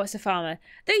 Oh, it's a farmer.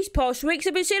 These past weeks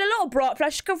I've been seeing a lot of bright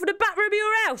flashes come from the back room of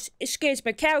your house. It scares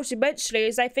my cows immensely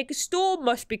as they think a storm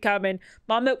must be coming.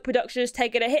 My milk production has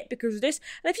taken a hit because of this.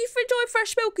 And if you enjoy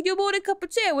fresh milk in your morning cup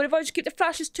of tea, I would advise you to keep the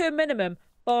flashes to a minimum.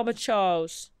 Farmer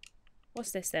Charles.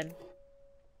 What's this then?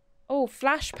 Oh,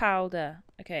 flash powder.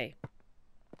 Okay.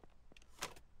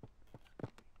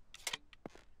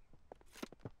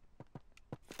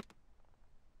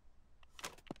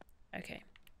 Okay.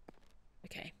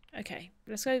 Okay. Okay.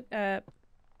 Let's go to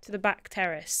the back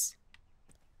terrace.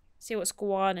 See what's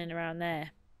going on around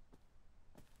there.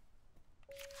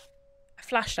 A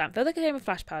flash lamp. Fill the container with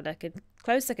flash powder.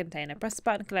 Close the container. Press the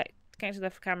button to connect to the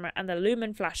camera and the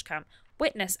lumen flash cam.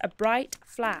 Witness a bright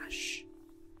flash.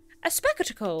 A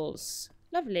spectacles.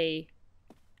 Lovely.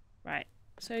 Right.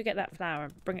 So we get that flower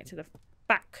and bring it to the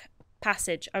back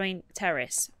passage. I mean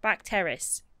terrace. Back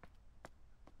terrace.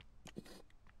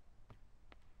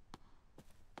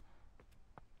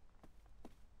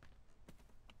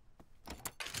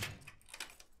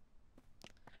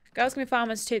 Girls can be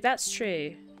farmers too. That's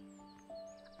true.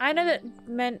 I know that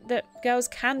meant that girls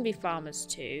can be farmers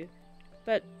too,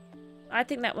 but I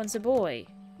think that one's a boy.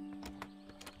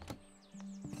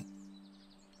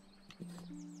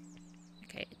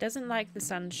 Okay, it doesn't like the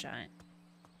sunshine.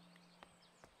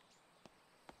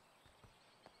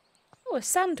 Oh, a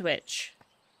sandwich.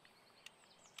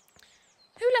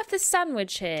 Who left this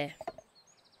sandwich here?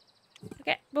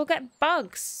 We'll get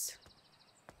bugs.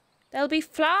 There'll be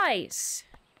flies.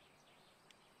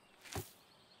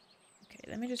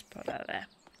 Let me just put that there.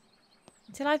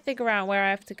 Until I figure out where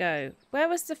I have to go. Where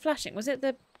was the flashing? Was it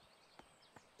the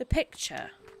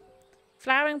picture?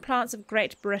 Flowering plants of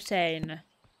Great Britain.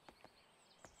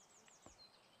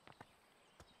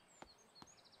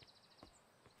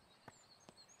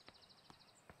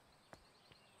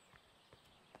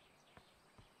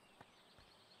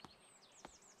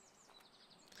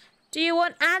 Do you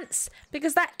want ants?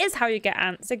 Because that is how you get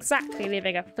ants. Exactly,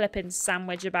 leaving a flippin'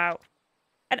 sandwich about.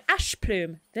 An ash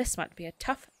plume. This might be a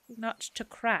tough nut to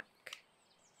crack.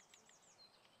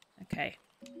 Okay.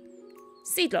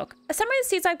 Seed log. A summary of the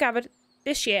seeds I've gathered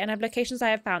this year and of locations I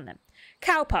have found them.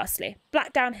 Cow parsley,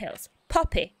 Blackdown Hills,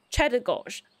 poppy, cheddar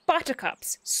gorge,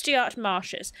 buttercups, Stuart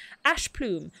marshes, ash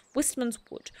plume, Wistman's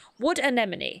wood, wood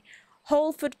anemone,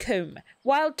 Holford combe,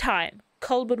 wild thyme,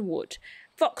 Colburn wood,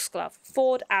 foxglove,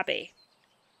 Ford Abbey.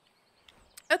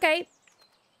 Okay.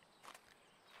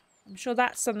 I'm sure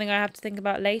that's something I have to think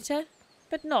about later,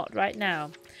 but not right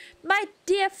now. My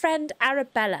dear friend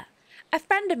Arabella. A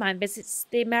friend of mine visits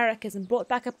the Americas and brought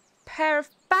back a pair of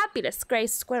fabulous grey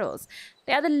squirrels.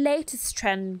 They are the latest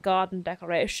trend in garden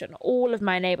decoration. All of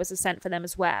my neighbours have sent for them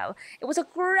as well. It was a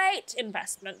great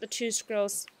investment. The 2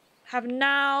 squirrels have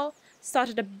now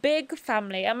started a big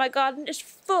family, and my garden is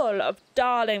full of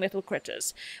darling little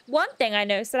critters. One thing I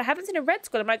noticed that I haven't seen a red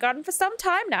squirrel in my garden for some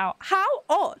time now. How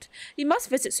odd. You must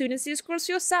visit soon and see the squirrels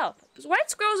for yourself. Because red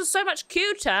squirrels are so much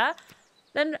cuter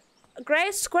than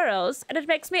grey squirrels, and it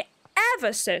makes me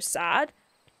ever so sad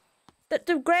that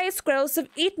the grey squirrels have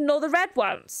eaten all the red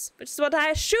ones, which is what I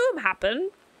assume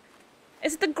happened,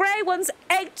 is that the grey ones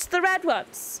ate the red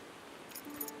ones.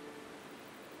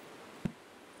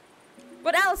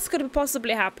 What else could have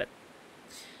possibly happened?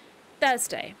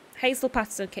 Thursday. Hazel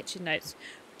Patterson kitchen notes.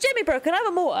 Jimmy broke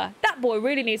another mortar. That boy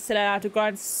really needs to learn how to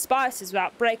grind spices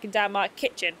without breaking down my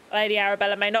kitchen. Lady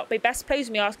Arabella may not be best pleased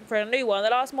with me asking for a new one. The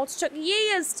last mortar took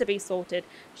years to be sorted.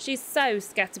 She's so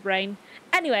scatterbrained.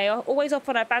 Anyway, always off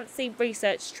on her fancy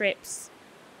research trips.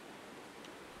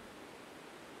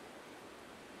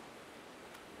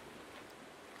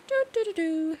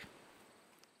 Do.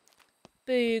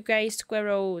 Boo, grey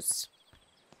squirrels.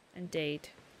 Indeed.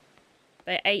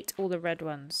 They ate all the red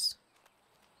ones.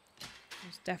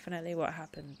 That's definitely what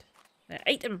happened. They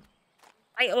ate them.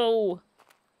 Ate all.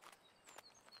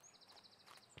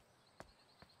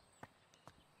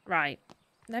 Right.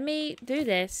 Let me do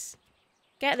this.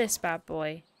 Get this bad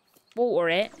boy. Water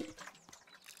it.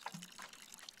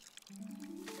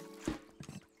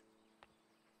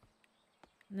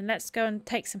 And then let's go and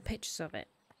take some pictures of it.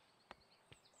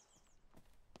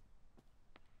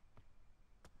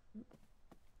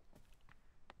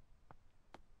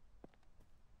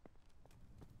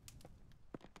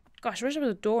 Gosh, I wish there was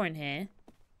a door in here.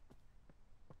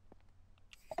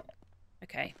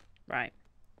 Okay, right.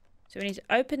 So we need to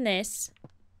open this.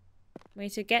 We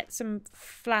need to get some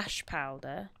flash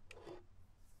powder.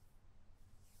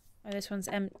 Oh, this one's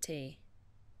empty.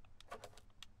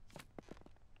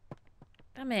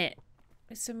 Damn it.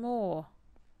 There's some more.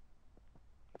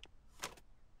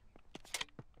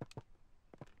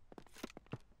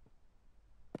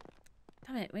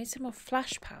 Damn it, we need some more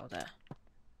flash powder.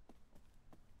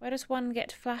 Where does one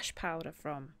get flash powder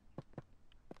from?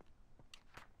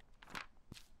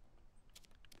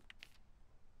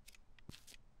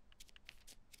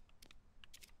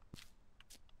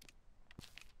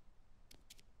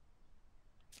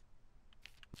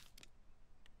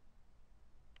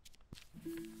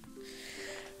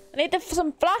 I need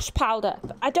some flash powder.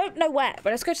 But I don't know where, but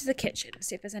let's go to the kitchen and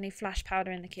see if there's any flash powder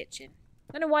in the kitchen.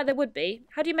 I don't know why there would be.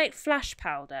 How do you make flash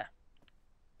powder?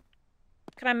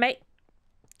 Can I make...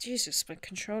 Jesus, my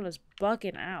controller's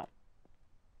bugging out.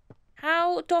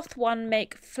 How doth one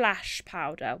make flash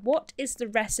powder? What is the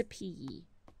recipe?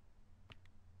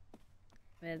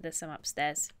 Well, there's some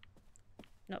upstairs.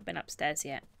 Not been upstairs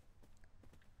yet.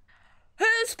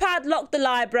 Who's padlocked the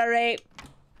library?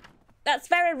 That's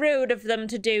very rude of them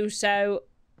to do so.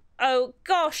 Oh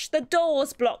gosh, the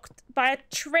door's blocked by a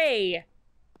tree.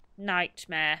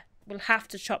 Nightmare. We'll have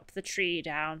to chop the tree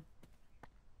down.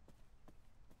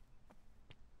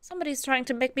 Somebody's trying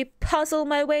to make me puzzle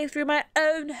my way through my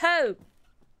own home.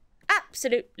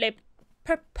 Absolutely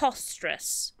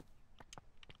preposterous.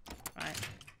 Right.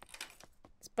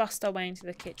 Let's bust our way into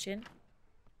the kitchen.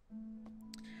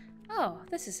 Oh,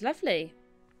 this is lovely.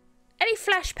 Any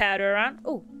flash powder around?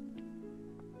 Oh.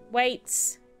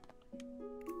 Weights.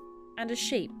 And a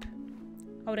sheep.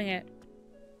 Holding a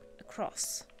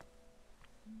cross.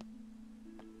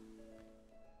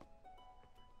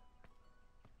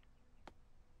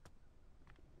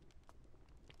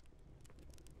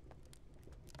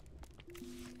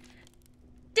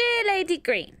 Dear Lady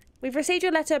Green, we've received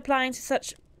your letter applying to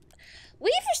study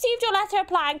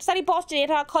botany at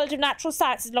our College of Natural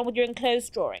Sciences along with your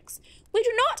enclosed drawings. We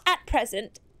do not at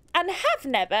present, and have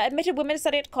never, admitted women to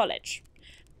study at college.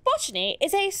 Botany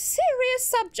is a serious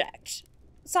subject.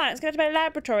 Science conducted by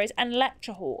laboratories and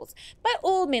lecture halls. By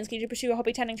all means, can you pursue a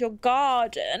hobby tending to your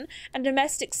garden and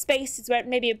domestic spaces where it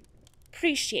may be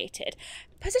appreciated.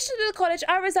 Positions at the college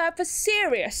are reserved for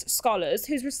serious scholars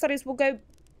whose studies will go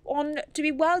on to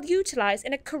be well utilised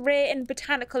in a career in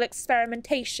botanical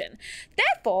experimentation.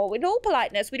 Therefore, in all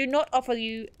politeness, we do not offer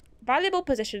you valuable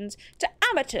positions to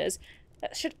amateurs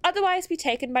that should otherwise be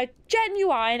taken by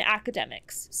genuine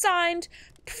academics. Signed,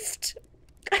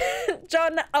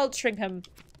 John Altrincham.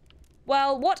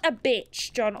 Well, what a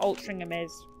bitch John Altrincham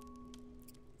is.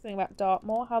 Something about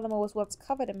Dartmoor, how the moor was once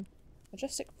covered in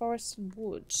majestic forests and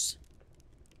woods.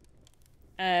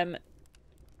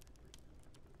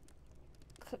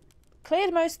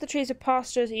 Cleared most of the trees of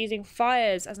pastures using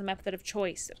fires as a method of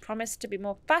choice. It promised to be a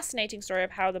more fascinating story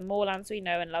of how the moorlands we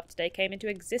know and love today came into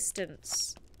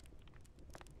existence.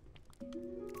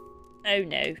 Oh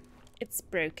no, it's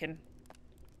broken.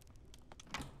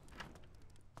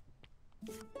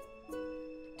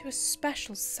 To a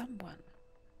special someone.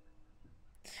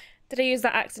 Did I use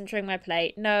that accent during my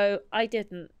play? No, I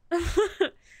didn't.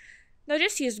 No, I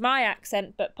just used my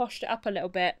accent, but poshed it up a little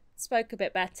bit. Spoke a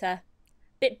bit better.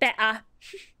 Bit better.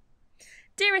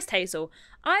 Dearest Hazel,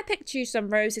 I picked you some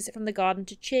roses from the garden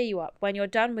to cheer you up. When you're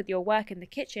done with your work in the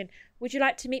kitchen, would you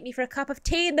like to meet me for a cup of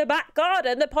tea in the back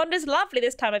garden? The pond is lovely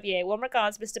this time of year. Warm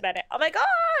regards, Mr. Bennett. Oh my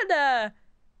god!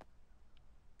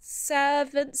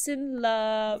 Servants in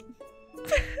love.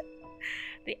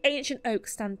 The ancient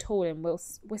oaks stand tall in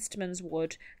Wistman's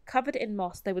wood. Covered in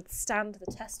moss, they would stand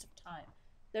the test of time.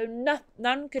 Though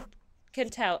none can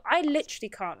tell. I literally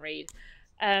can't read.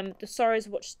 The sorrows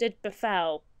which did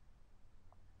befell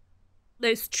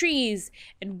those trees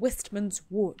in Wistman's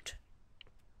wood.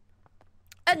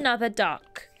 Another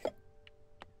duck.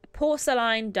 A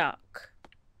porcelain duck.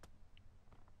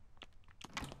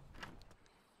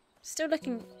 Still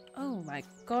looking... Oh my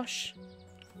gosh.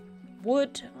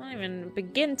 Wood. I don't even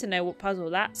begin to know what puzzle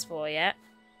that's for yet.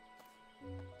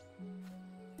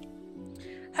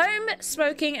 Home,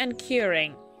 smoking and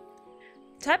curing.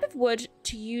 Type of wood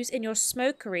to use in your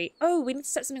smokery. Oh, we need to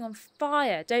set something on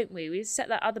fire, don't we? We need to set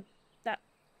that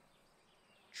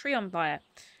tree on fire.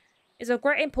 Is of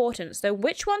great importance, though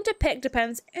which one to pick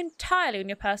depends entirely on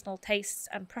your personal tastes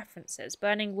and preferences.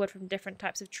 Burning wood from different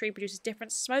types of tree produces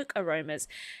different smoke aromas.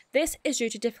 This is due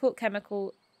to difficult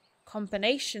chemical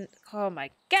combination. Oh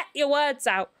my, get your words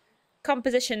out!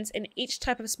 Compositions in each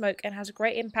type of smoke and has a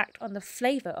great impact on the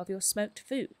flavour of your smoked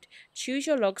food. Choose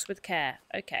your logs with care.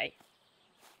 Okay.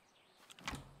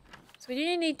 So we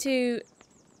do need to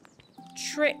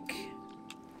trick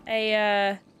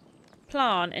a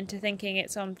plant into thinking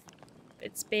it's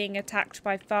being attacked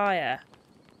by fire.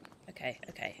 Okay.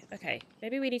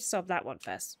 Maybe we need to solve that one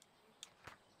first.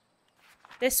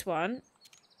 This one.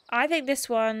 I think this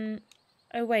one...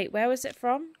 Oh wait, where was it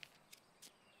from?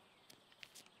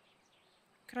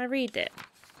 Can I read it?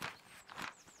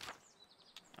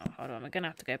 Oh, hold on. We're going to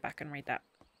have to go back and read that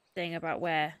thing about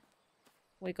where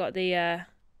we got the...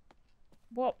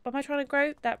 What am I trying to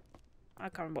grow? That... I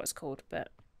can't remember what it's called, but...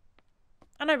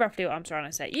 I know roughly what I'm trying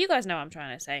to say. You guys know what I'm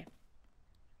trying to say.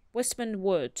 Wistman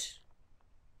wood.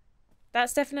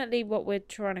 That's definitely what we're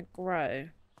trying to grow.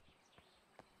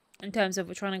 In terms of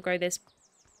we're trying to grow this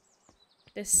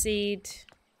seed.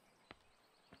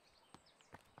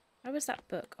 Where was that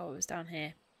book? Oh, it was down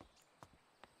here.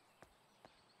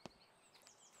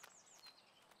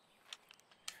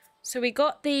 So we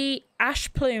got the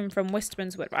ash plume from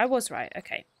Wistman's wood. I was right.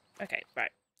 Okay.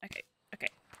 Right. Okay.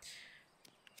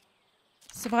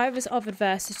 Survivors of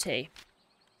adversity.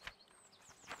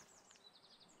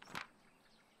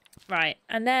 Right.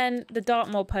 And then the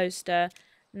Dartmoor poster.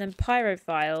 And then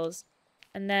Pyrophiles.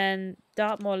 And then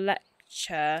Dartmoor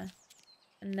lecture.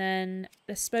 And then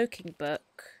the smoking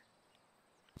book.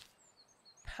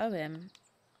 Poem.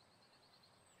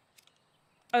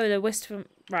 Oh, the Wistman.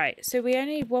 Right. So we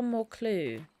only need one more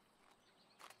clue.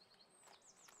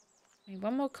 We need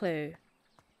one more clue.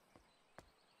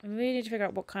 And we need to figure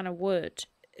out what kind of wood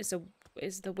is the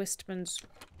Wistman's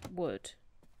wood.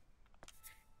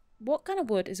 What kind of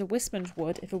wood is a Wistman's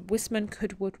wood if a Wistman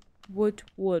could wood?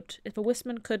 If a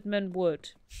Wistman could man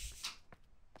wood.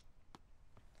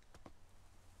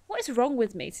 What is wrong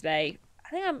with me today? I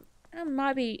think I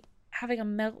might be having a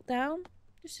meltdown.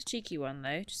 Just a cheeky one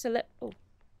though. Just a little. Oh.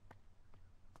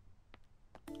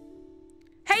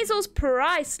 Hazel's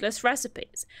priceless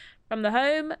recipes from the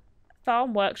home,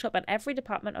 farm, workshop, and every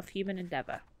department of human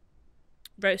endeavour.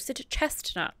 Roasted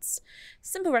chestnuts.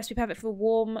 Simple recipe perfect for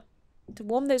warm to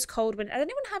warm those cold winters. Has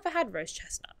anyone ever had roast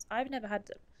chestnuts? I've never had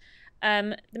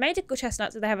them. The main typical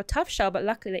chestnuts are they have a tough shell, but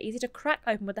luckily they're easy to crack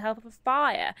open with the help of a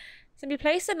fire. Simply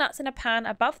place the nuts in a pan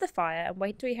above the fire and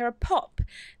wait until you hear a pop.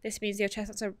 This means your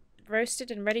chestnuts are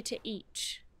roasted and ready to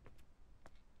eat.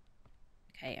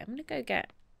 Okay, I'm gonna go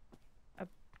get a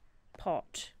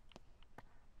pot.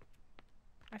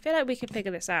 I feel like we can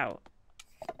figure this out.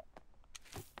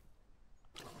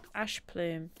 Ash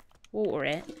plume. Water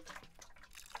it.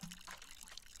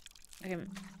 Okay,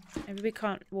 maybe we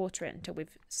can't water it until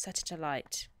we've set it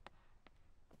alight.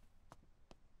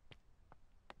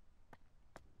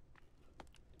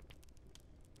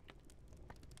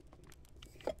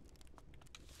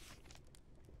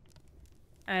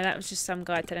 Oh, that was just some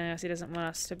guy telling us he doesn't want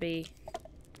us to be...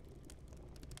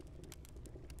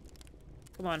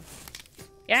 Come on.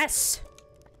 Yes!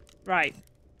 Right.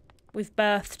 We've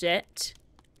birthed it.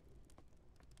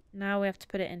 Now we have to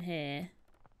put it in here.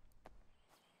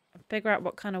 And figure out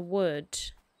what kind of wood.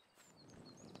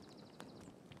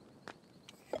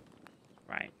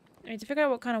 Right. We need to figure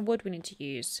out what kind of wood we need to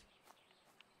use.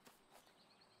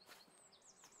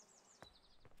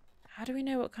 How do we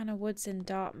know what kind of wood's in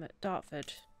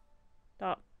Dartford?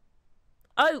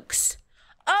 Oaks!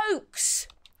 Oaks!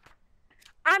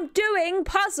 I'm doing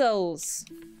puzzles!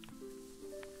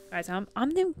 Guys, I'm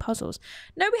doing puzzles.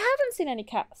 No, we haven't seen any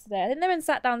cats today. I think they've been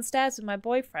sat downstairs with my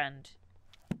boyfriend.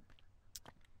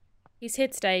 He's here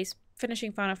today. He's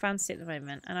finishing Final Fantasy at the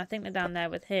moment. And I think they're down there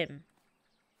with him.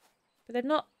 But they've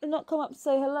not come up to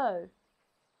say hello.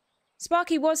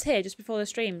 Sparky was here just before the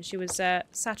stream. She was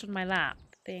sat on my lap,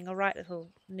 being a right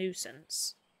little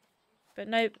nuisance. But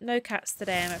no cats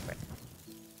today, I'm afraid.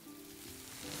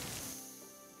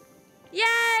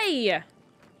 Yay!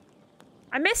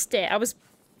 I missed it. I was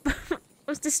I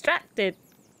was distracted.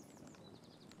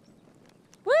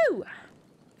 Woo!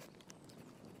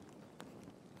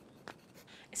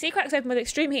 A sea cracks open with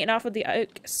extreme heat and after the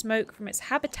oak smoke from its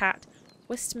habitat,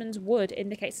 Wistman's wood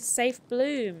indicates a safe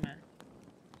bloom.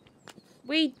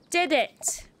 We did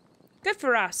it! Good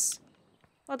for us.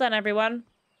 Well done, everyone.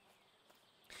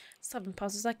 Solving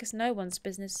puzzles like it's no one's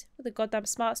business. We're the goddamn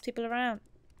smartest people around.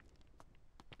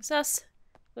 It's us.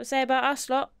 What do say about us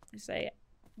lot? I say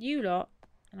you lot,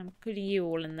 and I'm including you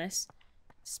all in this.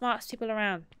 Smartest people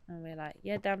around. And we're like,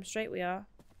 yeah, damn straight we are.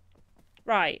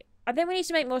 Right. I think we need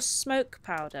to make more smoke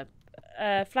powder.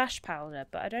 Flash powder,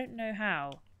 but I don't know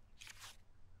how.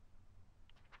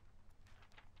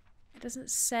 It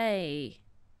doesn't say.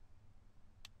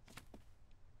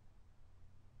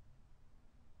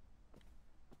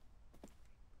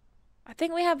 I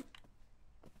think we have...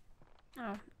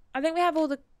 Oh, I think we have all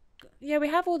the... Yeah, we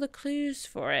have all the clues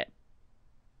for it.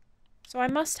 So I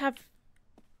must have...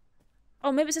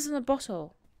 Oh, maybe it says on the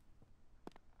bottle.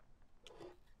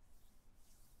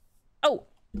 Oh!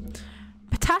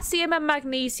 Potassium and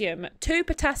magnesium. 2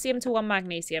 potassium to 1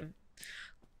 magnesium.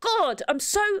 God, I'm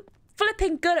so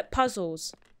flipping good at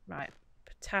puzzles. Right,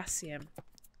 potassium.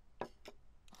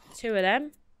 2 of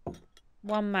them.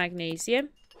 1 magnesium.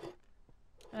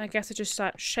 I guess I just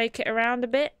like shake it around a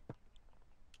bit.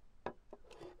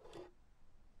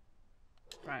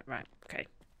 Right, okay.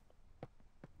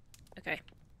 Okay.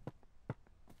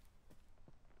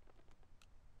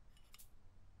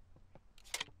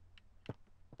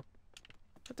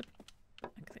 Put the...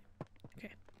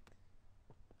 Okay.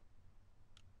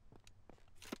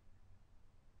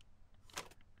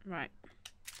 Right.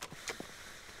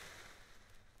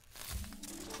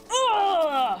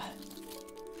 Oh!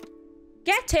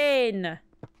 Get in!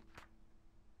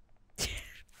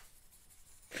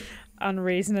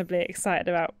 Unreasonably excited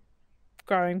about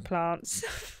growing plants.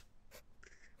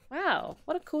 Wow,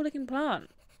 what a cool looking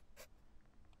plant.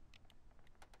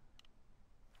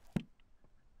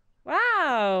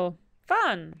 Wow,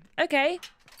 fun. Okay.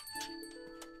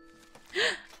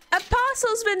 A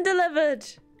parcel's been delivered.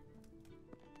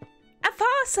 A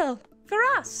parcel for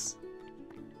us.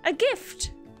 A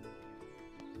gift.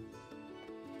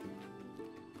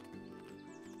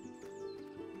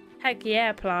 Heck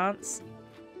yeah, plants.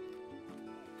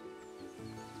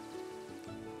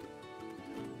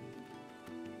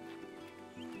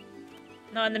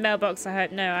 Not in the mailbox, I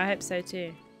hope. No, I hope so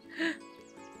too.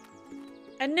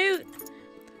 A new...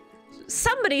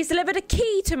 Somebody's delivered a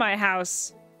key to my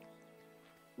house.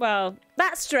 Well,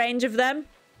 that's strange of them.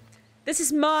 This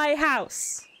is my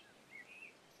house.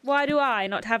 Why do I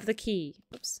not have the key?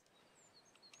 Oops.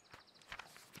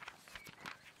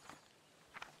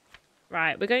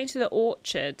 Right, we're going to the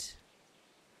orchard,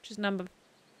 which is number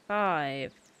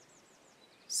 5.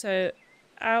 So,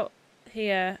 out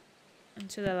here and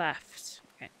to the left.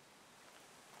 Okay.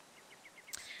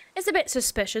 It's a bit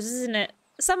suspicious, isn't it?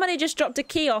 Somebody just dropped a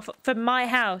key off from my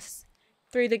house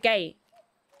through the gate.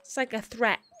 It's like a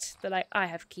threat. They're like, I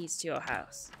have keys to your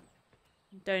house.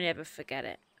 Don't ever forget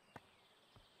it.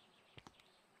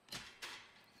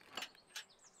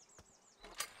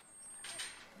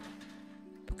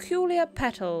 Peculiar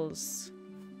petals.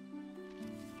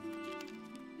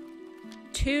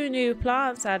 2 new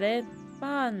plants added.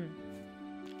 Fun.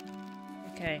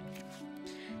 Okay.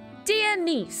 Dear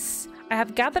niece, I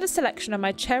have gathered a selection of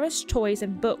my cherished toys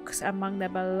and books, among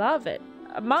them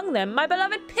my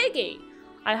beloved Piggy.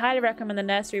 I highly recommend the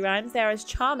nursery rhymes. They are as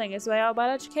charming as they are well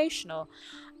educational.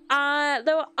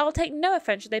 Though I'll take no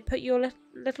offence if they put your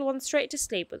little one straight to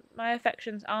sleep. With my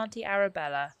affections, Auntie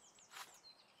Arabella.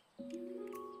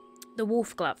 The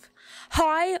wolf glove.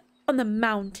 High on the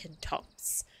mountain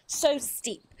tops, so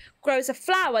steep, grows a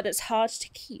flower that's hard to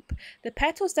keep. The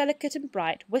petals delicate and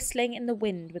bright, whistling in the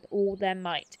wind with all their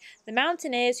might. The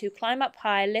mountaineers who climb up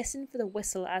high listen for the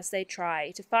whistle as they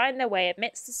try to find their way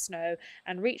amidst the snow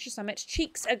and reach the summit,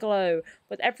 cheeks aglow.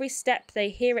 With every step they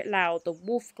hear it loud, the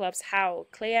wolf gloves howl,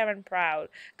 clear and proud,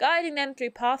 guiding them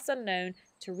through paths unknown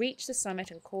to reach the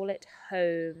summit and call it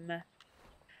home.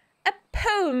 A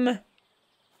poem!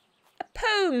 A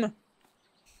poem!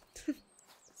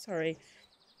 Sorry.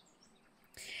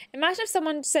 Imagine if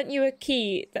someone sent you a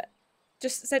key that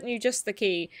just sent you just the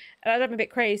key. And I'm a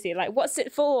bit crazy. Like, what's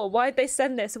it for? Why'd they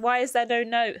send this? Why is there no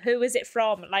note? Who is it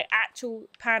from? Like, actual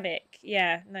panic.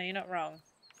 Yeah, no, you're not wrong.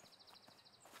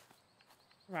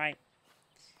 Right.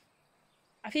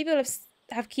 A few people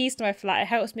have keys to my flat. It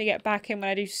helps me get back in when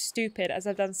I do stupid, as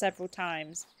I've done several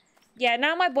times. Yeah,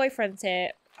 now my boyfriend's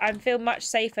here, I feel much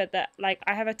safer that, like,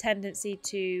 I have a tendency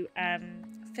to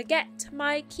forget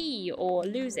my key or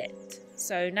lose it.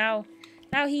 So now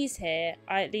he's here,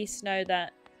 I at least know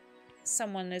that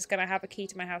someone is going to have a key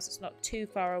to my house that's not too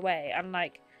far away.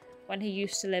 Unlike when he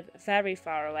used to live very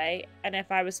far away, and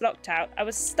if I was locked out, I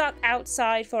was stuck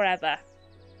outside forever.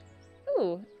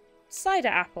 Ooh, cider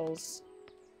apples.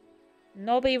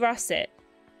 Nobby russet.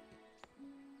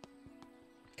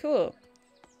 Cool.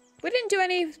 We didn't do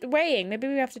any weighing. Maybe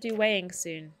we have to do weighing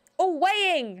soon. Oh,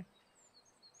 weighing!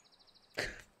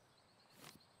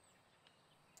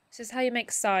 This is how you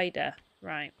make cider.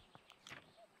 Right.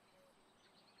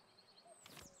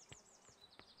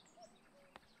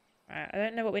 Right, I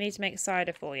don't know what we need to make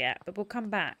cider for yet, but we'll come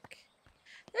back.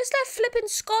 There's their flipping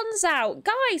scones out!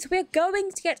 Guys, we're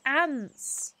going to get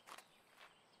ants!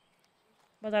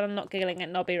 Well, then I'm not giggling at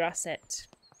Nobby Russet.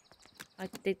 I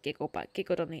did giggle, but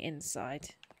giggled on the inside.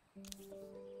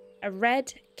 A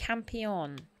red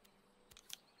campion.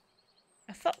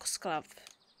 A foxglove.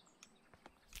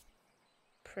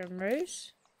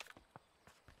 Primrose.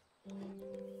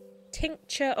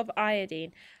 Tincture of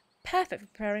iodine. Perfect for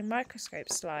preparing microscope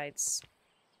slides.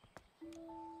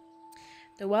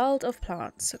 The world of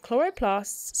plants.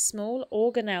 Chloroplasts, small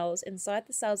organelles inside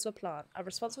the cells of a plant, are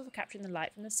responsible for capturing the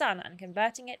light from the sun and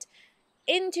converting it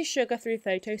into sugar through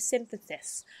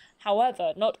photosynthesis.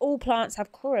 However, not all plants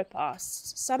have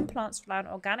chloroplasts. Some plants rely on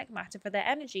organic matter for their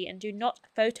energy and do not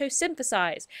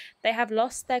photosynthesize. They have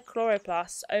lost their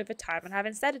chloroplasts over time and have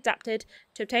instead adapted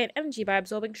to obtain energy by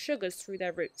absorbing sugars through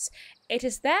their roots. It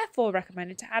is therefore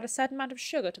recommended to add a certain amount of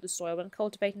sugar to the soil when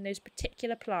cultivating those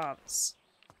particular plants.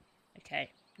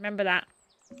 Okay, remember that.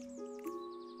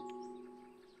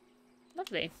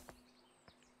 Lovely.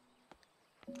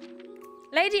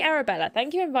 Lady Arabella,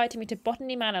 thank you for inviting me to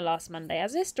Botany Manor last Monday.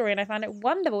 As a historian, I found it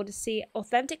wonderful to see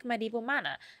authentic medieval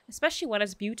manor, especially one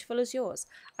as beautiful as yours.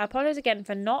 I apologise again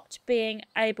for not being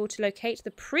able to locate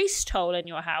the priest hole in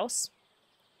your house.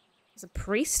 There's a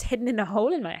priest hidden in a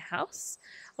hole in my house?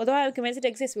 Although I am convinced it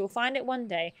exists, we will find it one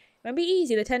day. It won't be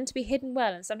easy, they tend to be hidden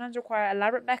well and sometimes require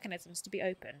elaborate mechanisms to be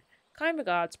opened. Kind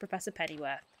regards, Professor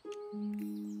Pennyworth.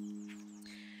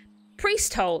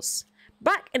 Priest holes.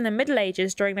 Back in the Middle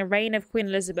Ages, during the reign of Queen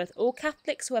Elizabeth, all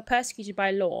Catholics were persecuted by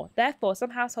law. Therefore,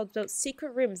 some households built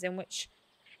secret rooms in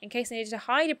case they needed to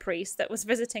hide a priest that was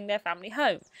visiting their family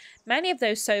home. Many of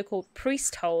those so-called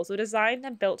priest holes were designed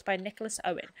and built by Nicholas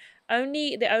Owen.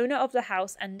 Only the owner of the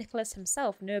house and Nicholas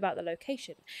himself knew about the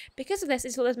location. Because of this,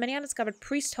 it's thought there's many undiscovered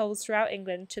priest holes throughout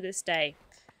England to this day.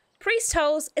 Priest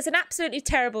holes is an absolutely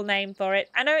terrible name for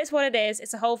it. I know it's what it is.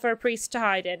 It's a hole for a priest to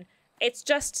hide in. It's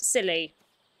just silly.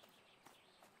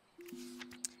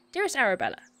 Dearest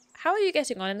Arabella, how are you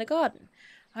getting on in the garden?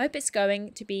 I hope it's not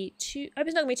going to be too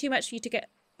much for you to get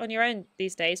on your own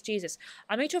these days. Jesus.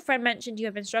 Our mutual friend mentioned you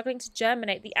have been struggling to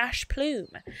germinate the ash plume.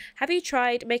 Have you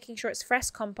tried making sure it's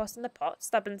fresh compost in the pot?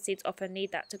 Stubborn seeds often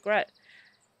need that to grow.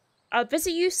 I'll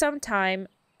visit you sometime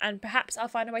and perhaps I'll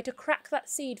find a way to crack that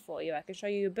seed for you. I can show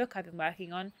you a book I've been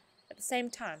working on at the same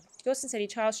time. Yours sincerely,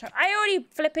 Charles. I already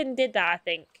flipping did that, I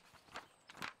think.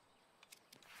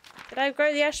 Did I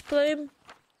grow the ash plume?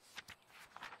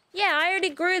 Yeah, I already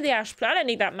grew the ash plume. I don't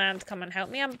need that man to come and help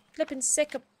me. I'm flipping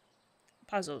sick of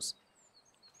puzzles.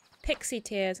 Pixie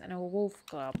tears and a wolf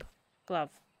glove.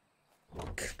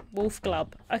 Wolf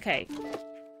glove. Okay.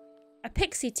 A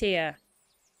pixie tear.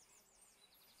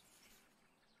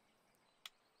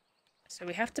 So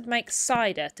we have to make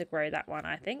cider to grow that one,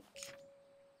 I think.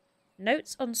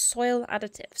 Notes on soil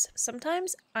additives.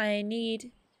 Sometimes I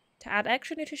need to add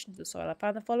extra nutrition to the soil. I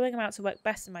found the following amounts to work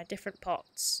best in my different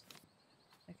pots.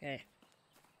 Okay.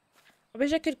 I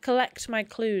wish I could collect my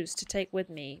clues to take with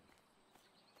me.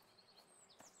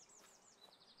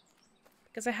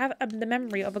 Because I have the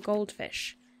memory of a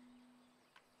goldfish.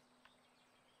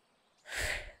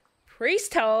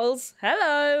 Priest holes!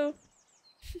 Hello!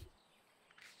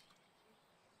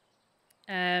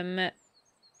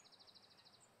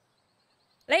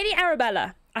 Lady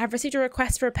Arabella, I have received a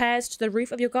request for repairs to the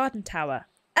roof of your garden tower.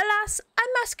 Alas, I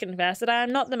must confess that I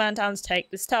am not the man to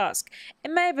undertake this task.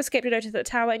 It may have escaped your notice that the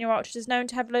tower in your orchard is known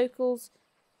to have locals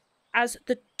as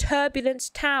the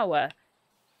Turbulent Tower.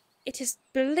 It is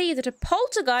believed that a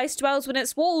poltergeist dwells within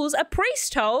its walls, a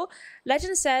priest hole.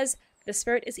 Legend says the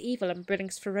spirit is evil and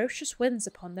brings ferocious winds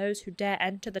upon those who dare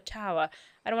enter the tower.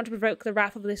 I don't want to provoke the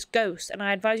wrath of this ghost, and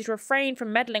I advise you to refrain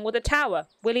from meddling with the tower.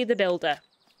 Willie the Builder.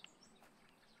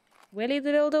 Willie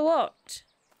the Builder what?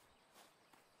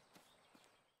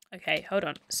 Okay, hold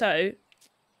on. So,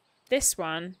 this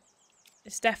one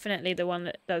is definitely the one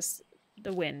that does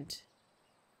the wind.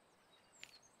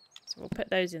 So we'll put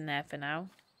those in there for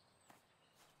now.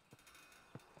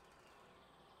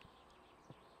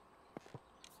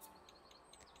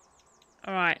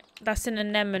 Alright, that's an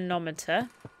anemonometer.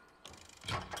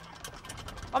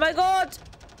 Oh my god!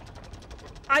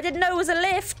 I didn't know it was a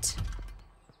lift!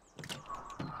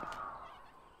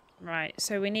 Right,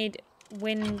 so we need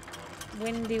Windy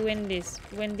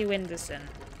Winderson.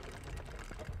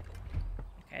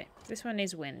 Okay, this one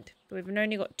is wind. But we've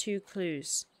only got 2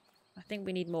 clues. I think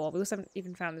we need more. We also haven't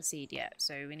even found the seed yet,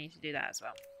 so we need to do that as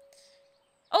well.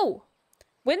 Oh!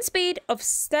 Wind speed of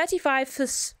 35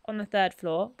 fus on the 3rd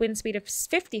floor. Wind speed of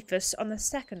 50 fus on the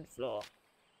 2nd floor.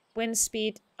 Wind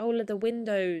speed... Oh, the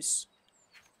windows.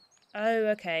 Oh,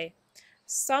 okay.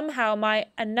 Somehow my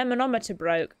anemonometer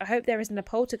broke. I hope there isn't a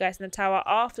poltergeist in the tower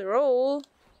after all.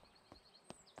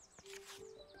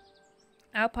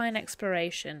 Alpine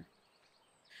exploration.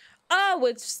 Oh,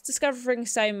 we're just discovering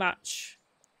so much.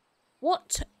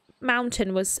 What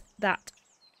mountain was that?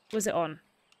 Was it on?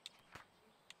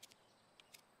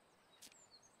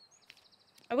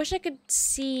 I wish I could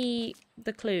see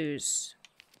the clues.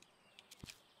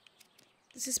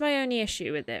 This is my only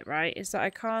issue with it, right? Is that I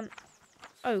can't...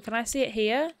 Oh, can I see it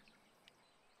here?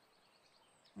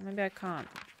 Or maybe I can't.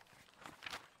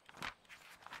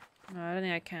 No, I don't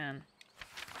think I can.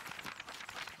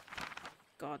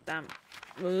 God damn.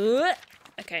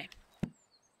 Okay.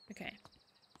 Okay.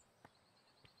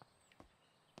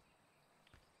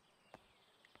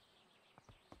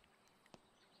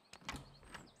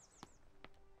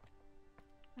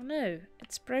 Oh no,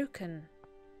 it's broken.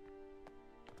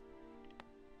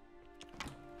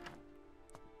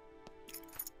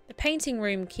 The painting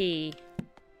room key.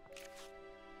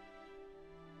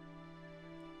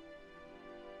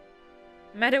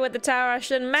 Meddle with the tower, I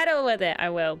shouldn't meddle with it. I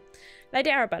will. Lady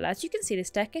Arabella, as you can see, the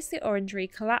staircase to the orangery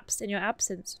collapsed in your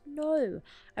absence. No.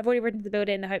 I've already written to the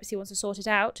builder in the hopes he wants to sort it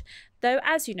out. Though,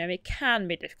 as you know, it can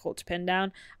be difficult to pin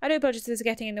down. I do apologise for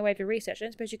getting in the way of your research. I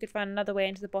don't suppose you could find another way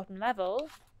into the bottom level.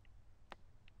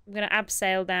 I'm going to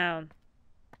abseil down.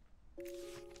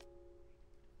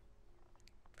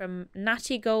 From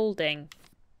Natty Golding.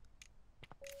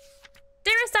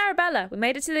 Dearest Arabella, we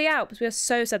made it to the Alps. We are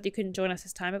so sad that you couldn't join us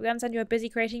this time, but we understand you are busy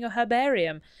creating your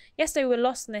herbarium. Yesterday we were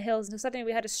lost in the hills until suddenly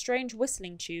we heard a strange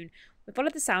whistling tune. We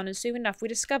followed the sound and soon enough we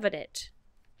discovered it.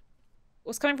 It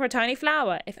was coming from a tiny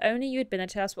flower. If only you had been there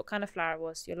to tell us what kind of flower it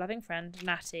was. Your loving friend,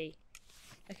 Natty.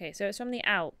 Okay, so it's from the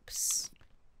Alps.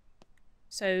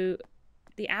 So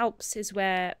the Alps is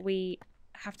where we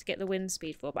have to get the wind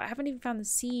speed for, but I haven't even found the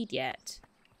seed yet.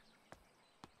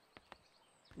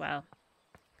 Well...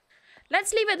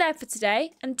 let's leave it there for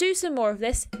today and do some more of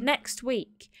this next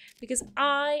week because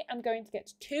I am going to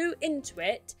get too into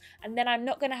it and then I'm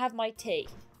not going to have my tea.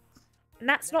 And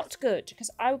that's not good because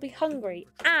I will be hungry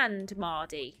and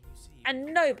mardy.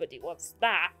 And nobody wants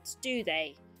that, do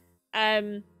they?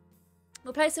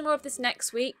 We'll play some more of this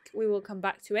next week. We will come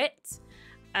back to it.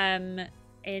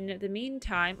 In the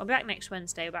meantime, I'll be back next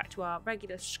Wednesday. We're back to our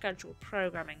regular scheduled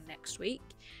programming next week.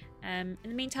 In the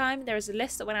meantime, there is a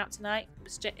list that went out tonight.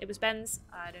 It was Ben's.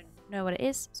 I don't know what it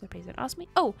is, so please don't ask me.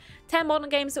 Oh, 10 modern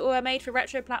games that were made for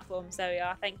retro platforms. There we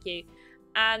are. Thank you.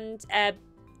 And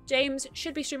James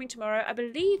should be streaming tomorrow. I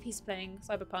believe he's playing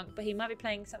Cyberpunk, but he might be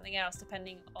playing something else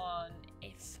depending on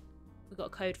if we got a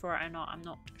code for it or not. I'm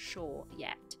not sure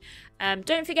yet.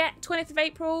 Don't forget, 20th of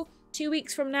April, 2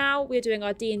 weeks from now, we're doing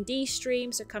our D&D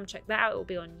stream, so come check that out. It will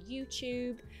be on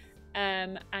YouTube,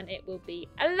 and it will be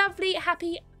a lovely,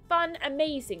 happy, fun,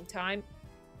 amazing time.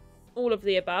 All of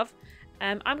the above.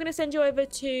 I'm going to send you over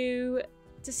to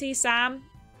see Sam.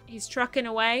 He's trucking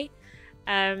away.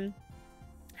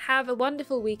 Have a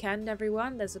wonderful weekend,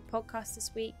 everyone. There's a podcast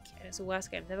this week, and it's a Worst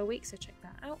Games Ever week, so check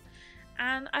that out.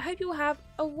 And I hope you will have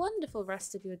a wonderful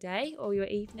rest of your day, or your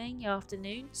evening, your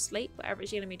afternoon, sleep, whatever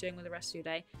it's going to be doing with the rest of your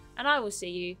day. And I will see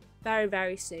you very,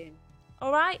 very soon.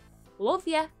 Alright? Love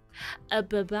ya.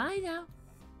 Bye-bye now.